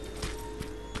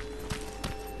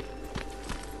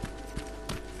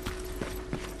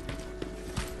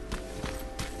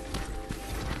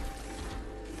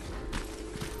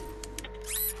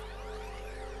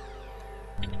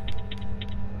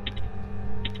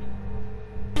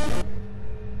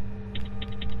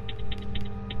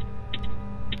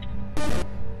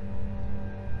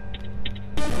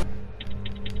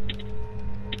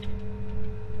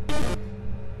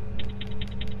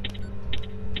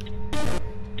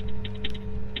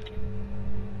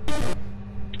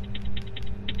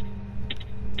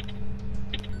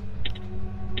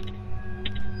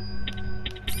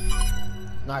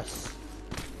 Nice.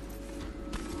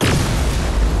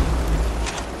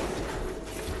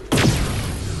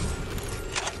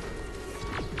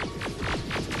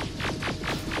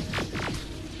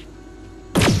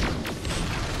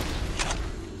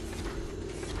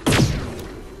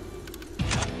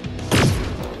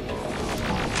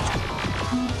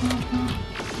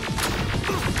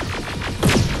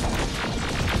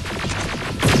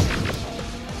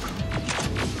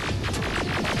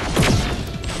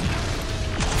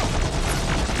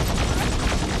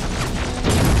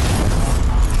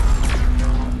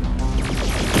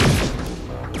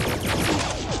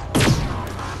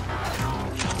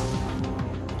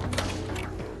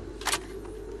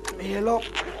 Hello.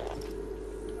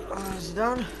 Is it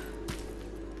done?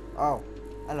 Oh,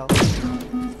 hello.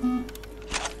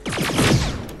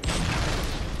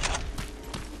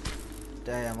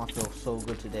 Damn, I feel so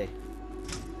good today.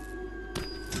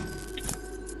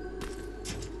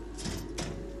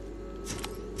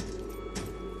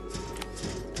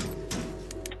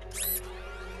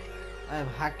 I am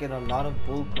hacking a lot of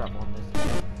bullcrap on this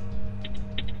game.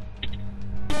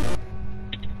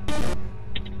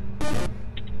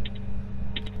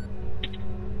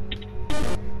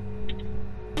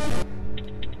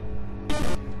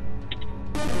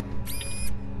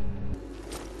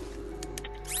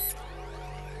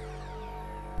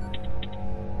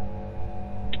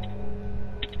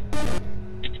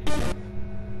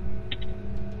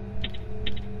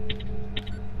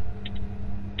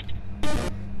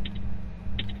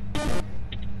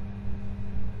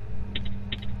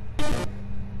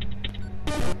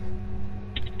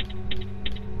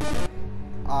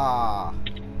 Ah.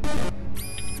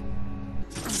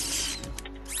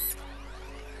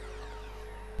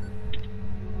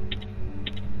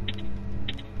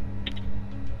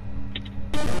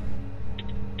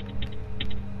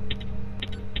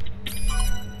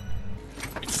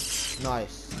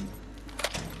 Nice.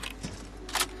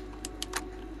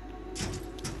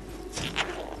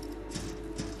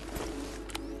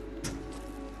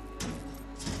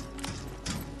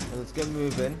 Let's get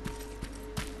moving.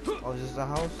 Oh, is this the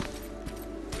house?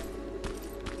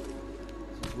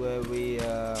 This is where we,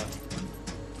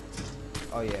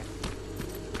 oh yeah.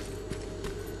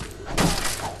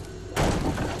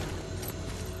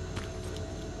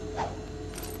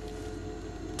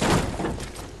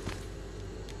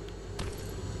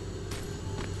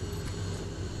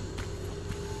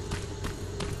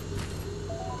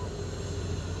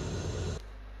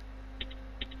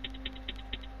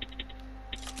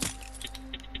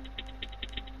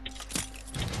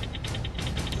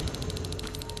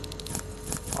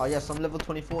 Oh yes, I'm level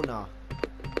 24 now.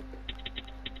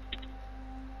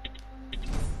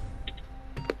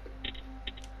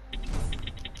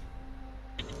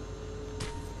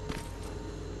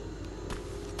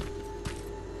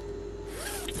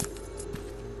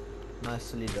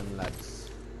 Nicely done,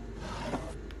 lads.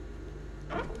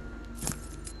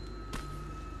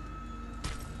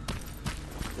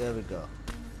 There we go.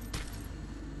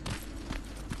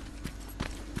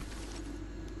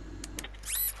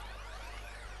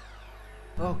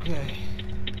 Okay.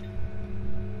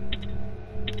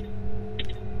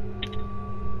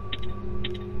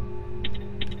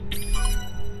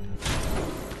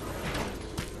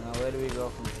 Now where do we go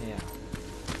from here?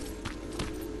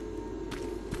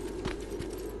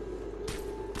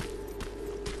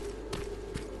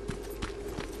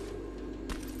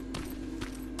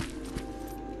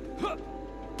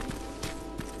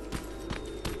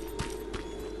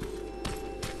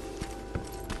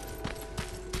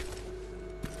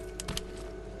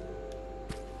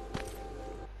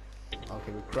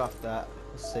 Okay, we craft that.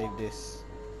 Let's save this.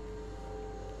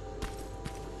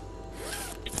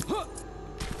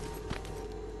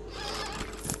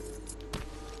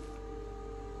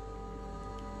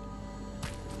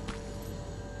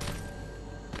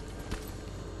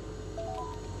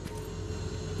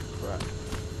 Crap.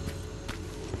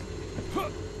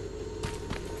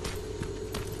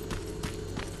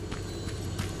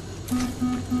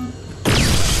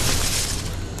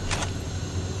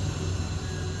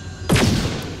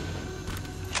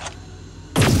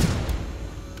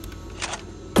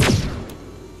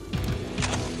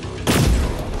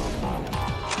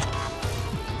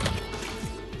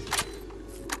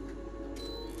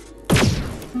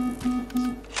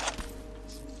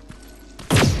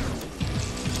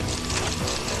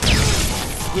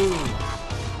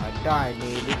 I died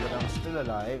nearly, but I'm still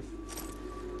alive.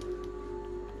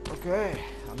 Okay,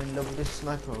 I'm in love with this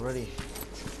sniper already.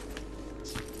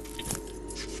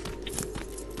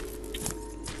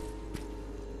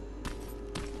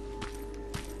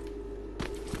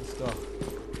 Let's go.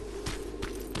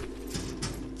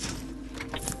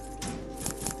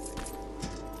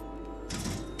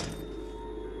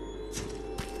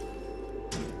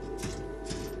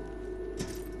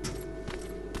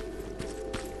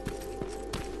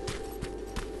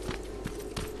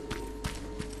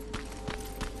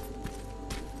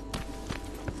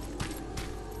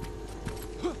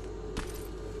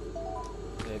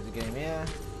 Save the game here.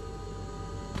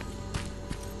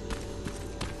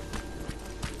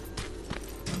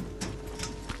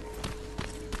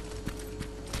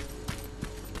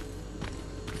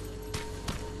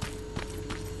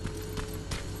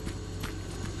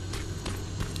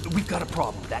 We've got a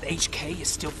problem. That HK is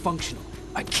still functional.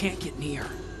 I can't get near.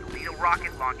 You'll need a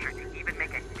rocket launcher to even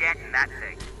make a dent in that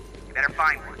thing. You better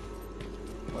find one.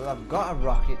 Well, I've got a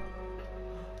rocket.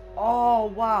 Oh,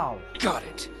 wow. Got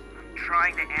it. I'm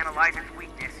trying to analyze its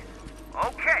weakness.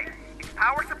 Okay, its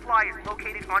power supply is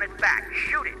located on its back.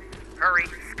 Shoot it. Hurry,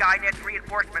 Skynet's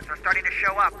reinforcements are starting to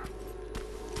show up.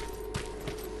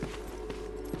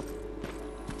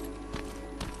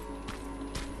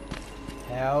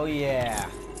 Hell yeah.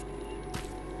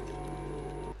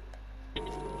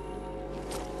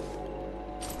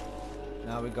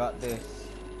 Now we got this.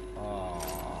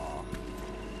 Oh.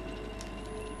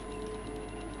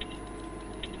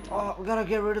 Oh, we gotta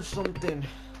get rid of something.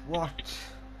 What?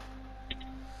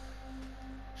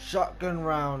 Shotgun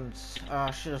rounds.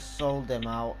 I should have sold them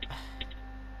out.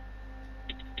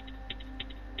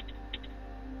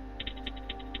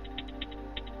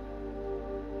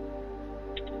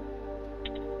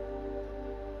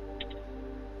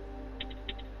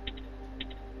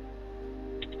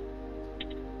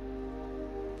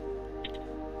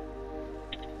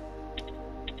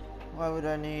 Why would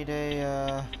I need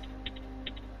a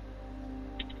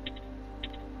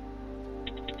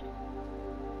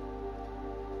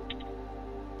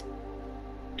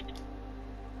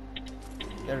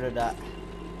get rid of that.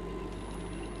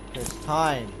 It's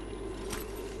time.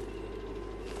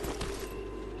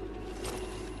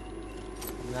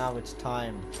 Now it's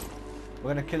time.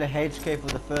 We're gonna kill a HK for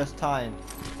the first time.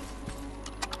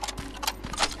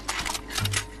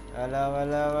 Hello,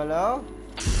 hello, hello?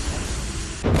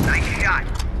 Nice shot.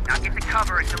 Now get the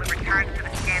cover until it returns to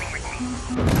the scanning machine.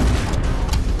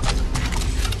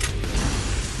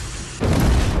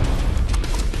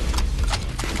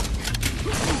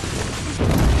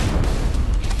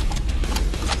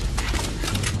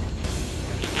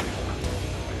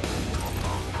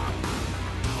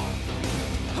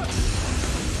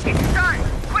 It's done!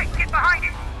 Quick, get behind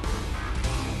it!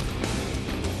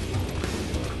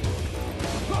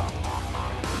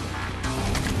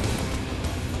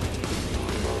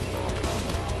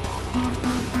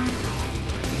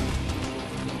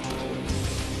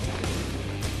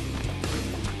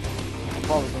 I'm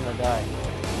probably gonna die.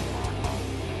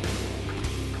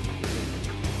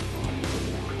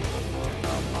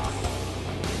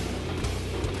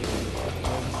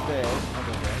 Stairs.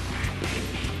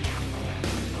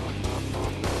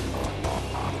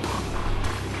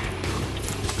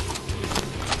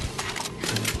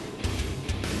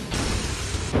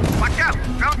 Watch out!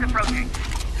 Drone's approaching!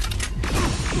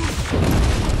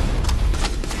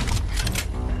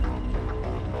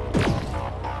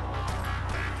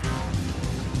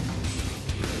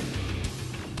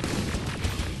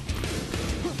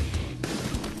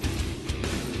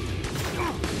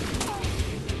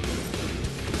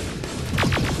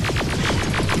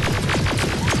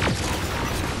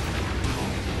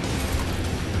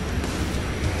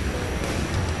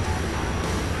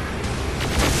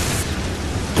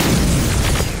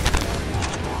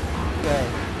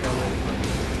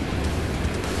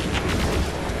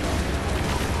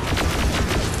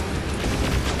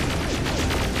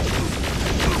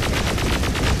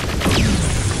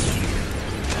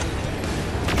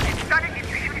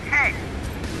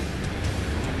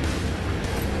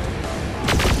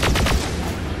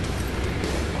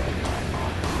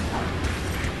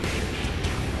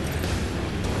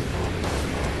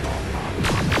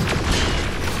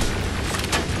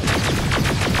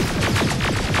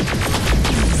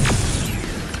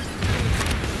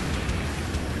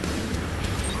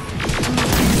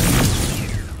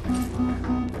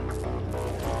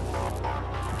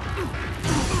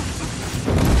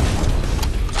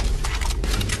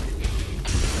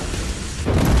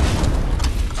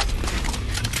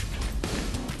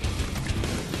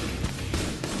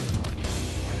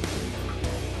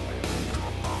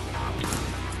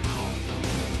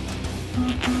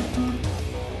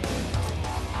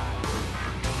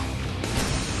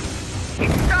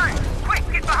 It's done! Quick,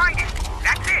 get behind it!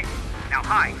 That's it! Now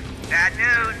hide. Bad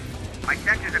news! My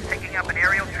sensors are picking up an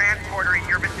aerial transporter in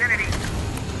your vicinity.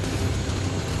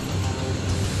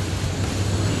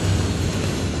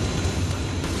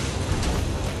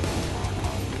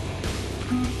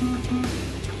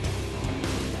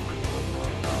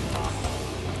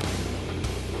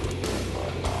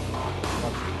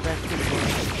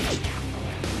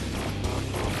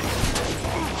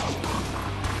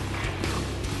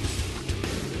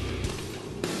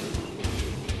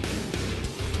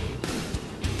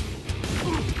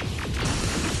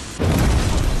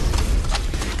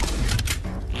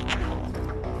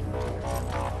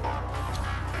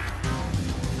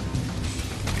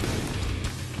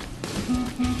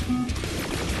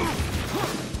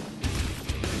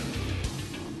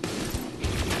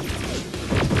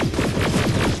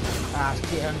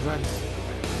 The entrance.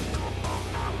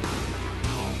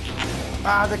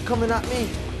 Ah, they're coming at me.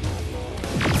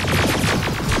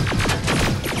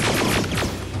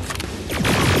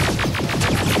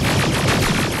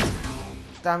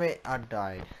 Damn it, I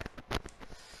died.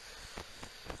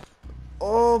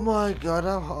 Oh my god,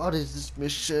 how hard is this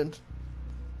mission?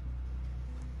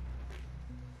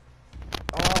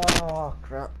 Oh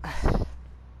crap.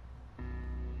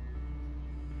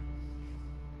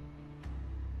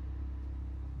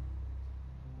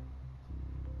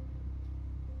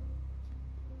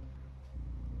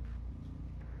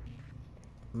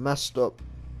 Messed up.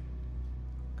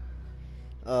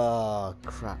 Oh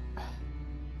crap.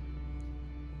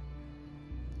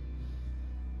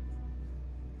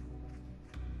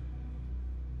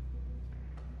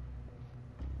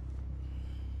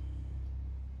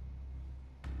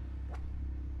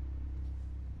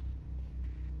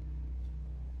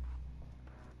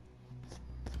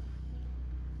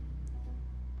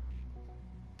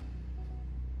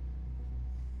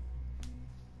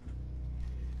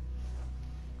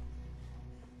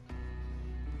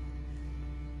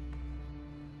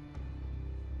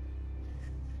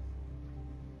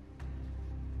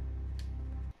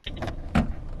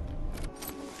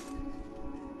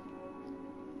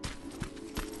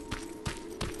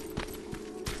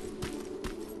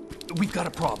 We've got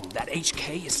a problem. That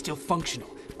HK is still functional.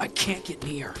 I can't get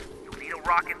near. You'll need a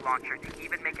rocket launcher to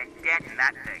even make a dent in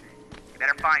that thing. You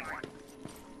better find one.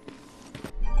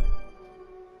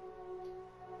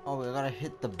 Oh, we gotta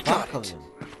hit the back of him.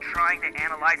 I'm trying to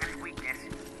analyze its weakness.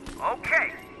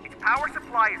 Okay, its power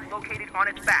supply is located on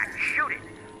its back. Shoot it.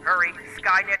 Hurry,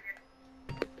 Skynet.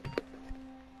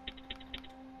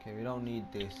 Okay, we don't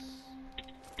need this.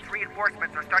 Its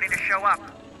reinforcements are starting to show up.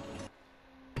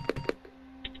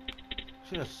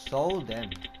 Should have sold them.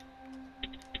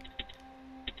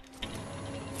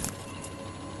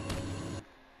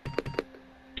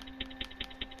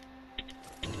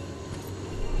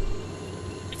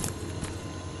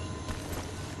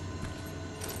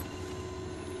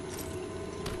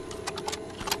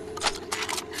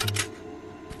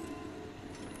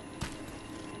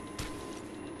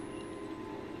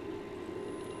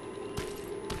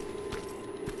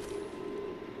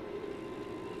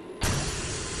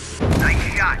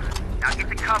 Nice shot. Now get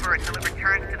to cover until it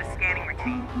returns to the scanning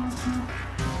routine.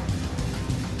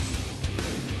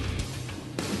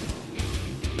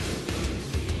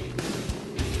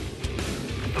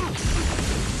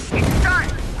 It's done!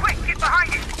 Quick, get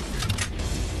behind it!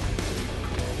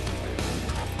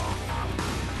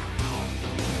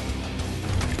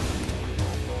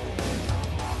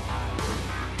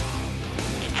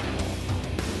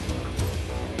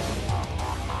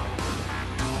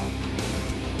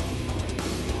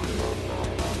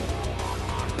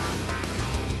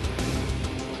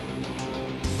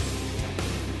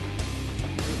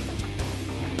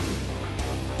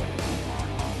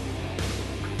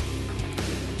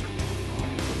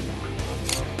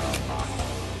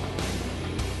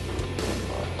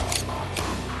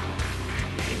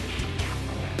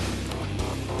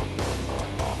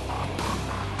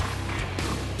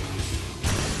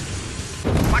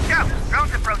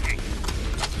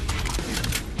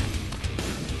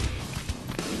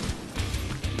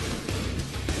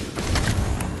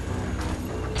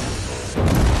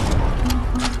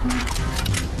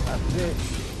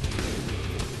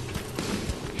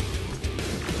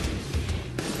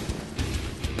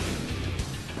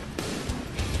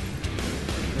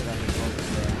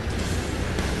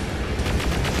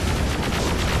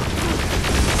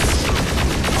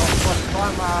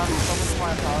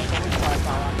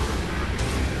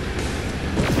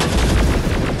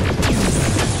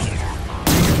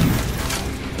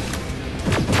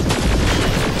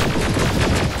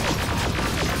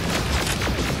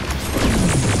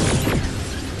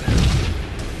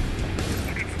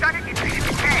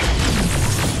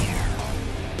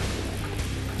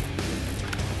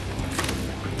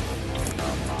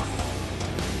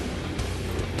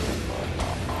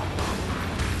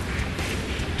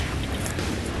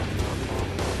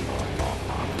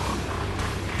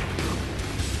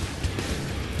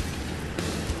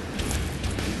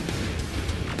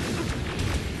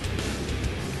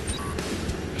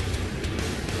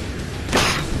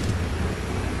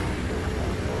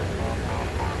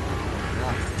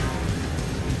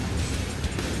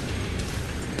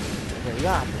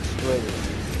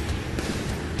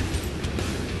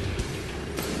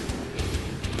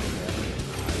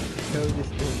 know this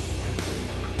thing.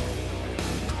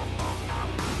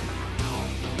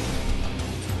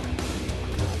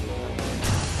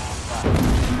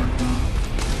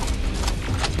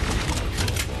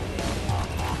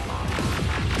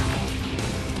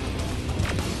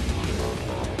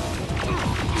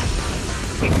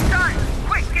 It's done!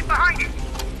 Quick, get behind it!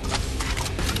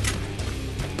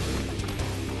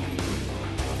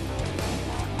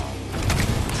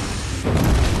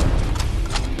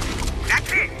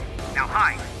 That's it! Now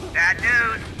hide. Bad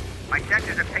news. My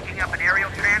sensors are picking up an aerial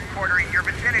transporter in your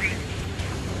vicinity.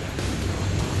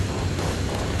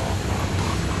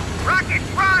 Rocket,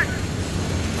 run!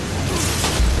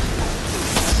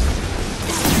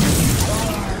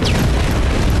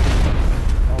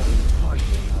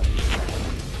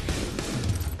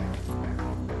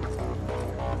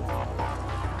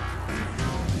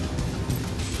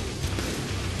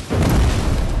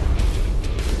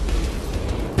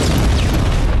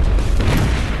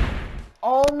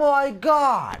 Oh my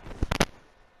god!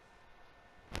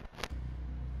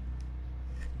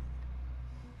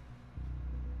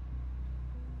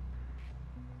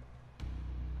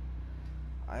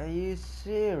 Are you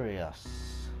serious?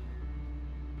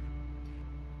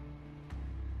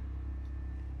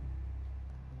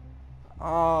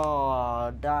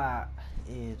 Oh, that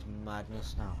is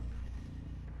madness now.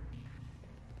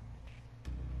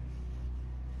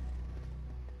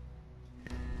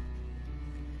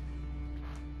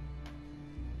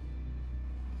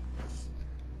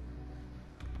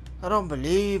 I don't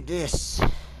believe this.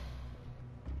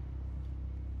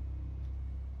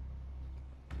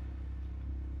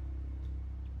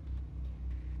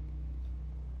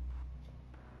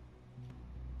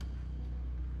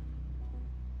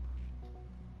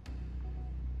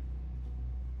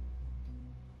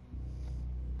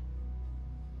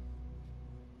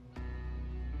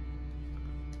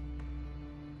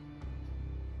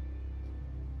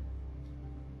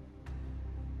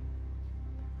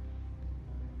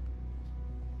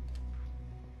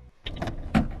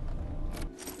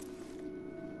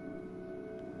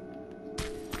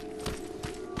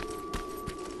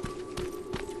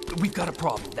 We've got a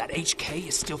problem. That HK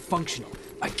is still functional.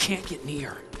 I can't get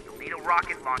near. You'll need a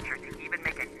rocket launcher to even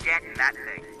make a dent in that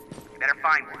thing. You better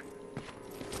find one.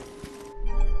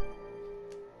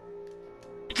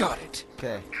 Got it.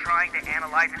 Okay. Trying to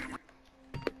analyze its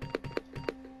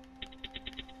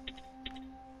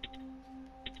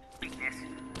weakness.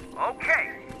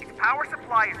 Okay. Its power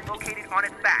supply is located on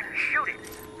its back. Shoot it.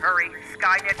 Hurry.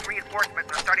 Skynet's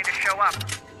reinforcements are starting to show up.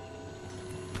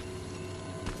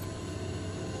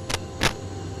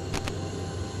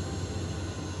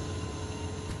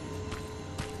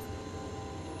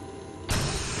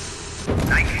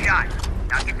 Nice shot.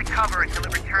 Now get to cover until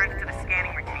it returns to the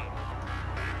scanning routine.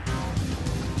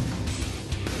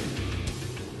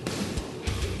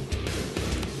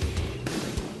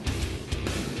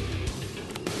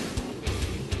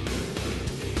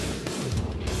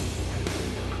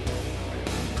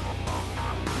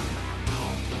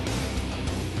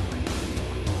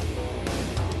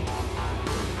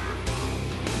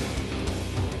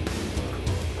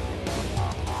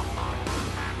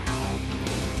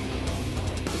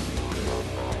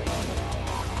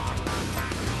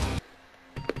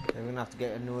 We're gonna have to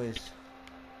get a noise.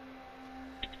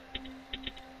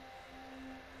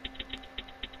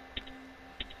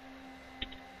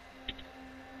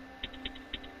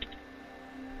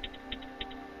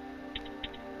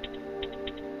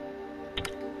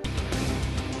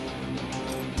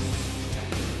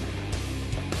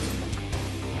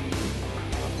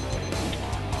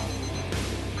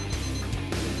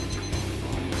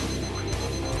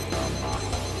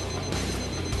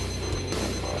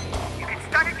 You can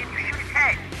stun it if you shoot its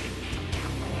head.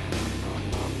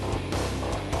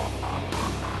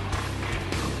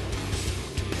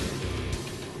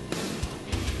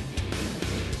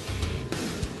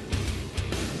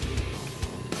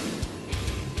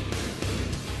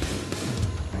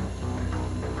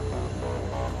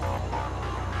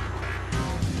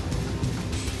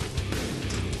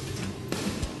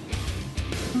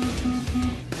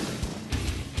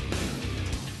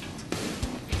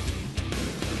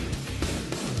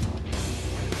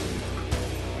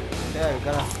 Yeah, we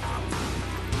gotta.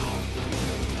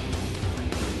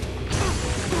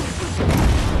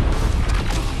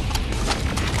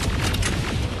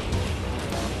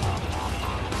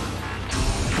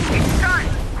 It's done!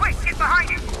 Quick, get behind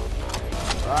it!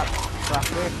 Right,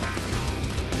 traffic.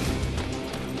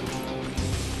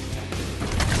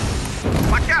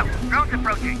 Watch out! Drone's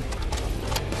approaching!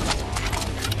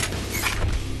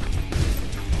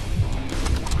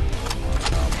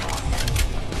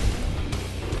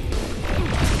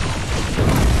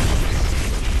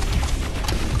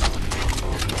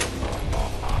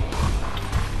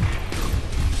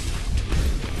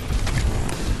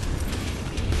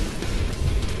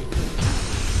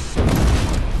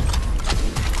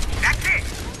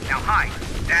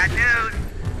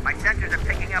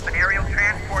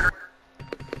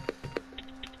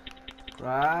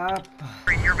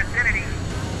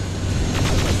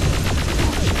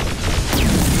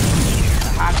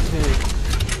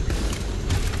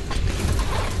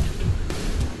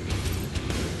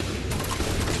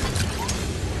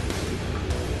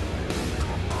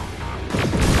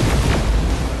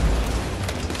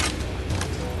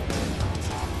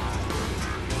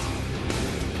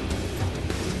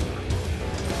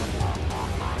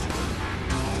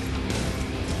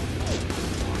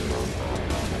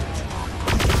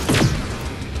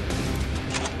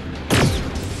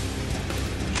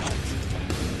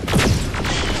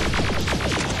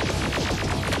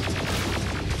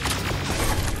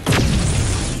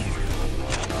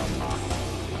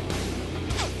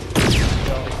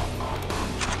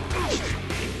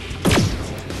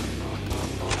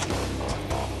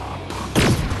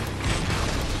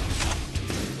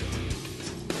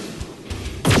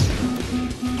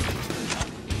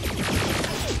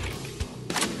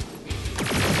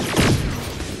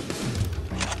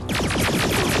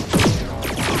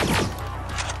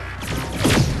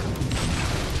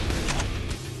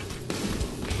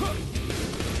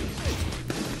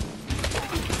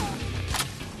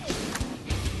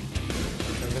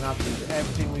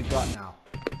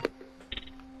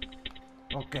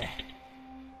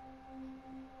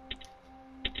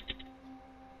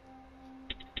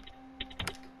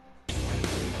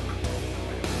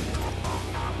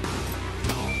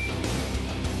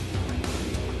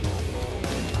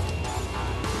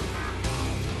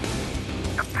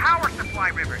 supply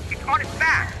river. It's on its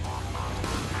back.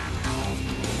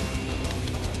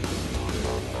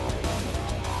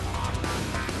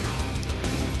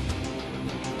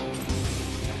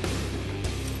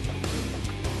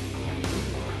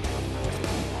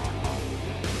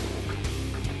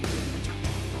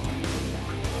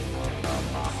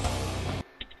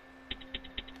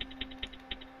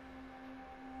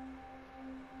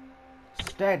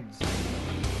 Steads.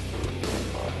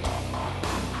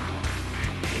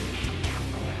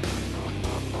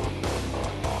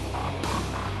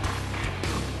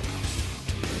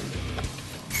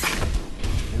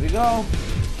 Here we go.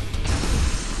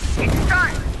 It's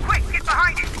done! Quick, get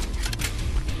behind it!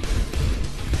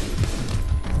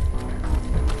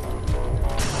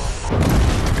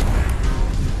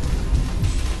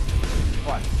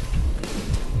 What?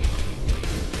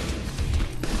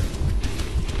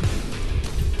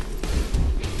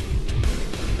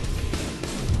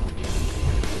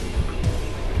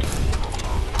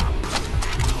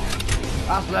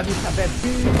 Hasta la vista, baby.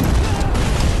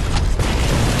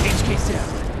 HK's down.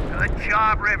 Good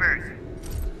job, Rivers.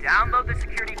 Download the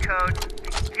security code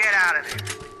and get out of there.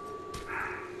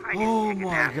 I need to Oh take a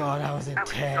my nap. god, that was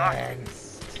exhausting.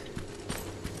 intense.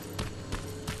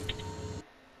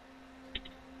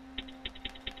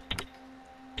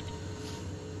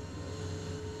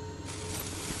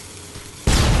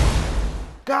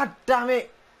 God damn it!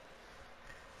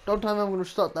 Don't tell me I'm gonna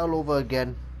start that all over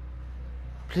again.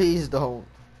 Please don't.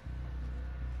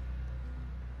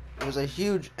 It was a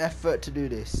huge effort to do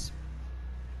this.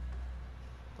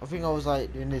 I think I was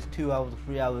like doing this 2 hours,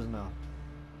 3 hours now.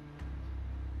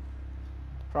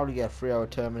 Probably get a 3-hour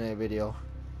Terminator video.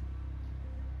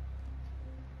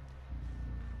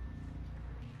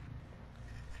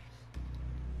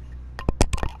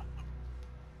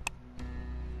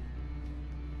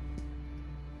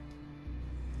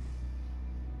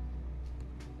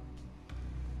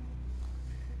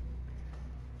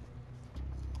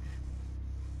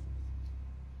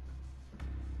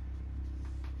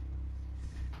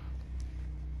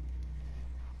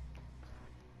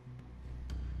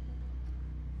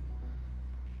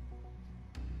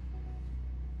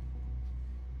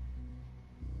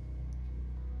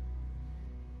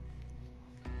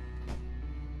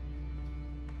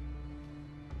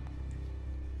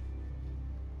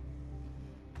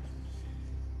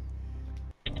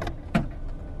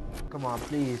 Come on,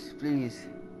 please, please.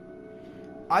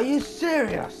 Are you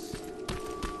serious?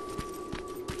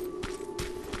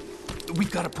 We've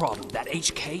got a problem. That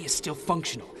HK is still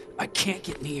functional. I can't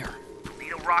get near. You'll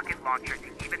need a rocket launcher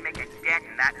to even make a dent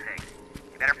in that thing.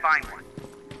 You better find one.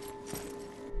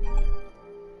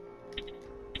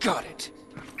 Got it.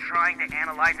 I'm trying to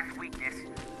analyze its weakness.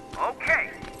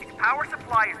 Okay, its power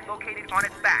supply is located on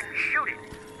its back. Shoot it.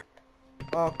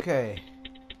 Okay.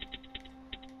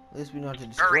 At least we know how to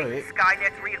destroy Hurry, it.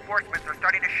 Skynet's reinforcements are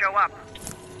starting to show up.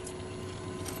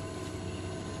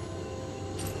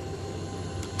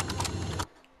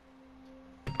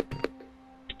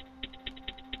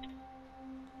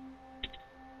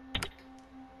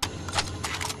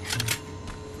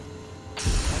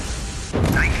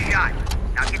 Nice shot.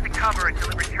 Now get the cover until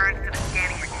it returns to the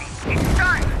scanning routine. It's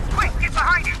done! Quick, get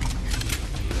behind it!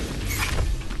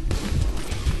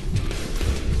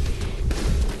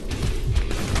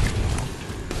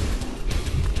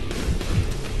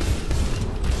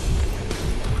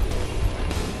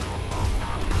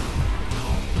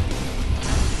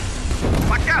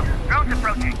 Watch out! Drone's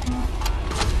approaching!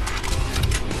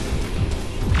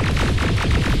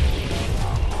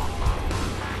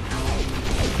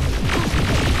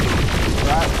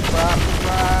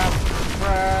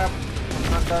 Crap.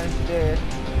 I'm not dying today.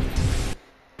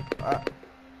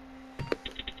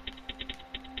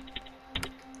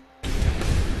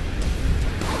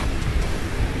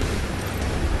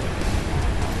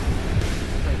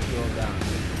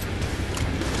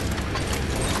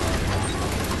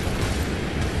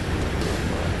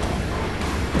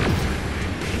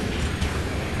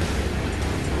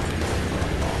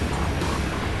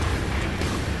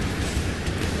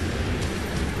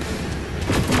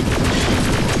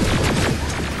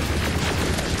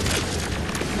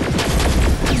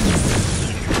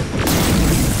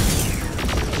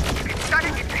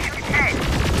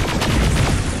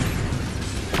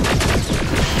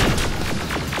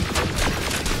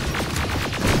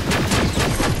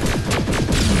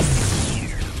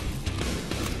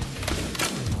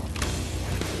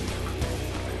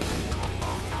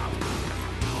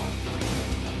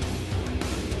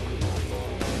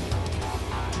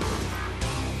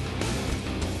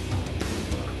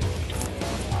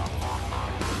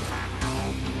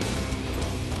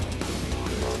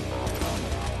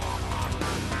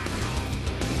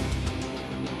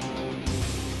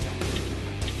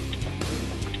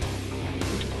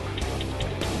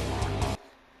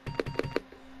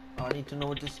 know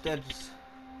what this does.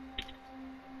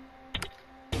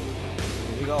 Here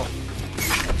we go.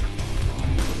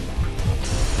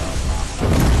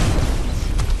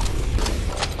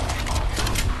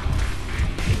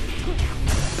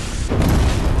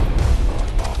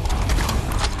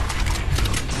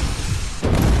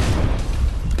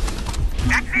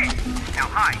 That's it! Now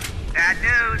hide. Bad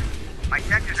news. My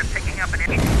sensors are picking up an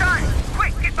enemy. It's done!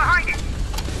 Quick, get behind it!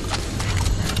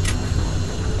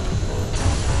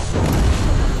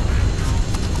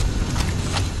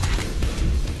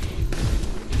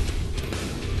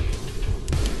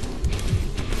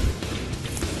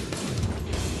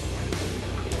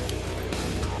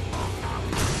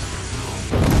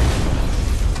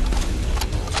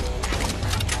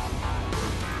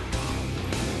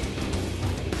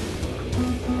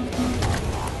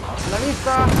 La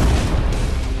vista.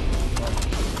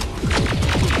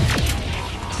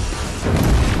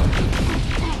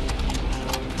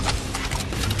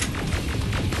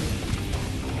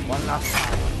 One last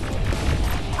time.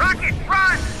 Rocket,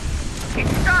 run!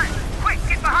 It's done! Quick,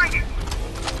 get behind it!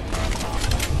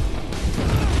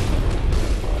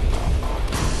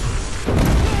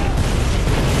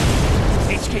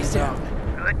 HK's down.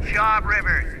 Good job,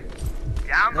 Rivers.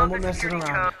 Download No more the messing security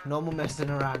around. code. No more messing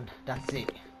around. That's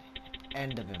it.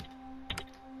 End of him.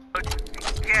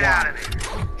 Get out of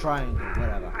there. Triangle,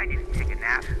 whatever. I need to take a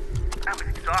nap. That was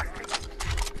exhausting.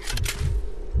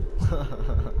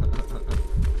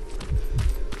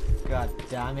 God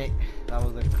damn it. That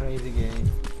was a crazy game.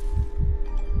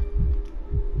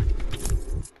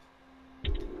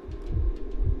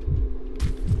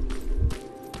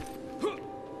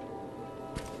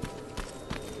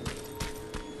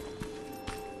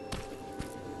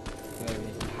 Okay, we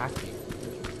need to hack it.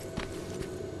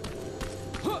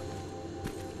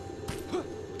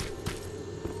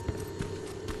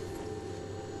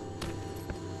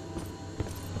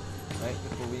 Right,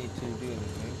 before we need to do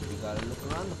anything, we gotta look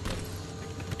around the place.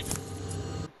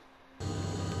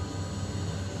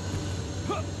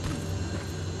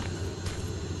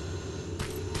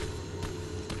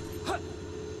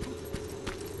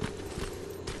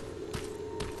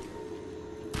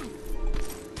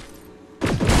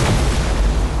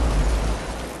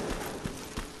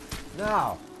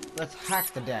 Now, let's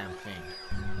hack the damn thing.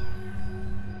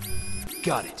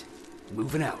 Got it.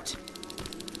 Moving out.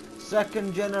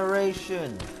 Second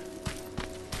generation.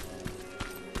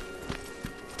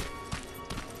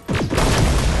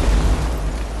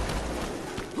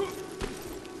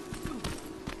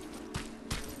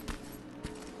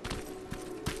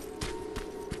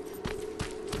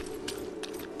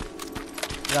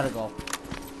 We gotta go.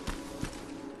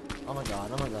 Oh my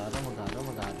god, oh my god, oh my god, oh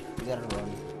my god. We gotta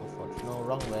run. Oh fuck, no,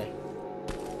 wrong way.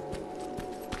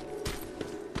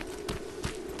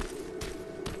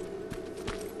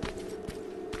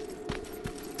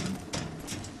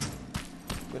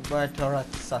 Goodbye,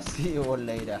 turrets. I'll see you all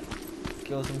later.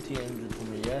 Kill some T-800 for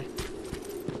me, yeah?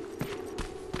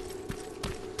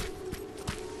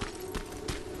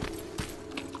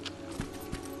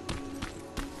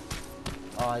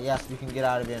 Oh yes, we can get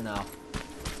out of here now.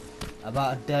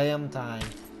 About a damn time.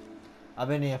 I've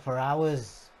been here for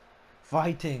hours.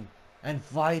 Fighting and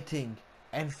fighting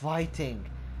and fighting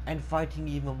and fighting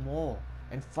even more.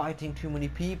 And fighting too many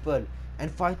people.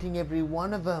 And fighting every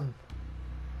one of them.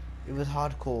 It was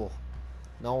hardcore.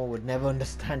 No one would never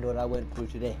understand what I went through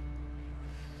today.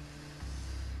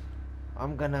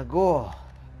 I'm gonna go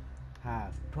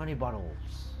have 20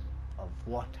 bottles of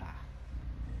water.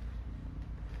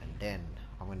 And then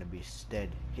I'm gonna be steady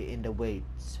hitting the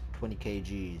weights, 20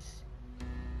 kgs,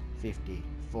 50,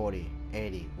 40,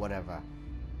 80, whatever.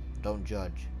 Don't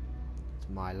judge. It's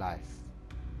my life.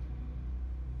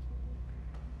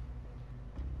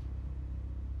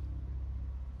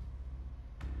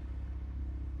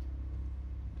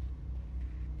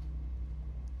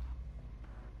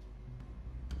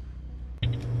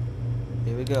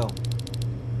 Here we go.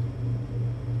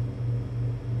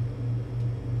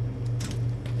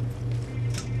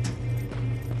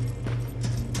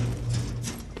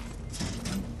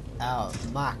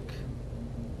 Mac.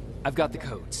 I've got the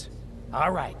codes.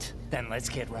 All right, then let's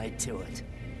get right to it.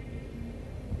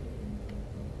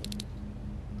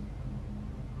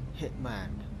 Hitman.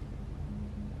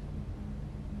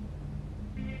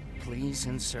 Please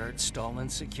insert stolen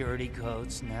security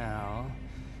codes now.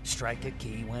 Strike a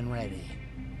key when ready.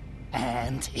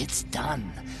 And it's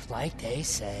done. Like they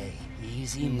say,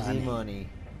 easy money.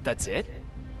 That's it?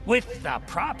 With the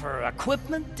proper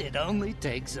equipment, it only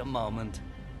takes a moment.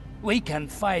 We can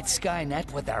fight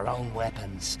Skynet with our own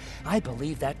weapons. I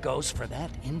believe that goes for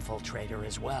that infiltrator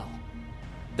as well.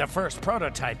 The first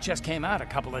prototype just came out a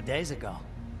couple of days ago.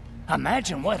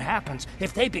 Imagine what happens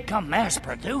if they become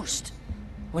mass-produced.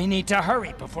 We need to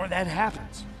hurry before that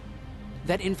happens.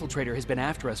 That infiltrator has been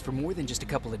after us for more than just a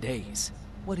couple of days.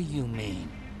 What do you mean?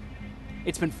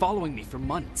 It's been following me for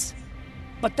months.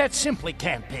 But that simply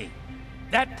can't be.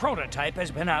 That prototype has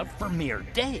been out for mere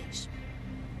days.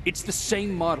 It's the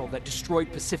same model that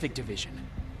destroyed Pacific Division.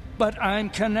 But I'm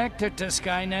connected to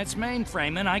Skynet's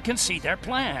mainframe and I can see their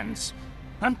plans.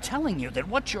 I'm telling you that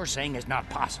what you're saying is not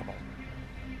possible.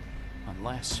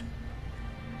 Unless...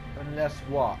 Unless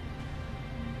what?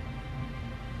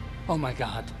 Oh my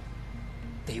God.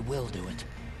 They will do it.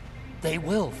 They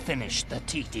will finish the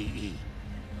TDE.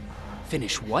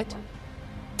 Finish what?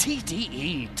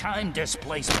 TDE, time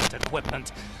displacement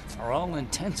equipment. For all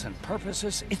intents and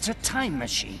purposes, it's a time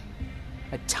machine.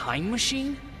 A time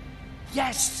machine?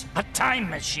 Yes, a time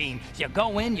machine. You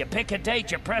go in, you pick a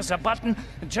date, you press a button,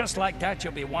 and just like that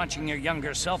you'll be watching your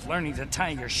younger self learning to tie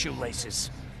your shoelaces.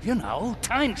 You know,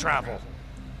 time travel.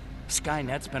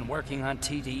 Skynet's been working on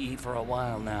TDE for a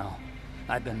while now.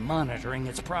 I've been monitoring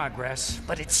its progress,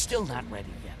 but it's still not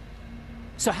ready yet.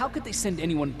 So how could they send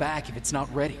anyone back if it's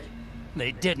not ready?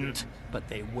 They didn't, but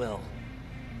they will.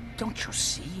 Don't you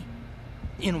see?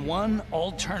 In one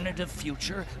alternative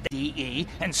future, DE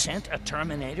and sent a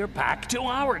Terminator back to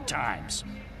our times.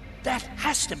 That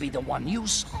has to be the one you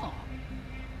saw.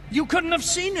 You couldn't have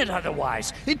seen it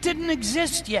otherwise. It didn't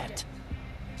exist yet.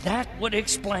 That would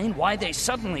explain why they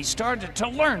suddenly started to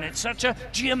learn at such a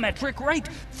geometric rate.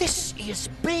 This is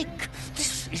big.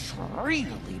 This is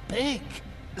really big.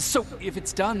 So if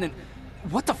it's done, then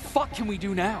what the fuck can we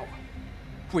do now?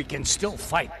 We can still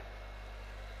fight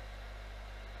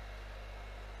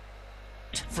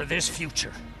for this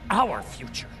future, our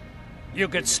future. You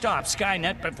could stop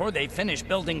Skynet before they finish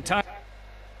building time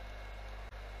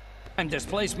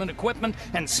displacement equipment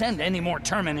and send any more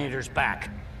Terminators back.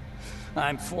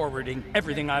 I'm forwarding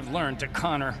everything I've learned to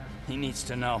Connor. He needs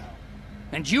to know.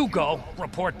 And you go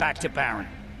report back to Baron.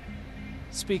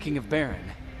 Speaking of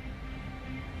Baron,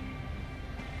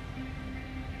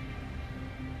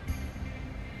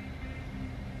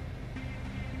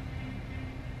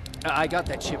 I got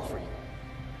that chip for you.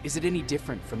 Is it any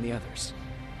different from the others?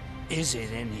 Is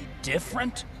it any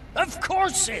different? Of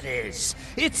course it is!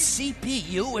 Its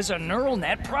CPU is a neural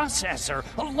net processor,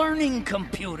 a learning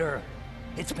computer.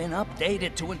 It's been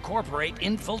updated to incorporate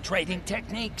infiltrating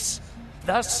techniques.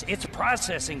 Thus, its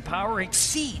processing power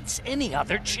exceeds any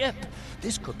other chip.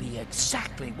 This could be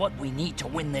exactly what we need to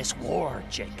win this war,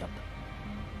 Jacob.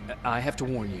 I have to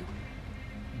warn you.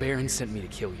 Baron sent me to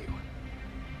kill you.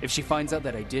 If she finds out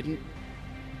that I didn't,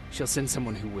 she'll send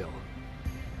someone who will.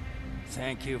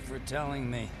 Thank you for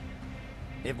telling me.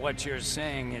 If what you're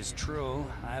saying is true,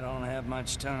 I don't have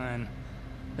much time.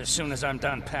 As soon as I'm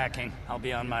done packing, I'll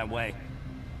be on my way.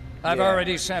 I've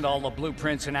already sent all the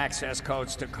blueprints and access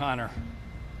codes to Connor.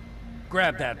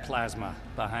 Grab that plasma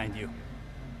behind you,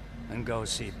 and go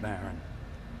see Baron.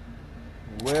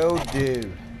 Will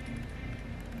do.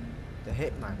 The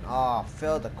hitman. Ah,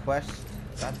 failed the quest.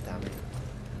 God damn it.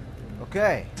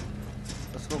 Okay.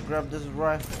 Let's go grab this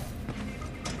rifle.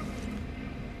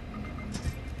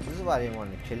 This is why I didn't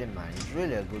want to kill him, man. He's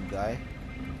really a good guy.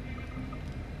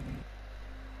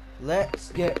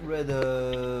 Let's get rid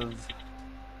of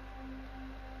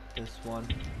this one.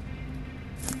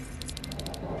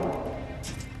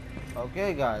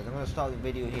 Okay guys, I'm gonna start the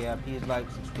video here. Please like,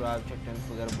 subscribe, check the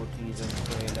unforgettable teaser and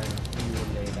trailer, and see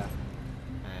you later.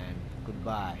 And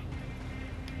goodbye.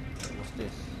 What's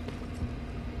this?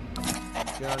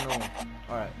 Journal.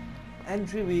 Alright.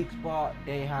 Entry weak spot.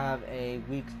 They have a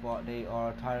weak spot. They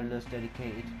are tireless,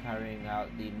 dedicated to carrying out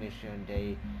the mission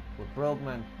they were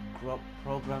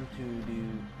programmed to do.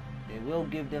 They will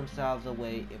give themselves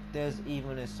away if there's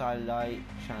even a slight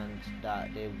chance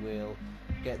that they will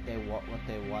get what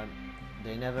they want.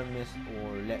 They never miss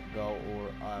or let go or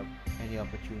any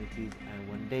opportunities, and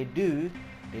when they do,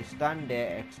 they stand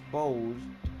there exposed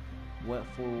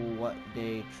for what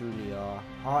they truly are: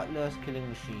 heartless killing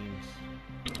machines.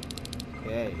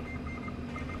 Okay.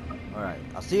 Alright,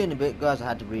 I'll see you in a bit, guys. I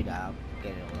had to read out.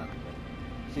 Get it all out of the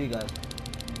way. See you guys.